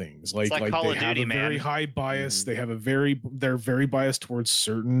some things like like Call they of have Duty, a very man. high bias. Mhm. They have they're very biased towards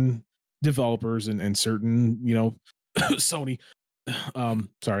certain developers and certain Sony.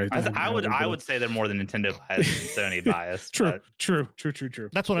 Sorry, I would say they're more than Nintendo biased than Sony biased. True, but true.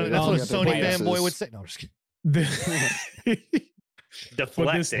 That's what They that's all what a got their Sony biases. fanboy would say. No, I'm just kidding. But this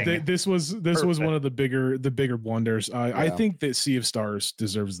deflecting. this was one of the bigger blunders. I Yeah. think that Sea of Stars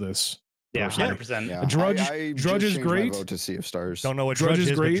deserves this. Yeah, personally. 100%. Yeah, Drudge- I Drudge just is changed my great. vote to Sea of Stars. Don't know what Drudge Drudge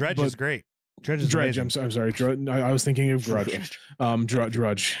is is, great, but Dredge is but- great. Dredge is Dredge. amazing. I'm sorry. I was thinking of Grudge.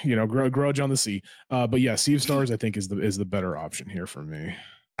 Drudge. Grudge on the sea. But yeah, Sea of Stars I think is the better option here for me.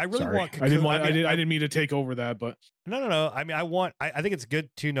 I really Sorry. want. I didn't Cocoon. want. I didn't mean to take over that, but No. I mean, I think it's good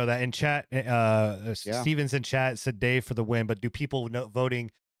to know that in chat. Stevens in chat said Dave for the win, but do people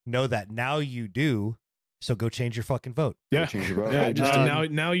voting know that? Now you do. So go change your fucking vote. yeah. Change your vote. Yeah, I just just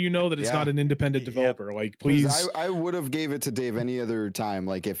did. now you know that it's Yeah. not an independent Yep. developer. Like, 'Cause please, I would have gave it to Dave any other time.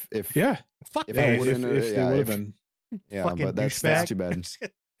 Like if yeah, Fuck If Dave. I if wouldn't, they yeah, would have if- been. yeah, Fucking but that's douchebag. too bad.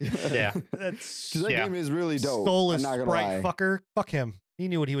 Yeah. That's 'Cause that Yeah. game is really dope. soulless I'm not gonna Sprite lie. fucker. Fuck him. He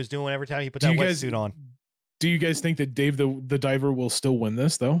knew what he was doing every time he put Do that you guys wetsuit on. Do you guys think that Dave the Diver will still win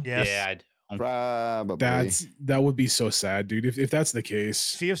this though? Yes. Yeah, I do. Probably. That would be so sad, dude. If that's the case,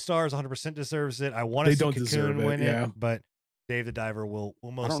 Sea of Stars 100% deserves it. I want They to see don't Cocoon deserve it, win yeah. it, but Dave the Diver will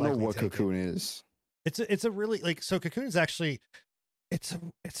most I don't know likely what take it. Cocoon is. It's a really like, so Cocoon is actually it's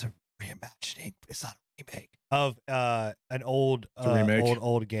a reimagining. It's not a remake of an old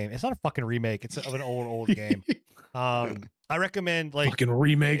old game. It's not a fucking remake. It's of an old game. I recommend like fucking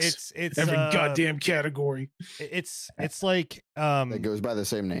remakes. It's every goddamn category. It's like that goes by the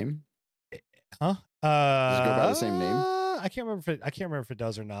same name. Huh? Does it go by the same name? I can't remember if it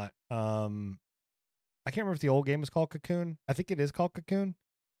does or not. I can't remember if the old game is called Cocoon. I think it is called Cocoon.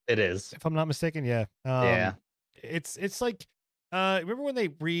 It is, if I'm not mistaken. Yeah. Yeah. It's like remember when they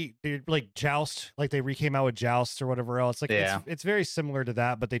like Joust, like they came out with Joust or whatever else. Like it's very similar to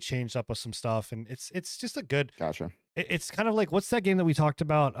that, but they changed up with some stuff, and it's just a good. Gotcha. It's kind of like, what's that game that we talked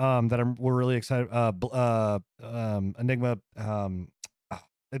about that we're really excited Enigma.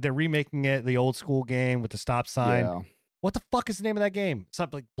 They're remaking it, the old school game with the stop sign. Yeah. What the fuck is the name of that game?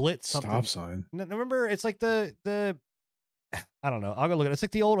 Something like Blitz something. Stop sign. No, remember, it's like the I don't know. I'll go look at it. It's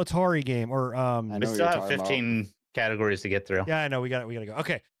like the old Atari game, or we still have 15 categories to get through. Yeah, I know. We got to go.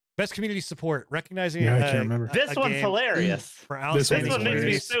 Okay. Best community support, recognizing. Yeah, I can't remember. This one's hilarious. This one makes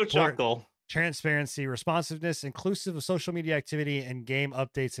me so chuckle. Transparency, responsiveness, inclusive of social media activity, and game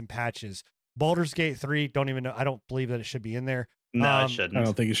updates and patches. Baldur's Gate 3, don't even know. I don't believe that it should be in there. No, it shouldn't. I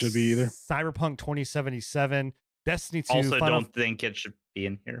don't think it should be either. Cyberpunk 2077, Destiny 2. Also, don't think it should be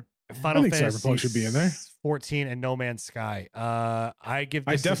in here. Final Fantasy Cyberpunk should be in there. 14 and No Man's Sky. I give.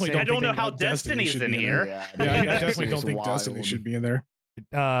 I This definitely. I don't know how Destiny's in here. Yeah, I definitely don't think Destiny should be in there.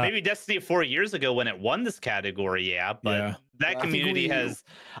 Maybe Destiny 4 years ago when it won this category, but that community has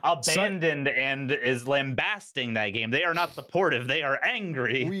abandoned and is lambasting that game. They are not supportive. They are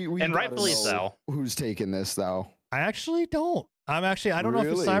angry, and rightfully so. Who's taking this though? I actually don't. I don't know if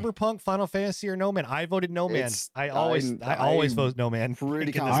it's Cyberpunk, Final Fantasy, or No Man. I voted No Man. I always vote No Man.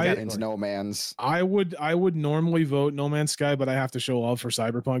 Pretty confident in No Man's. I would normally vote No Man's Sky, but I have to show love for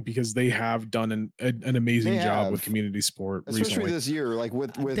Cyberpunk because they have done an amazing job with community support, especially recently. this year. Like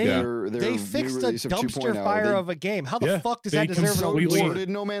with they fixed a dumpster fire of a game. How the fuck does that deserve an award? So did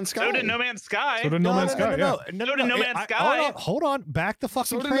No Man's Sky. So did No Man's Sky. So did No Man's Sky. So did No Man's Sky. Hold on. Back the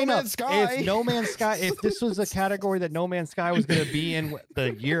fucking train up. If No Man's Sky, if this was a category that No Man's Sky was going to be in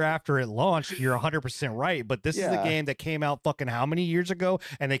the year after it launched, you're 100% right. But this is a game that came out fucking how many years ago,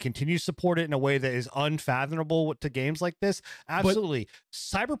 and they continue to support it in a way that is unfathomable to games like this. Absolutely.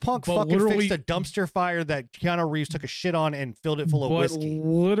 Cyberpunk fucking fixed a dumpster fire that Keanu Reeves took a shit on and filled it full of whiskey.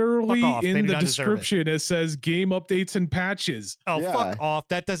 Literally in the description, it says game updates and patches. Oh, fuck off.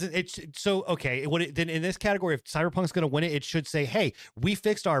 That doesn't, okay. Then in this category, if Cyberpunk's going to win it, it should say, hey, we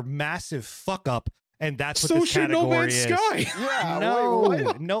fixed our massive fuck up. And that's what this category No Man's is. Sky.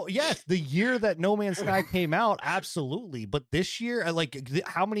 Yeah, no. Yes, the year that No Man's Sky came out, absolutely. But this year,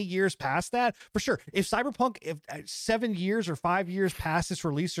 how many years past that? For sure. If Cyberpunk, 7 years or 5 years past its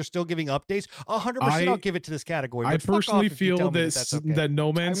release, they're still giving updates, 100% I'll give it to this category. I personally feel that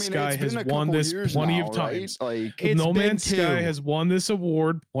No Man's Sky has won this plenty of times. No Man's Sky has won this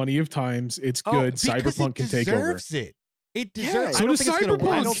award plenty of times. It's good. Cyberpunk can take over. It deserves. So does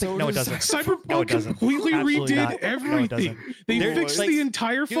Cyberpunk. No, it doesn't. Cyberpunk completely redid everything. They fixed the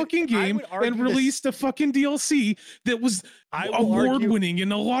entire fucking game and released a fucking DLC that was award-winning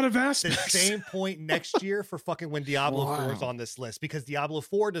in a lot of aspects. The same point next year for fucking when Diablo 4 is on this list, because Diablo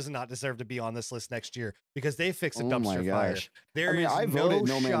 4 does not deserve to be on this list next year because they fixed a dumpster fire. I voted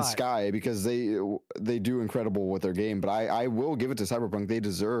No Man's Sky because they do incredible with their game, but I will give it to Cyberpunk. They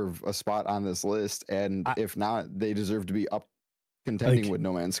deserve a spot on this list, and if not, they deserve to be up contending with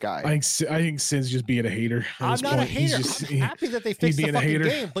No Man's Sky. I think Sin's just being a hater. I'm not a hater. I'm happy that they fixed the fucking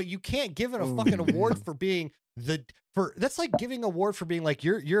game, but you can't give it a fucking award for being that's like giving award for being like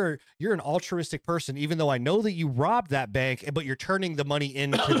you're an altruistic person, even though I know that you robbed that bank, but you're turning the money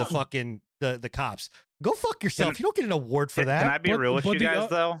into the fucking the cops. Go fuck yourself. You don't get an award for that. Can I be real with you guys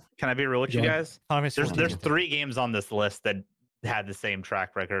though? Can I be real with you guys? There's 3 games on this list that had the same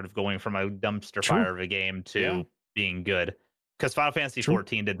track record of going from a dumpster fire of a game to being good, because Final Fantasy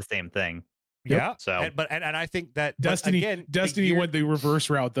 14 did the same thing. Yeah. So, and I think that Destiny went the reverse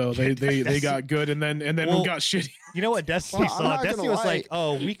route though. They got good and then got shitty. You know what Destiny saw? Destiny was like,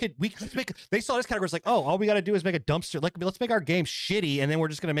 oh, we could make. They saw this category. It's like, oh, all we got to do is make a dumpster. Let's make our game shitty, and then we're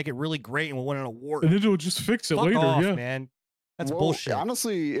just gonna make it really great, and we'll win an award. And then we'll just fix it later. Off, man. That's bullshit.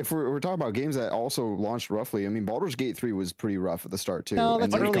 Honestly, if we're talking about games that also launched roughly, I mean, Baldur's Gate 3 was pretty rough at the start too. No,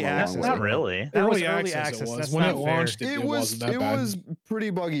 that's early access. Not really. That was early access. It was. When it launched, it was pretty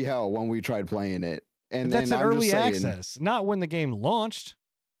buggy hell when we tried playing it. And that's an early access, not when the game launched.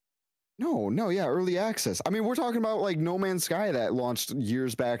 No, yeah, early access. I mean, we're talking about like No Man's Sky that launched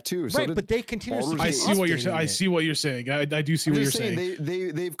years back too. So right, but they continuously. I see what you're saying. I do see what you're saying.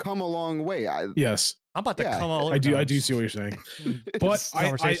 They've come a long way. Yes. I'm about to come all over. I do see what you're saying. But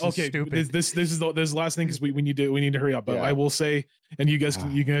I okay. This is the last thing, because we need to hurry up. But I will say, and you guys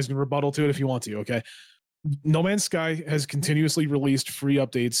can rebuttal to it if you want to. Okay. No Man's Sky has continuously released free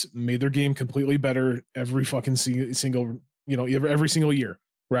updates, made their game completely better every fucking single, every single year,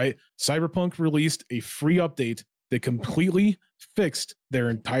 right? Cyberpunk released a free update that completely fixed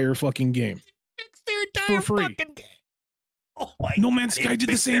their entire fucking game. For free. Oh my No Man's Sky did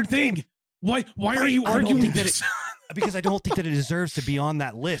the same thing. Why are you arguing this? Because I don't think that it deserves to be on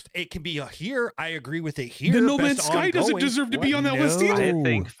that list. It can be here. I agree with it here. The No Man's Sky doesn't deserve to be on that list either. I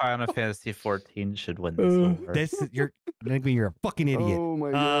think Final Fantasy 14 should win this over. You're a fucking idiot. Oh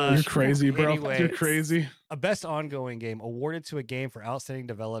my god, you're crazy, bro. Anyway, you're crazy. A best ongoing game awarded to a game for outstanding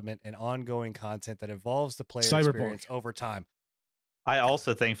development and ongoing content that involves the player experience over time. I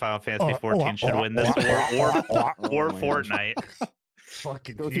also think Final Fantasy 14 should win this or Fortnite.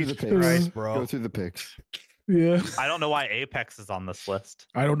 Fucking go through the picks, Christ, bro. Go through the picks. Yeah. I don't know why Apex is on this list.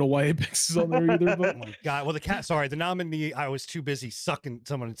 I don't know why Apex is on there either. But oh my god. Well, the nominee. I was too busy sucking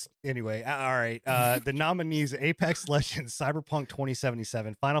someone's. Anyway, all right. The nominees: Apex Legends, Cyberpunk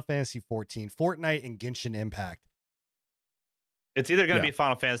 2077, Final Fantasy 14, Fortnite, and Genshin Impact. It's either going to be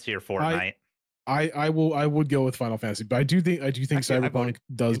Final Fantasy or Fortnite. I would go with Final Fantasy, but I do think Cyberpunk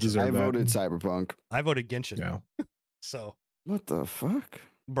does deserve that. I voted Cyberpunk. I voted Genshin. Yeah. So what the fuck,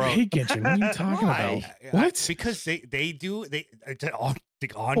 bro? Hey Genshin, what are you talking about? What? Because they do the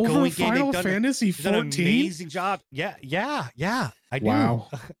ongoing game. Final Fantasy 14. An amazing job. Yeah. I do. Wow.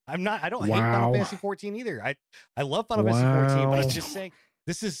 I don't hate Final Fantasy 14 either. I love Final Fantasy 14, but I'm just saying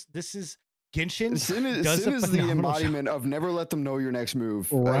this is Genshin Sin is the embodiment of never let them know your next move.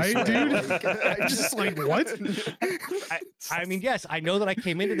 Right, dude? I'm just like, what? I mean, yes, I know that I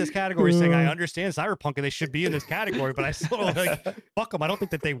came into this category saying I understand Cyberpunk and they should be in this category, but I still don't fuck them. I don't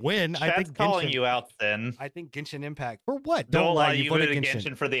think that they win. Chat's I think calling you out, then. I think Genshin Impact. For what? Don't lie, you voted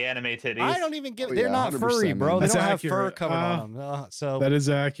Genshin for the anime titties. I don't even give they're not furry, bro. They don't have fur coming on them. So that is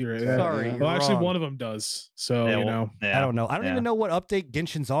accurate. Sorry. Well, actually, one of them does. So, I don't know. I don't even know what update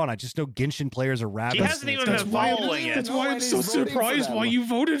Genshin's on. I just know Genshin players are rabid. He hasn't even been following it. That's why I'm so surprised why you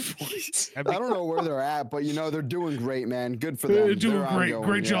voted for it. I don't know where they're at, but they're doing great, man. Good for them. They're doing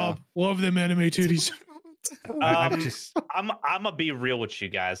great job. Love them anime titties. I'm gonna be real with you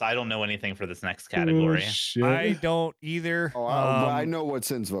guys. I don't know anything for this next category. I don't either. I know what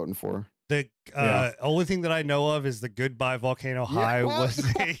Sin's voting for. The only thing that I know of is the Goodbye Volcano High was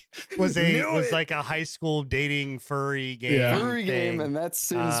like a high school dating furry game. Furry game, and that's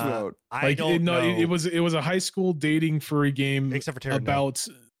Sin's vote. I don't know. It was a high school dating furry game, except for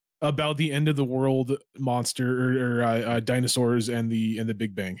about the end of the world monster or dinosaurs and the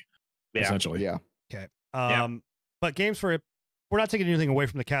Big Bang, essentially. Yeah. Okay. But games for it, we're not taking anything away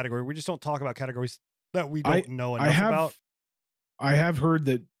from the category. We just don't talk about categories that we don't know enough about. I have heard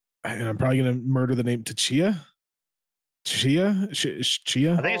that. And I'm probably gonna murder the name Chia. I think it's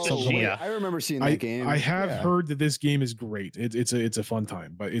Chia. I remember seeing that game. I have heard that this game is great. It's a fun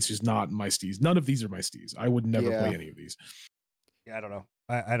time, but it's just not my steez. None of these are my steez. I would never play any of these. Yeah, I don't know.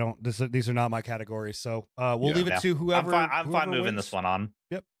 I don't. These are not my categories. So we'll leave it to whoever. I'm fine moving wins. this one on.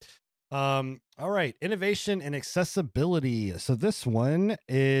 Yep. All right, innovation and accessibility. So this one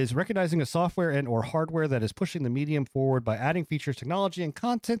is recognizing a software and or hardware that is pushing the medium forward by adding features, technology, and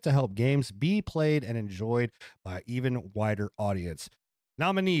content to help games be played and enjoyed by an even wider audience.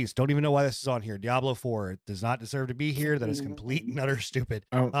 Nominees, don't even know why this is on here. Diablo 4 does not deserve to be here. That is complete and utter stupid.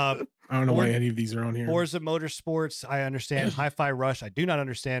 I don't know why any of these are on here. Forza Motorsports, I understand. Hi-Fi Rush, I do not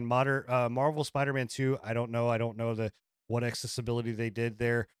understand. Marvel Spider-Man 2, I don't know. I don't know what accessibility they did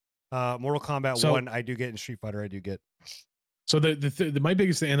there. Mortal Kombat 1, I do get, in Street Fighter, I do get. So my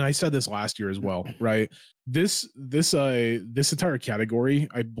biggest thing, and I said this last year as well, right? This entire category,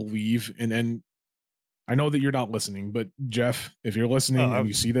 I believe, and I know that you're not listening, but Jeff, if you're listening and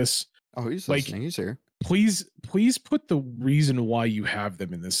you see this, he's listening. He's here. Please put the reason why you have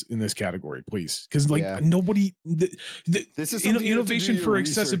them in this category, please, because nobody. This is innovation for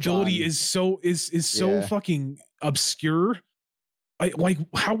accessibility is so fucking obscure.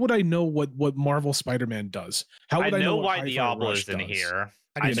 How would I know what Marvel Spider-Man does? How would I know why Diablo is in here?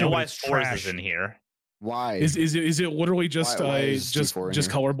 I know why Forza is in here. Why is it literally just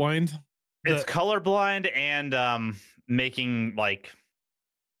colorblind? It's colorblind and making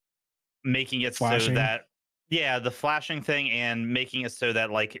it flashing. So that the flashing thing and making it so that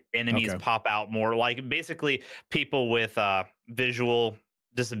enemies pop out more. Like basically people with visual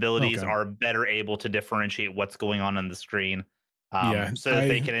disabilities are better able to differentiate what's going on the screen. So that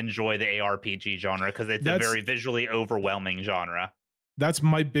they can enjoy the ARPG genre because it's a very visually overwhelming genre. That's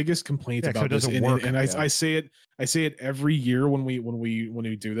my biggest complaint Yeah, so about it this, doesn't work. and Yeah. I say it every year when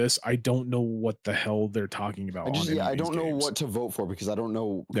we do this. I don't know what the hell they're talking about. I don't know what to vote for because I don't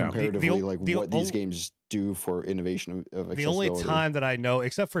know Yeah. comparatively like the what these only- games do for innovation of The only accessibility. time that I know,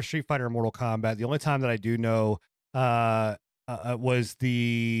 except for Street Fighter and Mortal Kombat, the only time that I do know was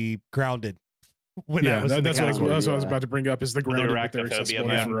the Grounded. When that was in the that's what I was category, about to bring up is the grounded with their arachnophobia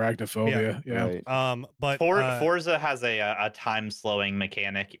accessibility ban. for arachnophobia. Yeah. Right. but Forza has a time slowing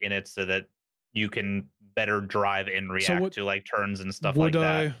mechanic in it so that you can better drive and react to like turns and stuff like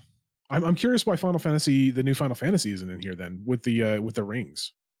that. I'm curious why the new Final Fantasy isn't in here then with the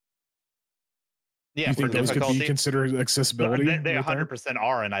rings. Yeah, You think for those difficulty, could be considered accessibility? they right there? 100%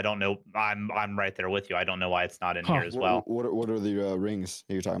 are, and I don't know. I'm right there with you. I don't know why it's not in here as well. What are the rings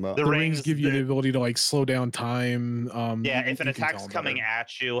that you're talking about? The The rings give you the the- ability to like slow down time. Yeah, you if an can tell attack's them coming better.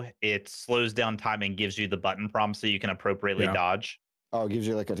 at you, it slows down time and gives you the button prompt so you can appropriately Yeah. dodge. Oh, it gives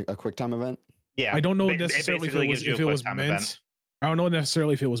you like a quick time event. Yeah, I don't know it necessarily basically if gives you it a was quick time meant. event. I don't know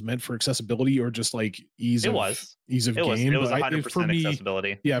necessarily if it was meant for accessibility or just like ease of game. It was but 100% for me,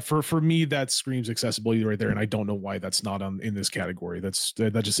 accessibility. yeah, for me that screams accessibility right there, and I don't know why that's not in this category. That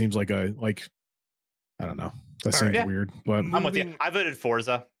just seems like I don't know. That seems yeah. weird, but I'm with you. I voted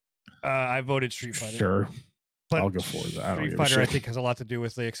Forza. I voted Street Fighter. sure. But I'll go for that. I don't Street give a Fighter, I shit. think, has a lot to do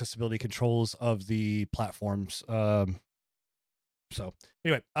with the accessibility controls of the platforms. So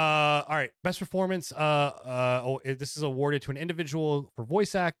anyway, all right, best performance. This is awarded to an individual for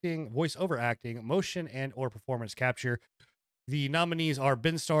voice acting, voice over acting, motion, and or performance capture. The nominees are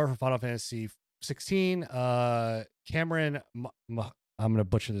Ben Starr for Final Fantasy 16, Cameron. I'm gonna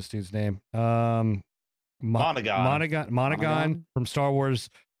butcher this dude's name. Monaghan from Star Wars.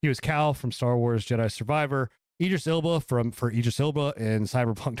 He was Cal from Star Wars Jedi Survivor. Idris Elba for Idris Elba in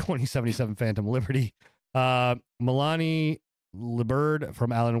Cyberpunk 2077 Phantom Liberty. Milani Liberd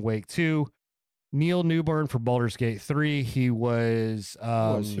from Alan Wake 2. Neil Newburn for Baldur's Gate 3. He was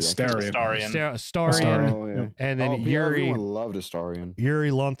Astarion. Oh, yeah. And then everyone loved Astarion.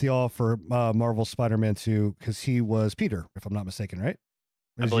 Yuri Lonthiol for Marvel Spider-Man 2 because he was Peter, if I'm not mistaken, right?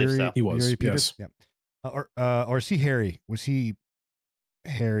 I believe so. He was. Yuri Peter? Yes. Yeah. Or is he Harry? Was he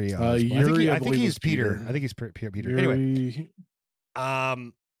Harry? Yuri, I think he's Peter. I think he's Peter. Yuri...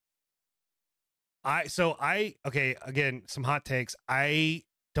 Anyway, okay, again, some hot takes. I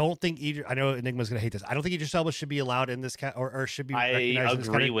don't think I know Enigma's gonna hate this. I don't think Idris Elba should be allowed in this or should be. I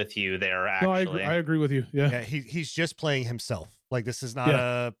agree with you there. Actually, no, I agree with you. Yeah, he's just playing himself. Like this is not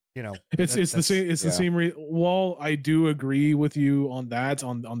a It's the same. It's the same. While I do agree with you on that,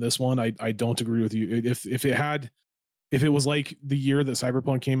 on this one, I don't agree with you. If it was like the year that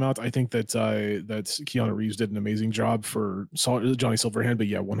Cyberpunk came out, I think that Keanu Reeves did an amazing job for Johnny Silverhand. But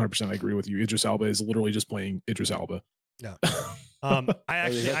yeah, 100%, I agree with you. Idris Elba is literally just playing Idris Elba. Yeah.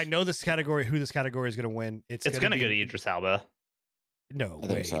 I know this category. Who this category is going to win? It's going to go to Idris Elba. No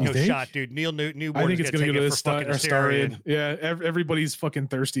way, so. no shot, dude. Neil Newborn. I think it's going to go to Astarion. Yeah, everybody's fucking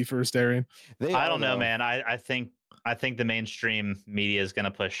thirsty for Astarion. I don't know, man. I think the mainstream media is going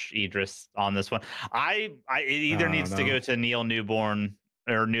to push Idris on this one. It either needs to go to Neil Newborn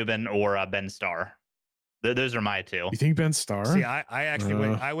or Newbin or Ben Starr. Those are my two. You think Ben Starr? See, I actually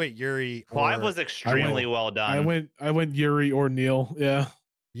went Yuri. I was extremely well done. I went Yuri or Neil. Yeah.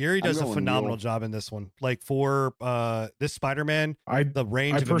 Yuri does a phenomenal job in this one. Like for this Spider-Man, the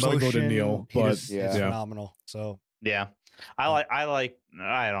range of emotion, voted Neil, but it's phenomenal. So yeah, I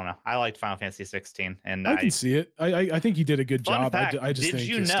don't know. I liked Final Fantasy 16, and I can see it. I think he did a good job. Fact, I just think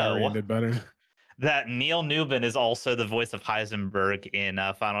Astarion did better. That Neil Newbin is also the voice of Heisenberg in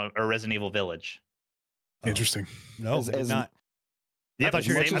Resident Evil Village. Interesting. No, not. Yeah, but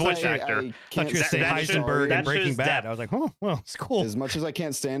same voice actor. I thought you were say Heisenberg in Breaking Bad. I was like, oh, well, it's cool. As much as I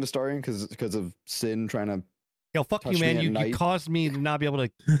can't stand Astarion because of Sin trying to. Yo, fuck you, man. You caused me to not be able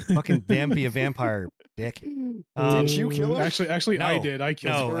to fucking be a vampire, dick. Did you kill him? Actually, no, I did. I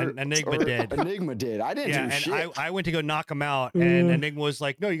killed him. Enigma did. Enigma did. I didn't do shit. And I went to go knock him out, and Enigma was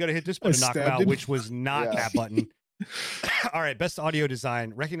like, no, you got to hit this button to knock him out, which was not that button. All right, best audio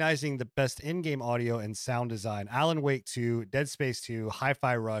design, recognizing the best in-game audio and sound design: Alan Wake 2, Dead Space 2,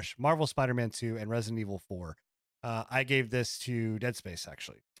 Hi-Fi Rush, Marvel Spider-Man 2, and Resident Evil 4. I gave this to Dead Space,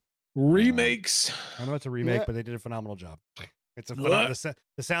 actually. Remakes. I know it's a remake, but they did a phenomenal job. It's the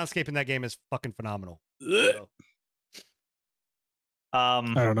soundscape in that game is fucking phenomenal. I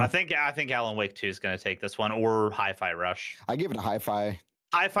don't know. I think Alan Wake 2 is going to take this one, or Hi-Fi Rush. I give it a Hi-Fi.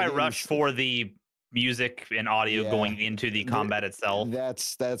 Hi-Fi Rush for the music and audio going into the combat itself.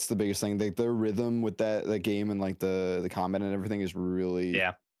 That's the biggest thing. The rhythm with that game and like the combat and everything is really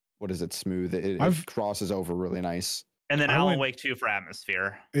what is it, smooth. It crosses over really nice. And then I Alan went- Wake 2 for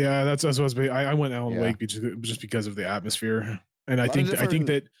atmosphere. Yeah, that's supposed to be. I went Alan Yeah. Wake just because of the atmosphere, and I Lot of think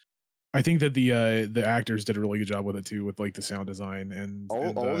different- the actors did a really good job with it too, with like the sound design and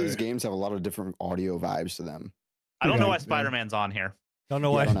all these games have a lot of different audio vibes to them. I don't know why Yeah. Spider-Man's on here. Don't know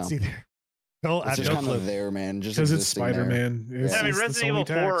Yeah, why I I don't didn't know. see there. No, I It's have just no kind clue. of there, man. Just because it's existing there. Spider-Man. Yeah. I mean, It's the Resident Evil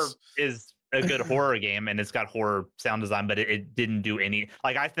Sony 4 tax. is a good horror game, and it's got horror sound design, but it didn't do any.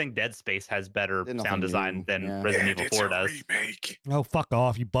 Like, I think Dead Space has better Did nothing sound design new, than yeah. Resident And Evil it's 4 a does. remake. Oh, fuck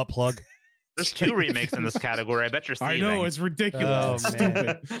off, you butt plug. There's 2 remakes in this category. I bet you're I seething. know it's ridiculous. Oh, It's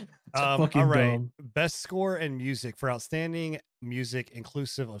man. stupid. All fucking right. dumb. Best score and music for outstanding music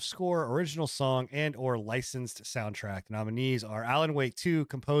inclusive of score, original song, and or licensed soundtrack. The nominees are Alan Wake 2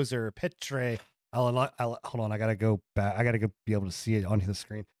 composer Petre. Hold on, I gotta go back. I gotta go be able to see it on the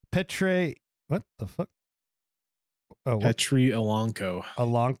screen. Petre, what the fuck? Oh, what? Petri Elanco.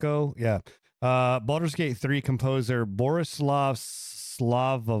 Alanko, yeah. Baldur's Gate 3 composer Borislav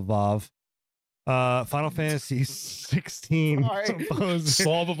Slavovov. Final Fantasy 16 Sorry. composer.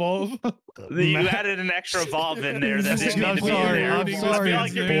 Evolve. You Matt- added an extra Bob in there that I'm didn't need to be in sorry, there. I'm I sorry, feel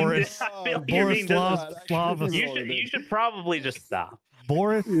like you're being, Boris- I feel like you're being Borislav you should probably just stop.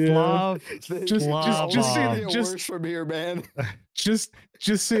 Borislav. Just say the just worse from here, man. just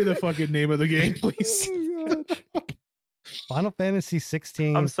say the fucking name of the game, please. Oh, God. Final Fantasy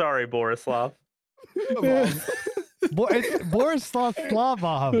 16. I'm sorry, Borislav. Borislav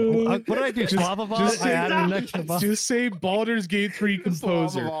Slavov. What did I do? Slavovov? just I say- added an extra Vav. Just say Baldur's Gate 3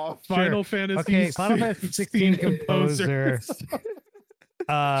 composer. Final Fantasy Okay, Final Fantasy 16 composer.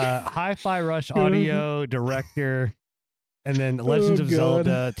 Hi-Fi Rush audio director, and then Legends Oh, of God.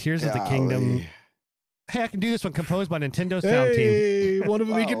 Zelda: Tears of the Kingdom. Golly. Hey, I can do this one. Composed by Nintendo Sound Team. Hey, one of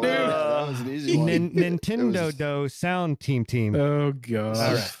them we can Oh, do. yeah, that was an easy one. Nintendo was- Do Sound Team. Oh god.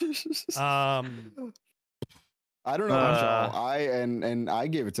 All right. I don't know about y'all. I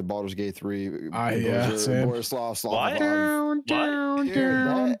gave it to Baldur's Gate 3. Yeah, composer same. Borislav What? Slavov. Down, down, Dude,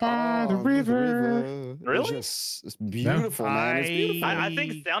 down that- by the oh, river. Really? It's beautiful, man. It's beautiful. I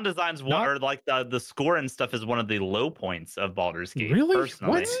think sound design's one, Not- or like the score and stuff is one of the low points of Baldur's Gate. Really?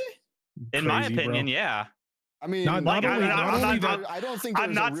 Personally. What? In my Crazy, opinion, bro. yeah. I mean, Not Like, only- not only that- I don't think I'm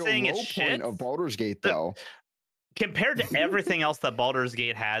there's not a real saying low it's shit. point of Baldur's Gate, though. Compared to everything else that Baldur's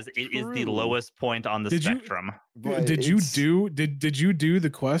Gate has, it is the True. lowest point on the Did you- spectrum. But Did you it's- did you do the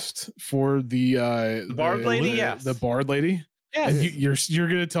quest for the Bard lady? the- Yes. the Bard lady? Yes. And you're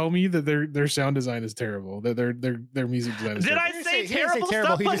gonna tell me that their sound design is terrible. That their music design is Did terrible. I He didn't say say- he didn't say terrible terrible,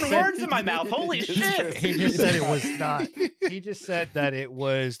 stuff? he just Putting said- words in my mouth. Holy It's shit. just- He just said it was not. He just said that it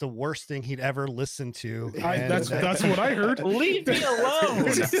was the worst thing he'd ever listened to. and That's what I heard. Leave me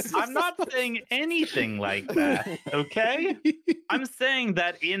alone. I'm not saying anything like that. Okay? I'm saying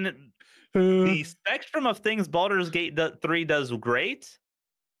that in the spectrum of things Baldur's Gate 3 does great,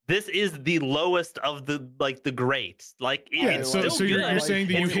 this is the lowest of the greats. Like Yeah, it's so still so you're good. saying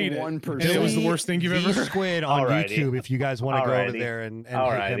that you It's hate it, 1%. and it was the worst thing you've The ever heard. Squid on Alrighty. YouTube if you guys want to go over Alrighty. there and hit him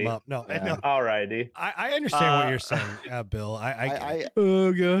Alrighty. up. No, Yeah. no. Alrighty. I understand what Uh, you're saying, Bill. I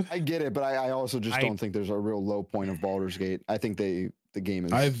Oh god. I get it, but I also just I- don't think there's a real low point of Baldur's Gate. I think the game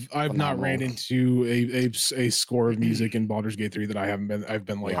is. I've not ran phenomenal. into a score of music in Baldur's Gate 3 that I've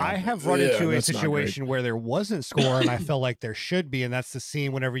been like, I have run "Yeah, into a that's not great." situation where there wasn't score, and I felt like there should be, and that's the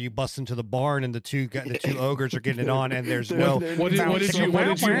scene whenever you bust into the barn and the two ogres are getting it on, and there's no. What did you want it to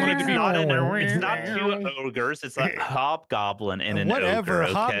be? It's not two ogres. It's a hobgoblin and an Whatever,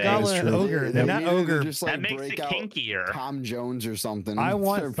 ogre. Okay? hobgoblin and true. ogre. They Then that needed to ogre. just, That like, makes break it out kinkier. Tom Jones or something. I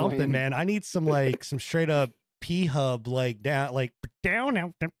want Start something, playing. man. I need some some straight up P hub down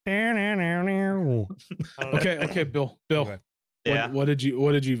down. Okay, Bill. Okay. Yeah, What did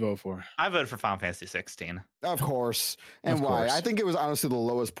you vote for? I voted for Final Fantasy 16. Of course. And Of why? course. I think it was honestly the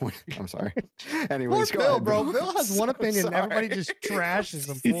lowest point. I'm sorry. Poor Anyways, go Bill, ahead, bro. Bill has one opinion. And Sorry. everybody just trashes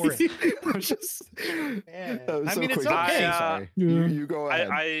him for it. I was just. Man. That was I so mean, it's quick. okay. I'm sorry. Yeah. You go ahead.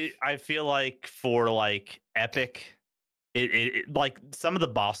 I feel like for like epic, it like some of the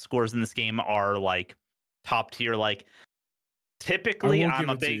boss scores in this game are like top tier. Like typically, I won't I'm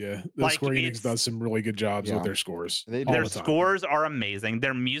a give it to big. you. The like, Square Enix it's- does some really good jobs Yeah. with their scores. They all Their the time. scores are amazing.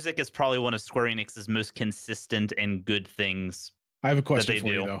 Their music is probably one of Square Enix's most consistent and good things. I have a question they for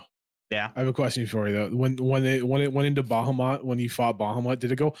you do. though. Yeah. I have a question for you though. When it went into Bahamut, when you fought Bahamut,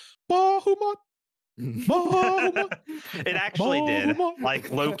 did it go Bahamut? Bahamut? It actually did. Bahamut?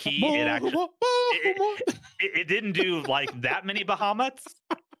 Like low key, it actually Bahamut? it didn't do like that many Bahamuts,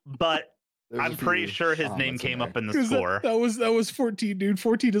 but There's a I'm pretty few sure his comments name in came there. up in the 'Cause score. that was 14, dude.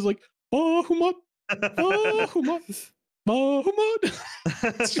 14 is like Bahamut, Bahamut, Bahamut.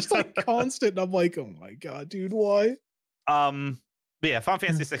 It's just like constant. And I'm like, oh my god, dude, why? But yeah, Final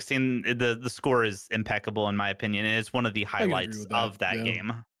Fantasy 16, the score is impeccable in my opinion, and it's one of the can agree highlights with that, of that yeah.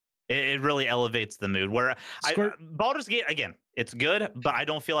 game. It really elevates the mood. Where Baldur's Gate, again, it's good, but I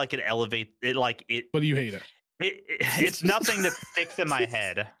don't feel like it elevates it. Like it, But you hate it. It's nothing that sticks in my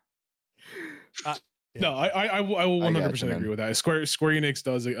head. Yeah. No, I will 100% agree with that. Square Enix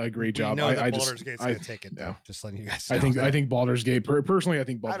does a great job. Know that I Baldur's just Gate's gonna take it. Though, just letting you guys know. I think Baldur's Gate personally, I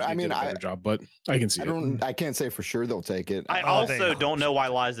think Baldur's Gate did a better job, but I can see it. I can't say for sure they'll take it. I also don't know why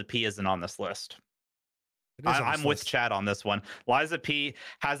Liza P isn't on this list. I'm with Chad on this one. Liza P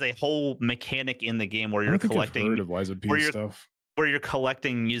has a whole mechanic in the game where you're collecting Liza P stuff. Where you're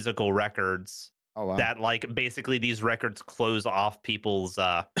collecting musical records. Oh, wow. That like basically these records close off people's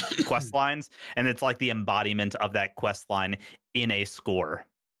quest lines, and it's like the embodiment of that quest line in a score.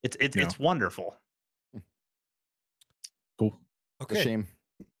 It's wonderful. Cool. Okay. Shame.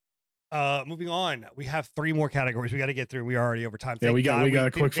 Moving on, we have 3 more categories we got to get through. We are already over time. Yeah, we got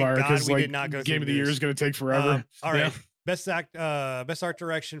a quick fire because like did not go game of the year is going to take forever. All right. Best art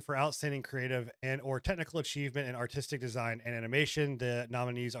direction for outstanding creative and or technical achievement in artistic design and animation. The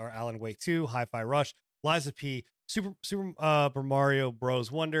nominees are Alan Wake 2, Hi-Fi Rush, Liza P, Super Mario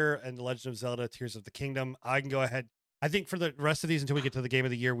Bros. Wonder, and The Legend of Zelda: Tears of the Kingdom. I can go ahead. I think for the rest of these, until we get to the game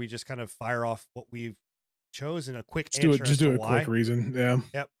of the year, we just kind of fire off what we've chosen. A quick answer. Just do a quick reason. Yeah.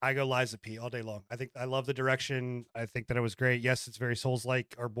 Yep. I go Liza P all day long. I love the direction. I think that it was great. Yes, it's very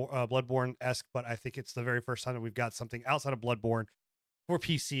Souls-like or Bloodborne-esque, but I think it's the very first time that we've got something outside of Bloodborne for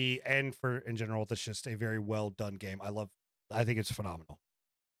PC and for in general. That's just a very well done game. I think it's phenomenal.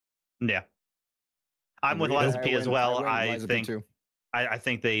 Yeah. I'm with Liza P as well. I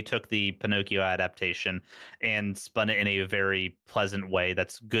think they took the Pinocchio adaptation and spun it in a very pleasant way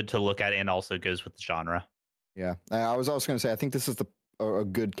that's good to look at and also goes with the genre. Yeah, I was also going to say I think this is a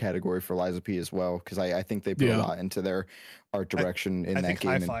good category for Liza P as well, because I think they put a lot into their art direction in that game.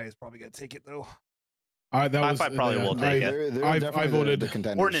 I think Hi-Fi is probably going to take it though. Hi-Fi probably will take it. I voted the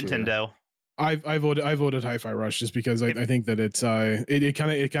contenders or Nintendo. Here. I voted Hi-Fi Rush just because I think that it's it kind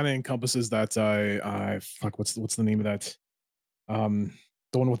of encompasses that what's the name of that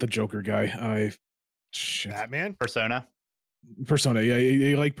the one with the Joker guy Batman Persona, yeah,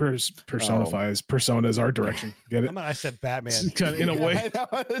 he like personifies Persona's art direction. Get it? I said Batman kind of, in a way.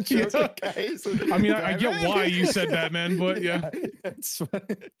 I mean, I get why you said Batman, but yeah, it's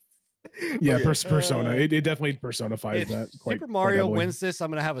funny. Yeah, Persona. It definitely personifies that. Super Mario wins this, I'm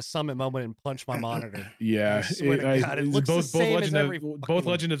gonna have a summit moment and punch my monitor. Yeah, it looks both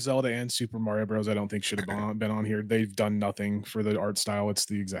Legend of Zelda and Super Mario Bros. I don't think should have been on here. They've done nothing for the art style. It's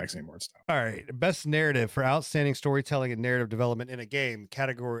the exact same art style. All right, best narrative for outstanding storytelling and narrative development in a game.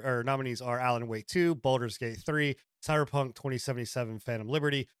 Category or nominees are Alan Wake 2, Baldur's Gate 3, Cyberpunk 2077, Phantom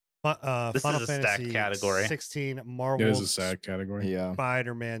Liberty. This Final is a Fantasy stacked category. 16, Marvel. It is a stacked category. Yeah.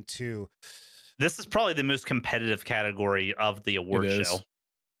 Spider-Man 2. This is probably the most competitive category of the award show.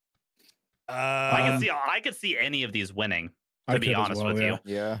 I could see any of these winning. To be honest with you,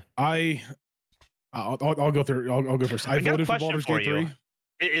 yeah. I'll go through. I'll go first. I voted for Baldur's Gate 3.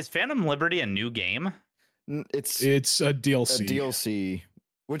 Is Phantom Liberty a new game? It's a DLC. A DLC.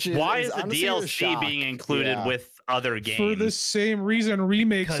 Why is the DLC being included with other games? For the same reason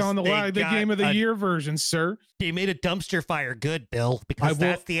remakes on the game of the year version, sir. They made a dumpster fire good, Bill, because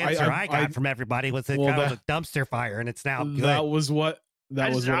that's the answer I got from everybody was it was a dumpster fire, and it's now good. That was what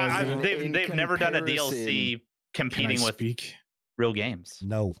they've never done a DLC competing with real games.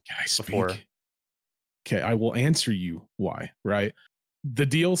 No. Can I speak? Before. Okay, I will answer you why, right? The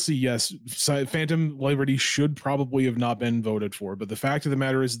DLC, yes, Phantom Liberty should probably have not been voted for, but the fact of the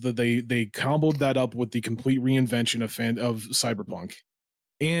matter is that they comboed that up with the complete reinvention of Cyberpunk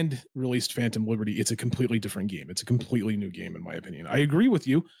and released Phantom Liberty. It's a completely different game. It's a completely new game, in my opinion. I agree with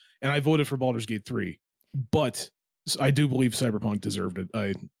you, and I voted for Baldur's Gate 3, but I do believe Cyberpunk deserved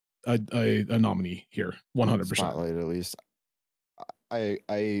a nominee here, 100%. Spotlight, at least. I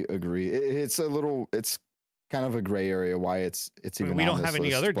agree. It's kind of a gray area why it's even. We don't have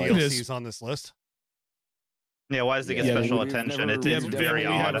any other DLCs on this list. Yeah, why does it get special attention? It's very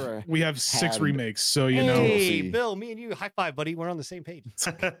odd. We have 6 remakes, so Hey, Bill, me and you, high five, buddy. We're on the same page.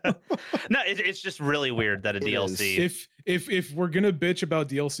 No, it's just no weird that a DLC. If we're gonna bitch about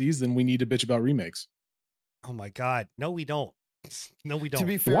DLCs, then we need to bitch about remakes. Oh my God, no, we don't. No, we don't. To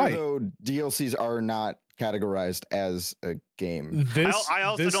be fair, though, DLCs are not categorized as a game. I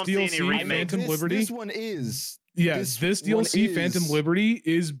also don't see any remakes. Phantom Liberty. This one is. Yeah, this DLC, Phantom Liberty,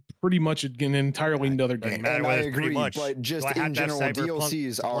 is pretty much an entirely another game. And I agree, but just in general,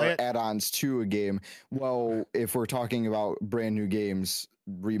 DLCs are add-ons to a game. Well, if we're talking about brand new games,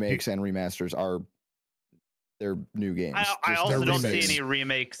 remakes and remasters are they're new games. I also don't see remakes any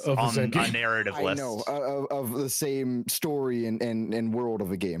remakes of the on same game. a narrative I list. know of the same story and world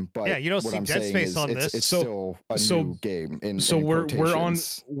of a game, but Yeah, you don't what see I'm Dead saying Space is on it's this. still a new game. So we're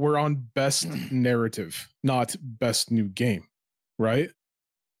quotations. on best narrative, not best new game, right?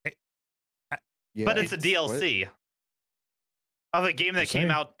 Yeah, But it's a DLC of a game that Just came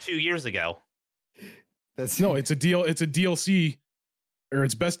saying. out 2 years ago. That's No, it's a DLC, or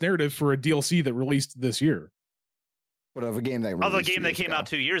it's best narrative for a DLC that released this year. but of a game that Of a released game that years came ago. out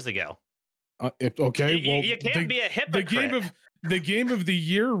 2 years ago. Okay, You, well, you can't be a hypocrite. the game of the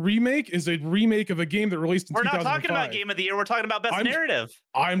year remake is a remake of a game that released in We're not 2005. talking about game of the year. We're talking about best narrative.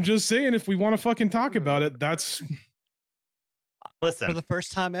 I'm just saying, if we want to fucking talk about it, that's Listen, For the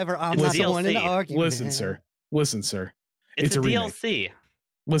first time ever, I'm It's not a the one in the DLC. argument. listen, sir. it's a a remake. DLC.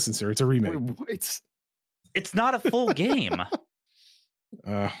 Listen, sir, it's a remake. It's It's not a full game.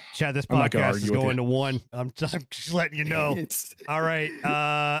 Chad, this I'm not gonna podcast argue is with going you. to 1. I'm just letting you know. it's All right.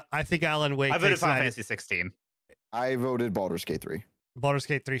 I think Alan Wake. I voted takes Final that. Fantasy 16. I voted Baldur's Gate 3. Baldur's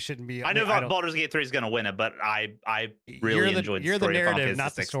Gate 3 shouldn't be. I know don't- Baldur's Gate 3 is going to win it, but I really enjoyed You're the the story of Final narrative, Fantasy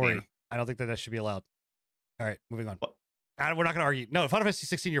not the 16. story. I don't think that should be allowed. All right, moving on. What? We're not going to argue. No, Final Fantasy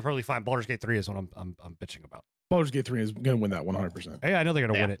 16, you're probably fine. Baldur's Gate 3 is what I'm bitching about. Baldur's Gate 3 is going to win that 100%. Hey, I know they're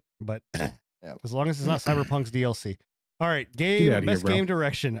going to Yeah. win it, but Yeah. as long as it's not Cyberpunk's DLC. All right, Get outta here, best bro. game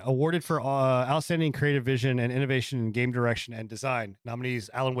direction awarded for outstanding creative vision and innovation in game direction and design. Nominees: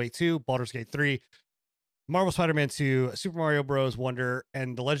 Alan Wake 2, Baldur's Gate 3, Marvel Spider-Man 2, Super Mario Bros. Wonder,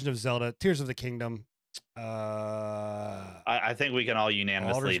 and The Legend of Zelda: Tears of the Kingdom. I think we can all Baldur's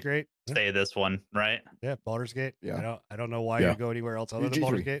unanimously Gate. say this one, right? Yeah, Baldur's Gate. Yeah. I don't know why Yeah. you'd go anywhere else other than G3.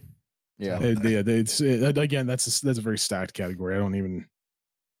 Baldur's Gate. Yeah. Again, that's a very stacked category. I don't even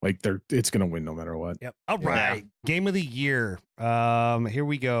like it's going to win no matter what. Yep. All Yeah. right. Game of the year. Here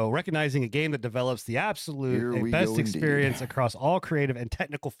we go. Recognizing a game that develops the Here absolute and we best go indeed. experience across all creative and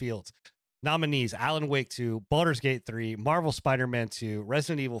technical fields. Nominees: Alan Wake 2, Baldur's Gate 3, Marvel Spider-Man 2,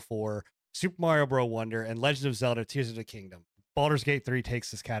 Resident Evil 4, Super Mario Bros. Wonder, and Legend of Zelda: Tears of the Kingdom. Baldur's Gate 3 takes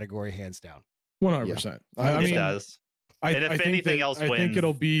this category hands down. 100%. I I It mean, does. I And if think anything that- else I think wins,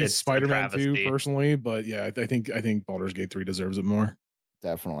 it'll be it's a Spider-Man 2 travesty. personally, but yeah, I think Baldur's Gate 3 deserves it more.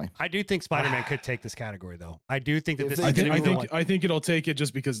 Definitely. I do think Spider-Man could take this category, though. I do think that If this they is I do- going think to I be think I think it'll take it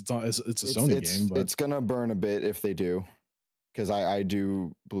just because it's a Sony game, but it's gonna burn a bit if they do, because I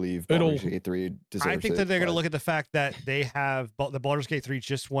do believe It'll- Baldur's Gate 3 deserves I think that they're going to but look at the fact that they have the Baldur's Gate 3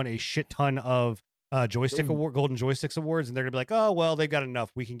 just won a shit ton of joystick They've- award, golden joysticks awards, and they're going to be like, oh well, they've got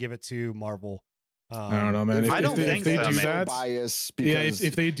enough. We can give it to Marvel. I don't know, man. If- If, I if don't they, think if they so, do man. that, bias yeah, because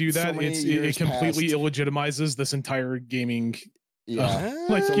if they do so that, many it years completely passed. illegitimizes this entire gaming. yeah,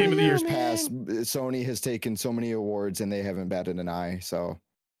 like so game of many the year. years past, Sony has taken so many awards and they haven't batted an eye. So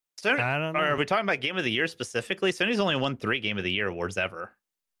Sony, I don't or know. are we talking about Game of the Year specifically? Sony's only won 3 Game of the Year awards ever.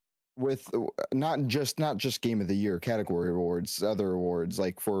 with not just Game of the Year category awards, other awards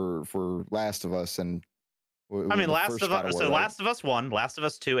like for Last of Us and I mean, Last of Us 1, Last of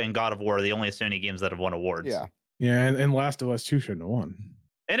Us 2, and God of War are the only Sony games that have won awards. Yeah, Yeah, and Last of Us 2 shouldn't have won.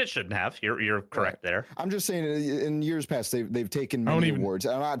 And it shouldn't have. You're correct there. I'm just saying in years past they've taken I don't many even- awards.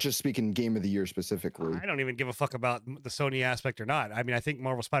 I'm not just speaking Game of the Year specifically. I don't even give a fuck about the Sony aspect or not. I mean, I think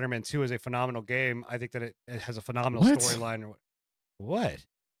Marvel Spider-Man 2 is a phenomenal game. I think that it has a phenomenal What? storyline. What?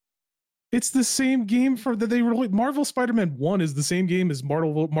 It's the same game for that they were Marvel Spider-Man 1 is the same game as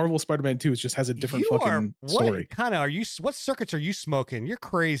Marvel Spider-Man 2. It just has a different fucking story. What kind of are you? What circuits are you smoking? You're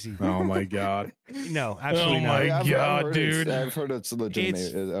crazy. Oh my god. No, absolutely Oh not. my I've God, heard dude. I've heard it's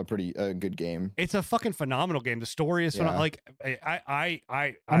legitimate, a pretty good game. It's a fucking phenomenal game. The story is Yeah. like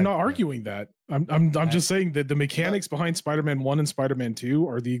I'm not arguing that. I'm just saying that the mechanics behind Spider-Man 1 and Spider-Man 2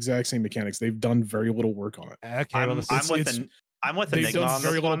 are the exact same mechanics. They've done very little work on it. Okay, well, I'm with They've Enigma done on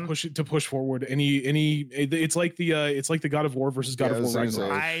very this little one. push forward. It's like the God of War versus God Yeah, of I was War gonna say.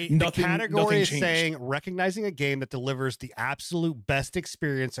 Ragnarok. the Nothing category is changed. saying recognizing a game that delivers the absolute best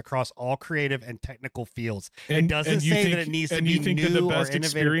experience across all creative and technical fields. And, doesn't and you say that think- it needs to and be you think that the new or best innovative.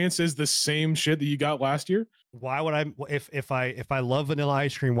 experience is the same shit that you got last year? Why would I? If I love vanilla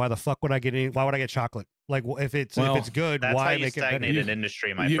ice cream, why the fuck would I get any? Why would I get chocolate? Like if it's good, That's how why you make it better? stagnate an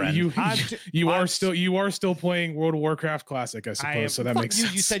industry, my you, friend. you, I'm ju- you I'm are still playing World of Warcraft Classic, I suppose. I am, So that fuck makes you,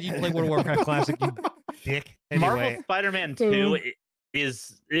 sense. You said you play World of Warcraft Classic, you dick. Marvel Anyway, Spider-Man 2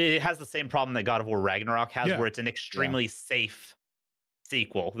 it has the same problem that God of War Ragnarok has, Yeah. where it's an extremely safe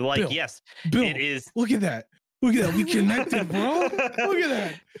sequel. Like, Bill, yes, Bill, it is. look at that. Look at that. We connected, bro. Look at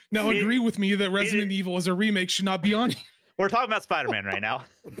that. Now It- agree with me that Resident Evil as a remake should not be on. We're talking about Spider-Man right now.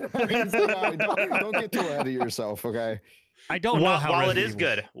 don't get too ahead of yourself, okay? I don't know how while it Resident is Evil-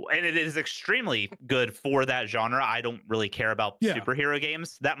 good and it is extremely good for that genre, I don't really care about Yeah. superhero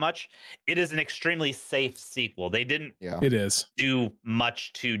games that much. It is an extremely safe sequel. They didn't Yeah. It is. do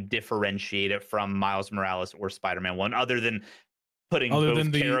much to differentiate it from Miles Morales or Spider-Man 1 other than putting Other both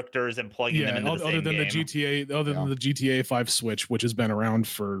than the- characters and plugging them into the other same than game. the GTA, other than the GTA 5 Switch, which has been around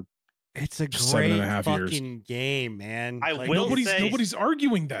for It's a 7.5 great years. fucking game, man. I Like, will say- nobody's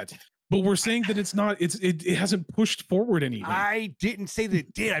arguing that, but we're saying that it's not. It hasn't pushed forward anything. I didn't say that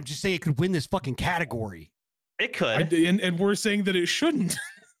it did. I'm just saying it could win this fucking category. It could. And we're saying that it shouldn't.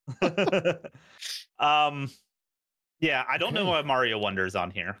 Yeah, I don't know why Mario Wonder is on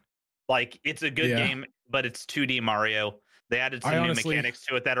here. Like, it's a good Yeah. game, but it's 2D Mario. They added some I new honestly- mechanics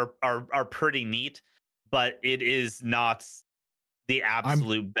to it that are pretty neat, but it is not the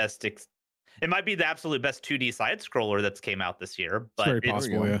absolute best. It might be the absolute best 2D side scroller that's came out this year, It's but very it's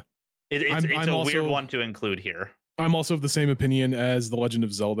possible. Yeah. it's I'm a weird also- one to include here. I'm also of the same opinion as The Legend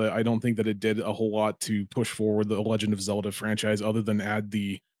of Zelda. I don't think that it did a whole lot to push forward the Legend of Zelda franchise, other than add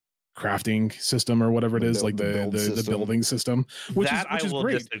the crafting system or whatever it The is, build- like the build the system. building system, which That is I will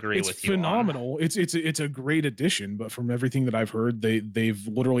great. disagree It's with you on. phenomenal. It's a great addition, but from everything that I've heard, they've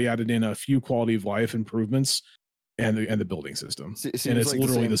literally added in a few quality of life improvements and the building system. Seems And it's like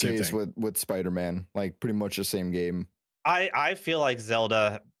literally the the same same case thing. with Spider-Man, like pretty much the same game. I feel like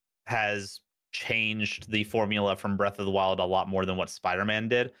Zelda has changed the formula from Breath of the Wild a lot more than what Spider-Man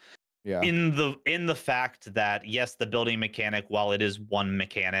did. Yeah. In the fact that, yes, the building mechanic, while it is one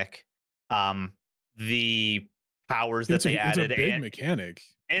mechanic, the powers that they added, it's a big and mechanic.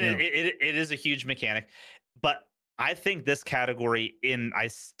 and Yeah. it is a huge mechanic. But I think this category,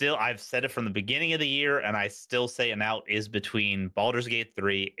 I've said it from the beginning of the year, and I still say it now, is between Baldur's Gate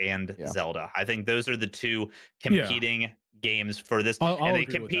 3 and Yeah. Zelda. I think those are the two competing games for this, I'll and they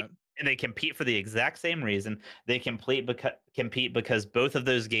agree with compete. that. And they compete for the exact same reason. They compete because both of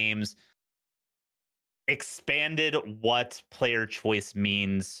those games expanded what player choice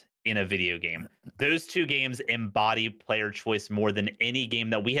means in a video game. Those two games embody player choice more than any game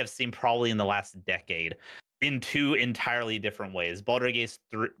that we have seen probably in the last decade, in two entirely different ways.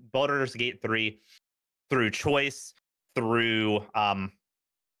 Baldur's Gate 3 through choice, through The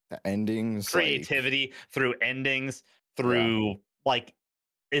endings, creativity, through endings, through like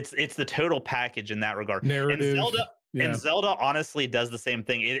it's the total package in that regard. Narrative. And Zelda honestly does the same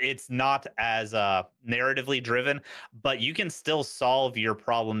thing. It's not as narratively driven, but you can still solve your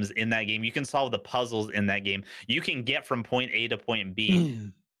problems in that game. You can solve the puzzles in that game. You can get from point A to point B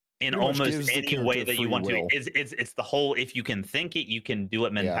in Pretty much almost gives the any way character that you free want will. to. It's the whole, if you can think it, you can do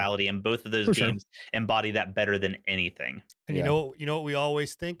it mentality, and both of those For sure. games embody that better than anything. And Yeah. you know what we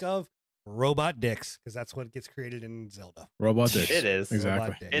always think of? Robot dicks, because that's what gets created in Zelda. Robot dicks. It is. Exactly.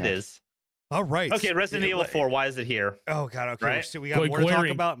 Robot dick. It is. All right. Okay, Resident Evil 4, why is it here? Oh god, okay. Right? So we got more to talk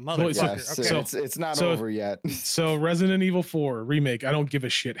Glaring. about. So- Motherfucker. Yeah, Okay. it's not so- over yet. So Resident Evil 4 remake, I don't give a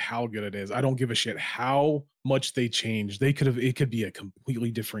shit how good it is. I don't give a shit how much they changed. It could be a completely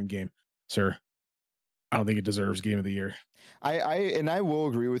different game, sir. I don't think it deserves Game of the Year. I will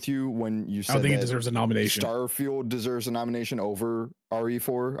agree with you when you I said don't think it that deserves a nomination. Starfield deserves a nomination over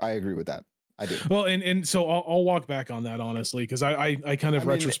RE4. I agree with that. I do. Well, and so I'll walk back on that honestly, because I kind of I mean-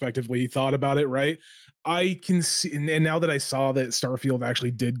 retrospectively thought about it. Right, I can see, and now that I saw that Starfield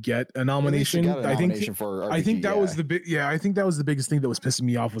actually did get a At least it nomination, got a I think nomination for RPG, I think that yeah. was the big, yeah, I think that was the biggest thing that was pissing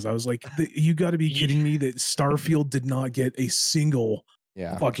me off. Was I was like, you got to be kidding me that Starfield did not get a single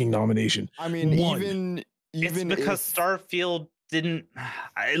Yeah. fucking nomination. I mean, One. even It's because if- Starfield didn't.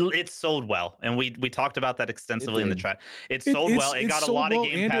 It sold well, and we talked about that extensively in the did. chat. It sold well. It got a sold lot of well,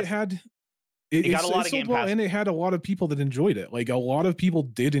 Game and Pass. it had. It got a lot of sold Game well, Pass. and it had a lot of people that enjoyed it. Like a lot of people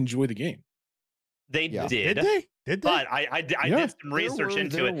did enjoy the game. They Yeah. did, Did they? Did they? but I Yeah. did some research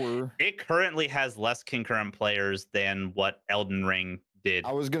into it. Were, It currently has less concurrent players than what Elden Ring did.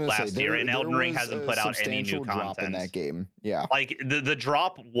 I was gonna last say year, there, and there Elden Ring was hasn't a put out any new substantial drop in content. that game. Yeah. Like the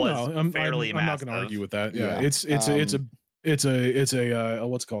drop was No, I'm fairly not going massive. to argue with that. Yeah, Yeah. it's a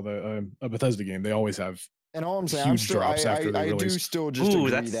what's called a Bethesda game. They always have. And all I'm saying, Huge drops after they I do release. still just Ooh,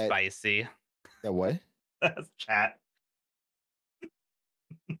 agree that's that spicy. that what? That's chat.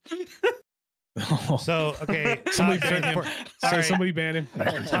 So okay, Somebody so ban him. for- So sorry, somebody ban him. Don't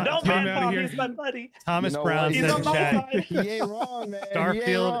Get him ban outta Tom, here. he's my buddy. Thomas You know Brown what? He's says on in my chat, side. He ain't wrong, man. He ain't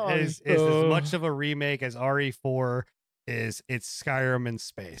Starfield wrong. is as much of a remake as RE4 is. It's Skyrim in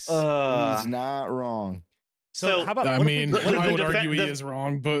space. He's not wrong. so how about? I what if mean, we- what if I we- would defen- argue he the- is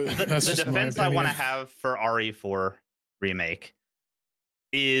wrong, but the that's just my defense I want to opinion. have for RE4 remake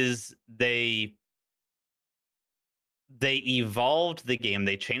is they evolved the game.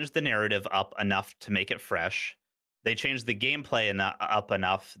 They changed the narrative up enough to make it fresh. They changed the gameplay up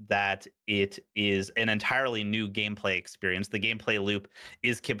enough that it is an entirely new gameplay experience. The gameplay loop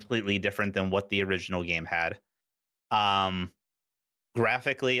is completely different than what the original game had.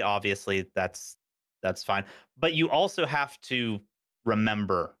 Graphically, obviously, that's fine. But you also have to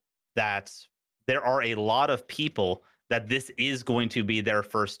remember that there are a lot of people that this is going to be their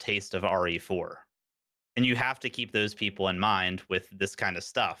first taste of RE4. And you have to keep those people in mind with this kind of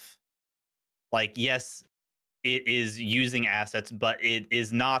stuff. Like, yes, it is using assets, but it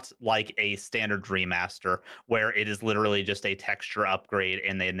is not like a standard remaster where it is literally just a texture upgrade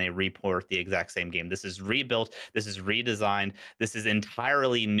and then they report the exact same game. This is rebuilt. This is redesigned. This is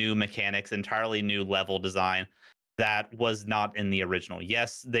entirely new mechanics, entirely new level design that was not in the original.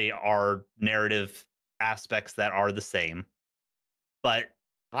 Yes, they are narrative aspects that are the same, but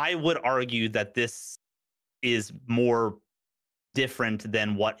I would argue that this is more different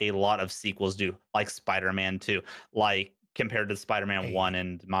than what a lot of sequels do, like Spider-Man 2, like compared to Spider-Man 1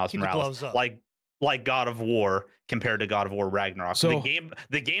 and Miles Morales, like God of War compared to God of War Ragnarok. So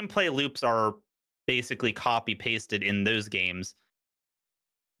the gameplay loops are basically copy pasted in those games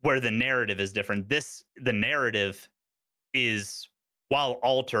where the narrative is different. The narrative is, while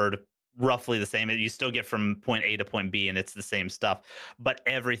altered, roughly the same. You still get from point A to point B and it's the same stuff, but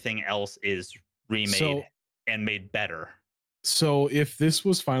everything else is remade and made better. So if this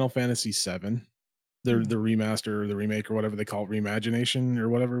was Final Fantasy VII, the remaster, the remake, or whatever they call it, reimagination or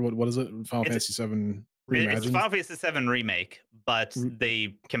whatever, what is it? Fantasy VII Reimagined? It's Final Fantasy VII remake, but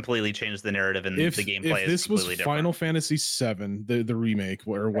they completely changed the narrative and the gameplay. If this was different. Final Fantasy VII, the remake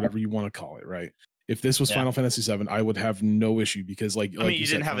or whatever you want to call it, right? If this was Final Fantasy VII, I would have no issue because, like, I mean, you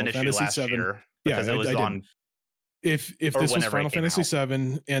didn't have an issue last year because it was on. If this was Final Fantasy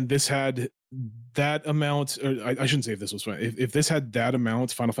VII and this had that amount, or I shouldn't say if this was if this had that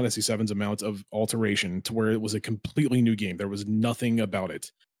amount, Final Fantasy VII's amount of alteration to where it was a completely new game, there was nothing about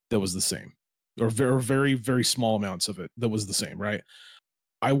it that was the same, or very, very, very small amounts of it that was the same, right?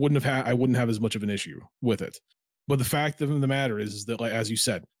 I wouldn't have as much of an issue with it. But the fact of the matter is that, like, as you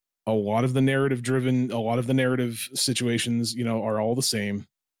said, a lot of the narrative situations, are all the same,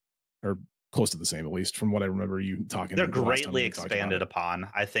 or close to the same, at least from what I remember you talking. They're greatly expanded upon,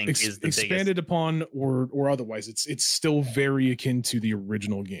 I think, is the expanded upon, or otherwise. It's still very akin to the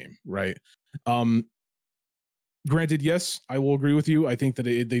original game, right? Granted, yes, I will agree with you. I think that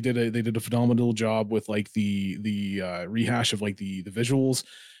they did a phenomenal job with, like, the rehash of, like, the visuals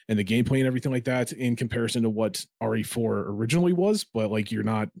and the gameplay and everything like that in comparison to what RE4 originally was. But, like, you're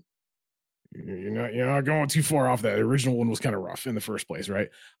not going too far off that. The original one was kind of rough in the first place, right?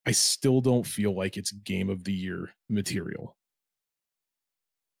 I still don't feel like it's game of the year material,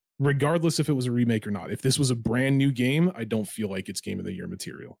 regardless if it was a remake or not. If this was a brand new game, I don't feel like it's game of the year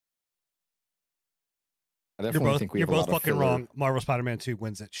material. I definitely think you're both fucking wrong. Marvel Spider-Man 2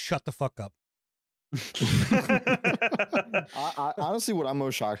 wins it. Shut the fuck up. I honestly, what I'm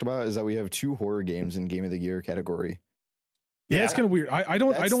most shocked about is that we have 2 horror games in game of the year category. Yeah, it's kind of weird. I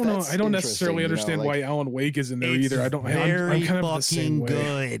don't know. I don't necessarily understand why Alan Wake is in there either. I'm kind of the same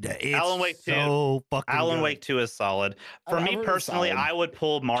way. Good. It's Alan Wake 2. Alan Wake 2 is solid. For me personally, I would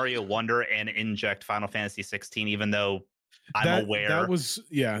pull Mario Wonder and inject Final Fantasy 16, even though I'm aware that was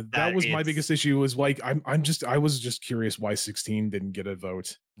my biggest issue. Was like I was just curious why 16 didn't get a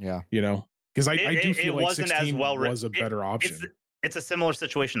vote. Yeah, because I do feel like 16 was a better option. It's a similar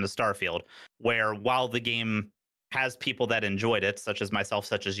situation to Starfield, where while the game has people that enjoyed it, such as myself,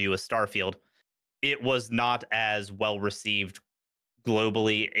 such as you, as Starfield, it was not as well received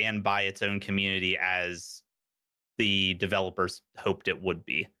globally and by its own community as the developers hoped it would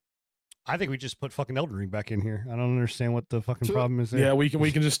be. I think we just put fucking Elden Ring back in here. I don't understand what the fucking problem is there. Yeah, we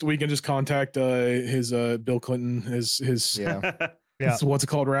can just contact his Bill Clinton, his what's it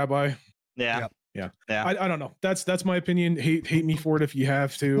called, Rabbi? Yeah. I don't know. That's my opinion. Hate me for it if you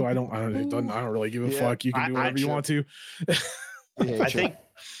have to. I don't really give a fuck. You can do whatever you want to. I think.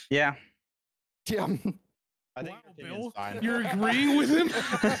 Yeah. I think your opinion's fine. You're agreeing with him?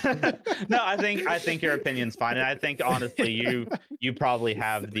 No, I think your opinion's fine, and I think honestly, you probably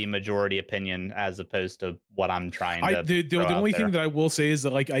have the majority opinion as opposed to what I'm trying to. The only thing that I will say is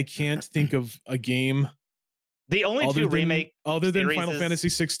that, like, I can't think of a game. The only two remake other than Final Fantasy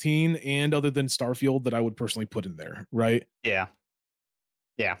 16 and other than Starfield that I would personally put in there, right? Yeah.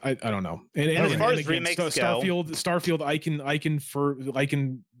 I don't know. And as far as remakes go, Starfield, I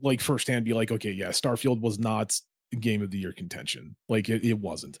can like firsthand be like, okay, yeah, Starfield was not a game of the year contention. Like it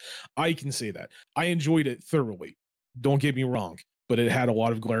wasn't. I can say that. I enjoyed it thoroughly. Don't get me wrong, but it had a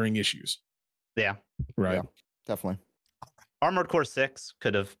lot of glaring issues. Yeah. Right. Yeah, definitely. Armored Core 6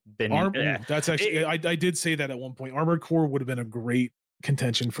 could have been. That's actually I did say that at one point. Armored Core would have been a great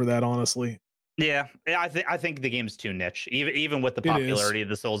contention for that, honestly. Yeah, I think the game's too niche. Even with the popularity of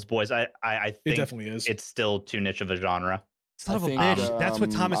the Souls boys, I think it definitely is. It's still too niche of a genre. Son of a bitch. That's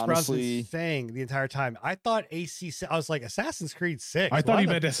what Thomas Brown's been saying the entire time. I thought I was like, Assassin's Creed 6. I thought he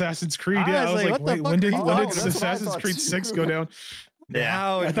meant Assassin's Creed. Yeah, I was like, wait, when did Assassin's Creed 6 go down?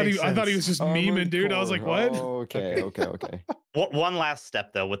 Yeah, I thought he was just memeing, dude. I was like, what? Oh, okay. One last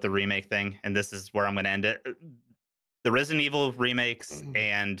step though with the remake thing, and this is where I'm going to end it. The Resident Evil remakes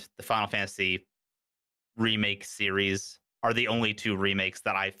and the Final Fantasy remake series are the only two remakes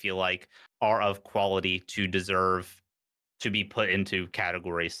that I feel like are of quality to deserve to be put into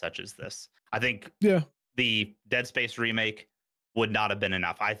categories such as this. I think the Dead Space remake would not have been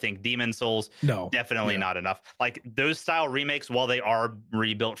enough. I think Demon Souls, definitely not enough. Like those style remakes, while they are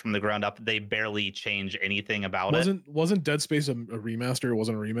rebuilt from the ground up, they barely change anything about it. Wasn't Dead Space a remaster? It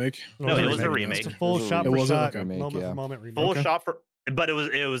wasn't a remake. No, it was a remake. It's a full shot for shot, moment for moment remake. Full shot for. But it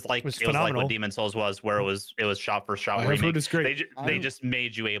was like what Demon Souls was, where it was shot for shot. I've heard it's great. They just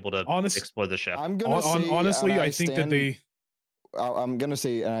made you able to explore the ship. I'm gonna say, honestly, I think that they. I'm gonna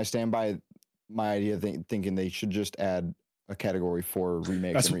say, and I stand by my idea, thinking they should just add a category for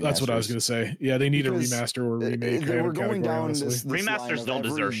remakes. That's what I was gonna say. Yeah, they need a remaster or remake. We're going down this remasters don't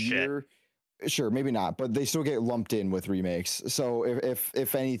deserve shit. Sure, maybe not, but they still get lumped in with remakes. So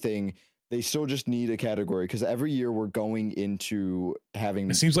if anything, they still just need a category because every year we're going into having.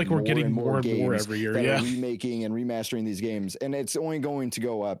 It seems like we're getting more and more every year. Yeah, remaking and remastering these games, and it's only going to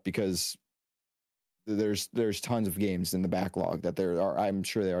go up because there's tons of games in the backlog that I'm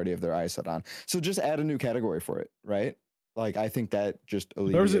sure they already have their eyes set on. So just add a new category for it, right? Like I think that just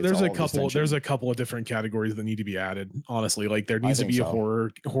alleviates there's a couple of different categories that need to be added. Honestly, like there needs to be a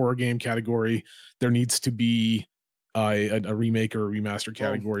horror game category. There needs to be a remake or a remaster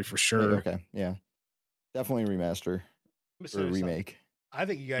category for sure. Okay, yeah, definitely remaster or remake. I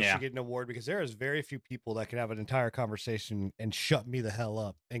think you guys should get an award because there is very few people that can have an entire conversation and shut me the hell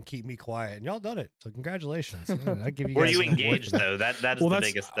up and keep me quiet. And y'all done it. So congratulations. I give you. Were you engaged though? That is the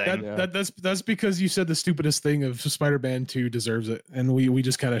biggest thing. That's because you said the stupidest thing of Spider-Man 2 deserves it, and we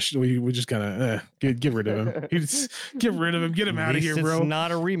just kind of get rid of him. Get rid of him. Get him out of here, bro. It's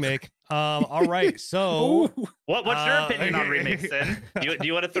not a remake. All right. So what's your opinion on remakes then? Do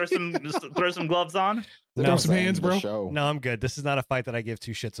you want to throw some gloves on? Throw some hands, bro. No, I'm good. This is not a fight that I give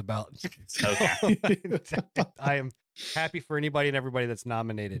two shits about. Okay. I am happy for anybody and everybody that's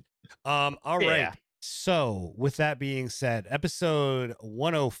nominated. All right. So with that being said, episode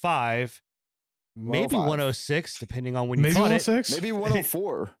 105, maybe 106, depending on when you caught it. Maybe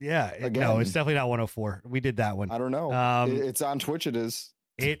 104. Yeah. No, it's definitely not 104. We did that one. I don't know. It's on Twitch. It is.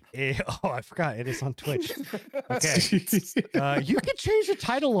 I forgot it is on Twitch. Okay. You can change the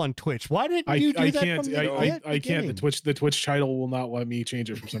title on Twitch. Why didn't you do that? I can't. The Twitch title will not let me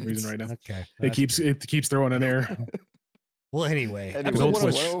change it for some reason right now. Okay. It keeps throwing in there. Well, anyway, episode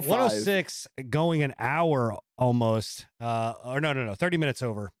 106 going an hour almost. Or no, 30 minutes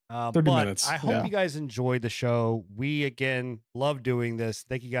over. 30 minutes. I hope you guys enjoyed the show. We again love doing this.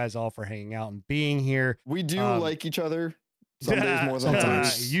 Thank you guys all for hanging out and being here. We do like each other. Some days more than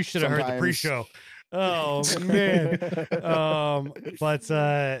others. You should have heard the pre-show. Oh man.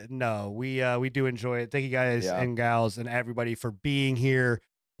 No, we do enjoy it. Thank you guys and gals and everybody for being here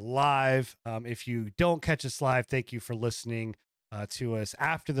live. If you don't catch us live, thank you for listening to us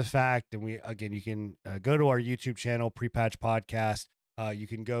after the fact. And you can go to our YouTube channel, Pre-Patch Podcast. You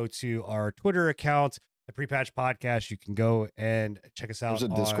can go to our Twitter account, the Pre-Patch Podcast. You can go and check us out.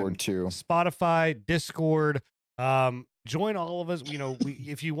 There's a Discord too. Spotify, Discord. Join all of us.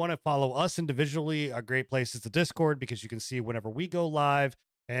 If you want to follow us individually, a great place is the Discord because you can see whenever we go live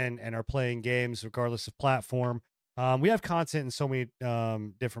and are playing games, regardless of platform. We have content in so many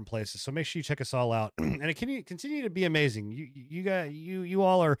different places, so make sure you check us all out. And it can continue to be amazing. You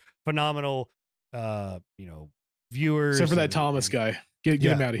all are phenomenal. Viewers. Except for that Thomas guy. Get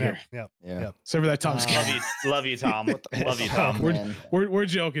him out of here. Yeah. Except for that Thomas guy. Love you, Tom. Love you, Tom. We're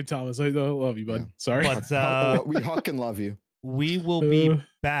joking, Thomas. I love you, bud. Sorry. But we fucking love you. We will be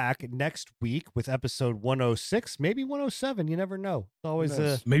back next week with episode 106, maybe 107. You never know. It's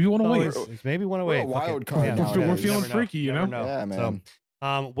always maybe 108. Maybe 108. Wild card. We're feeling freaky, you know? Yeah, man.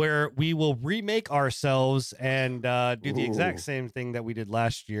 So, where we will remake ourselves and do the exact same thing that we did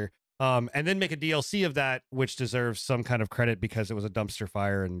last year. And then make a DLC of that, which deserves some kind of credit because it was a dumpster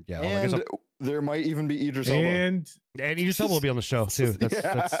fire. And yeah, And there might even be Idris Elba. And Idris Elba will be on the show too.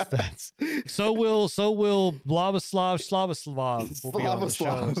 That's so will Slavoslav will be on the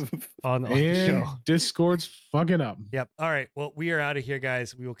show. On the show. Discord's fucking up. Yep. All right. Well, we are out of here,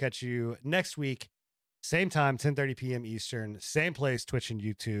 guys. We will catch you next week. Same time, 10:30 p.m. Eastern. Same place, Twitch and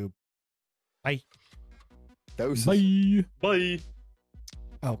YouTube. Bye. Bye. Bye.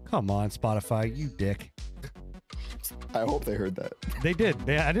 Oh, come on, Spotify, you dick. I hope they heard that. They did.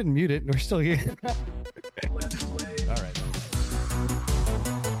 I didn't mute it, and we're still here.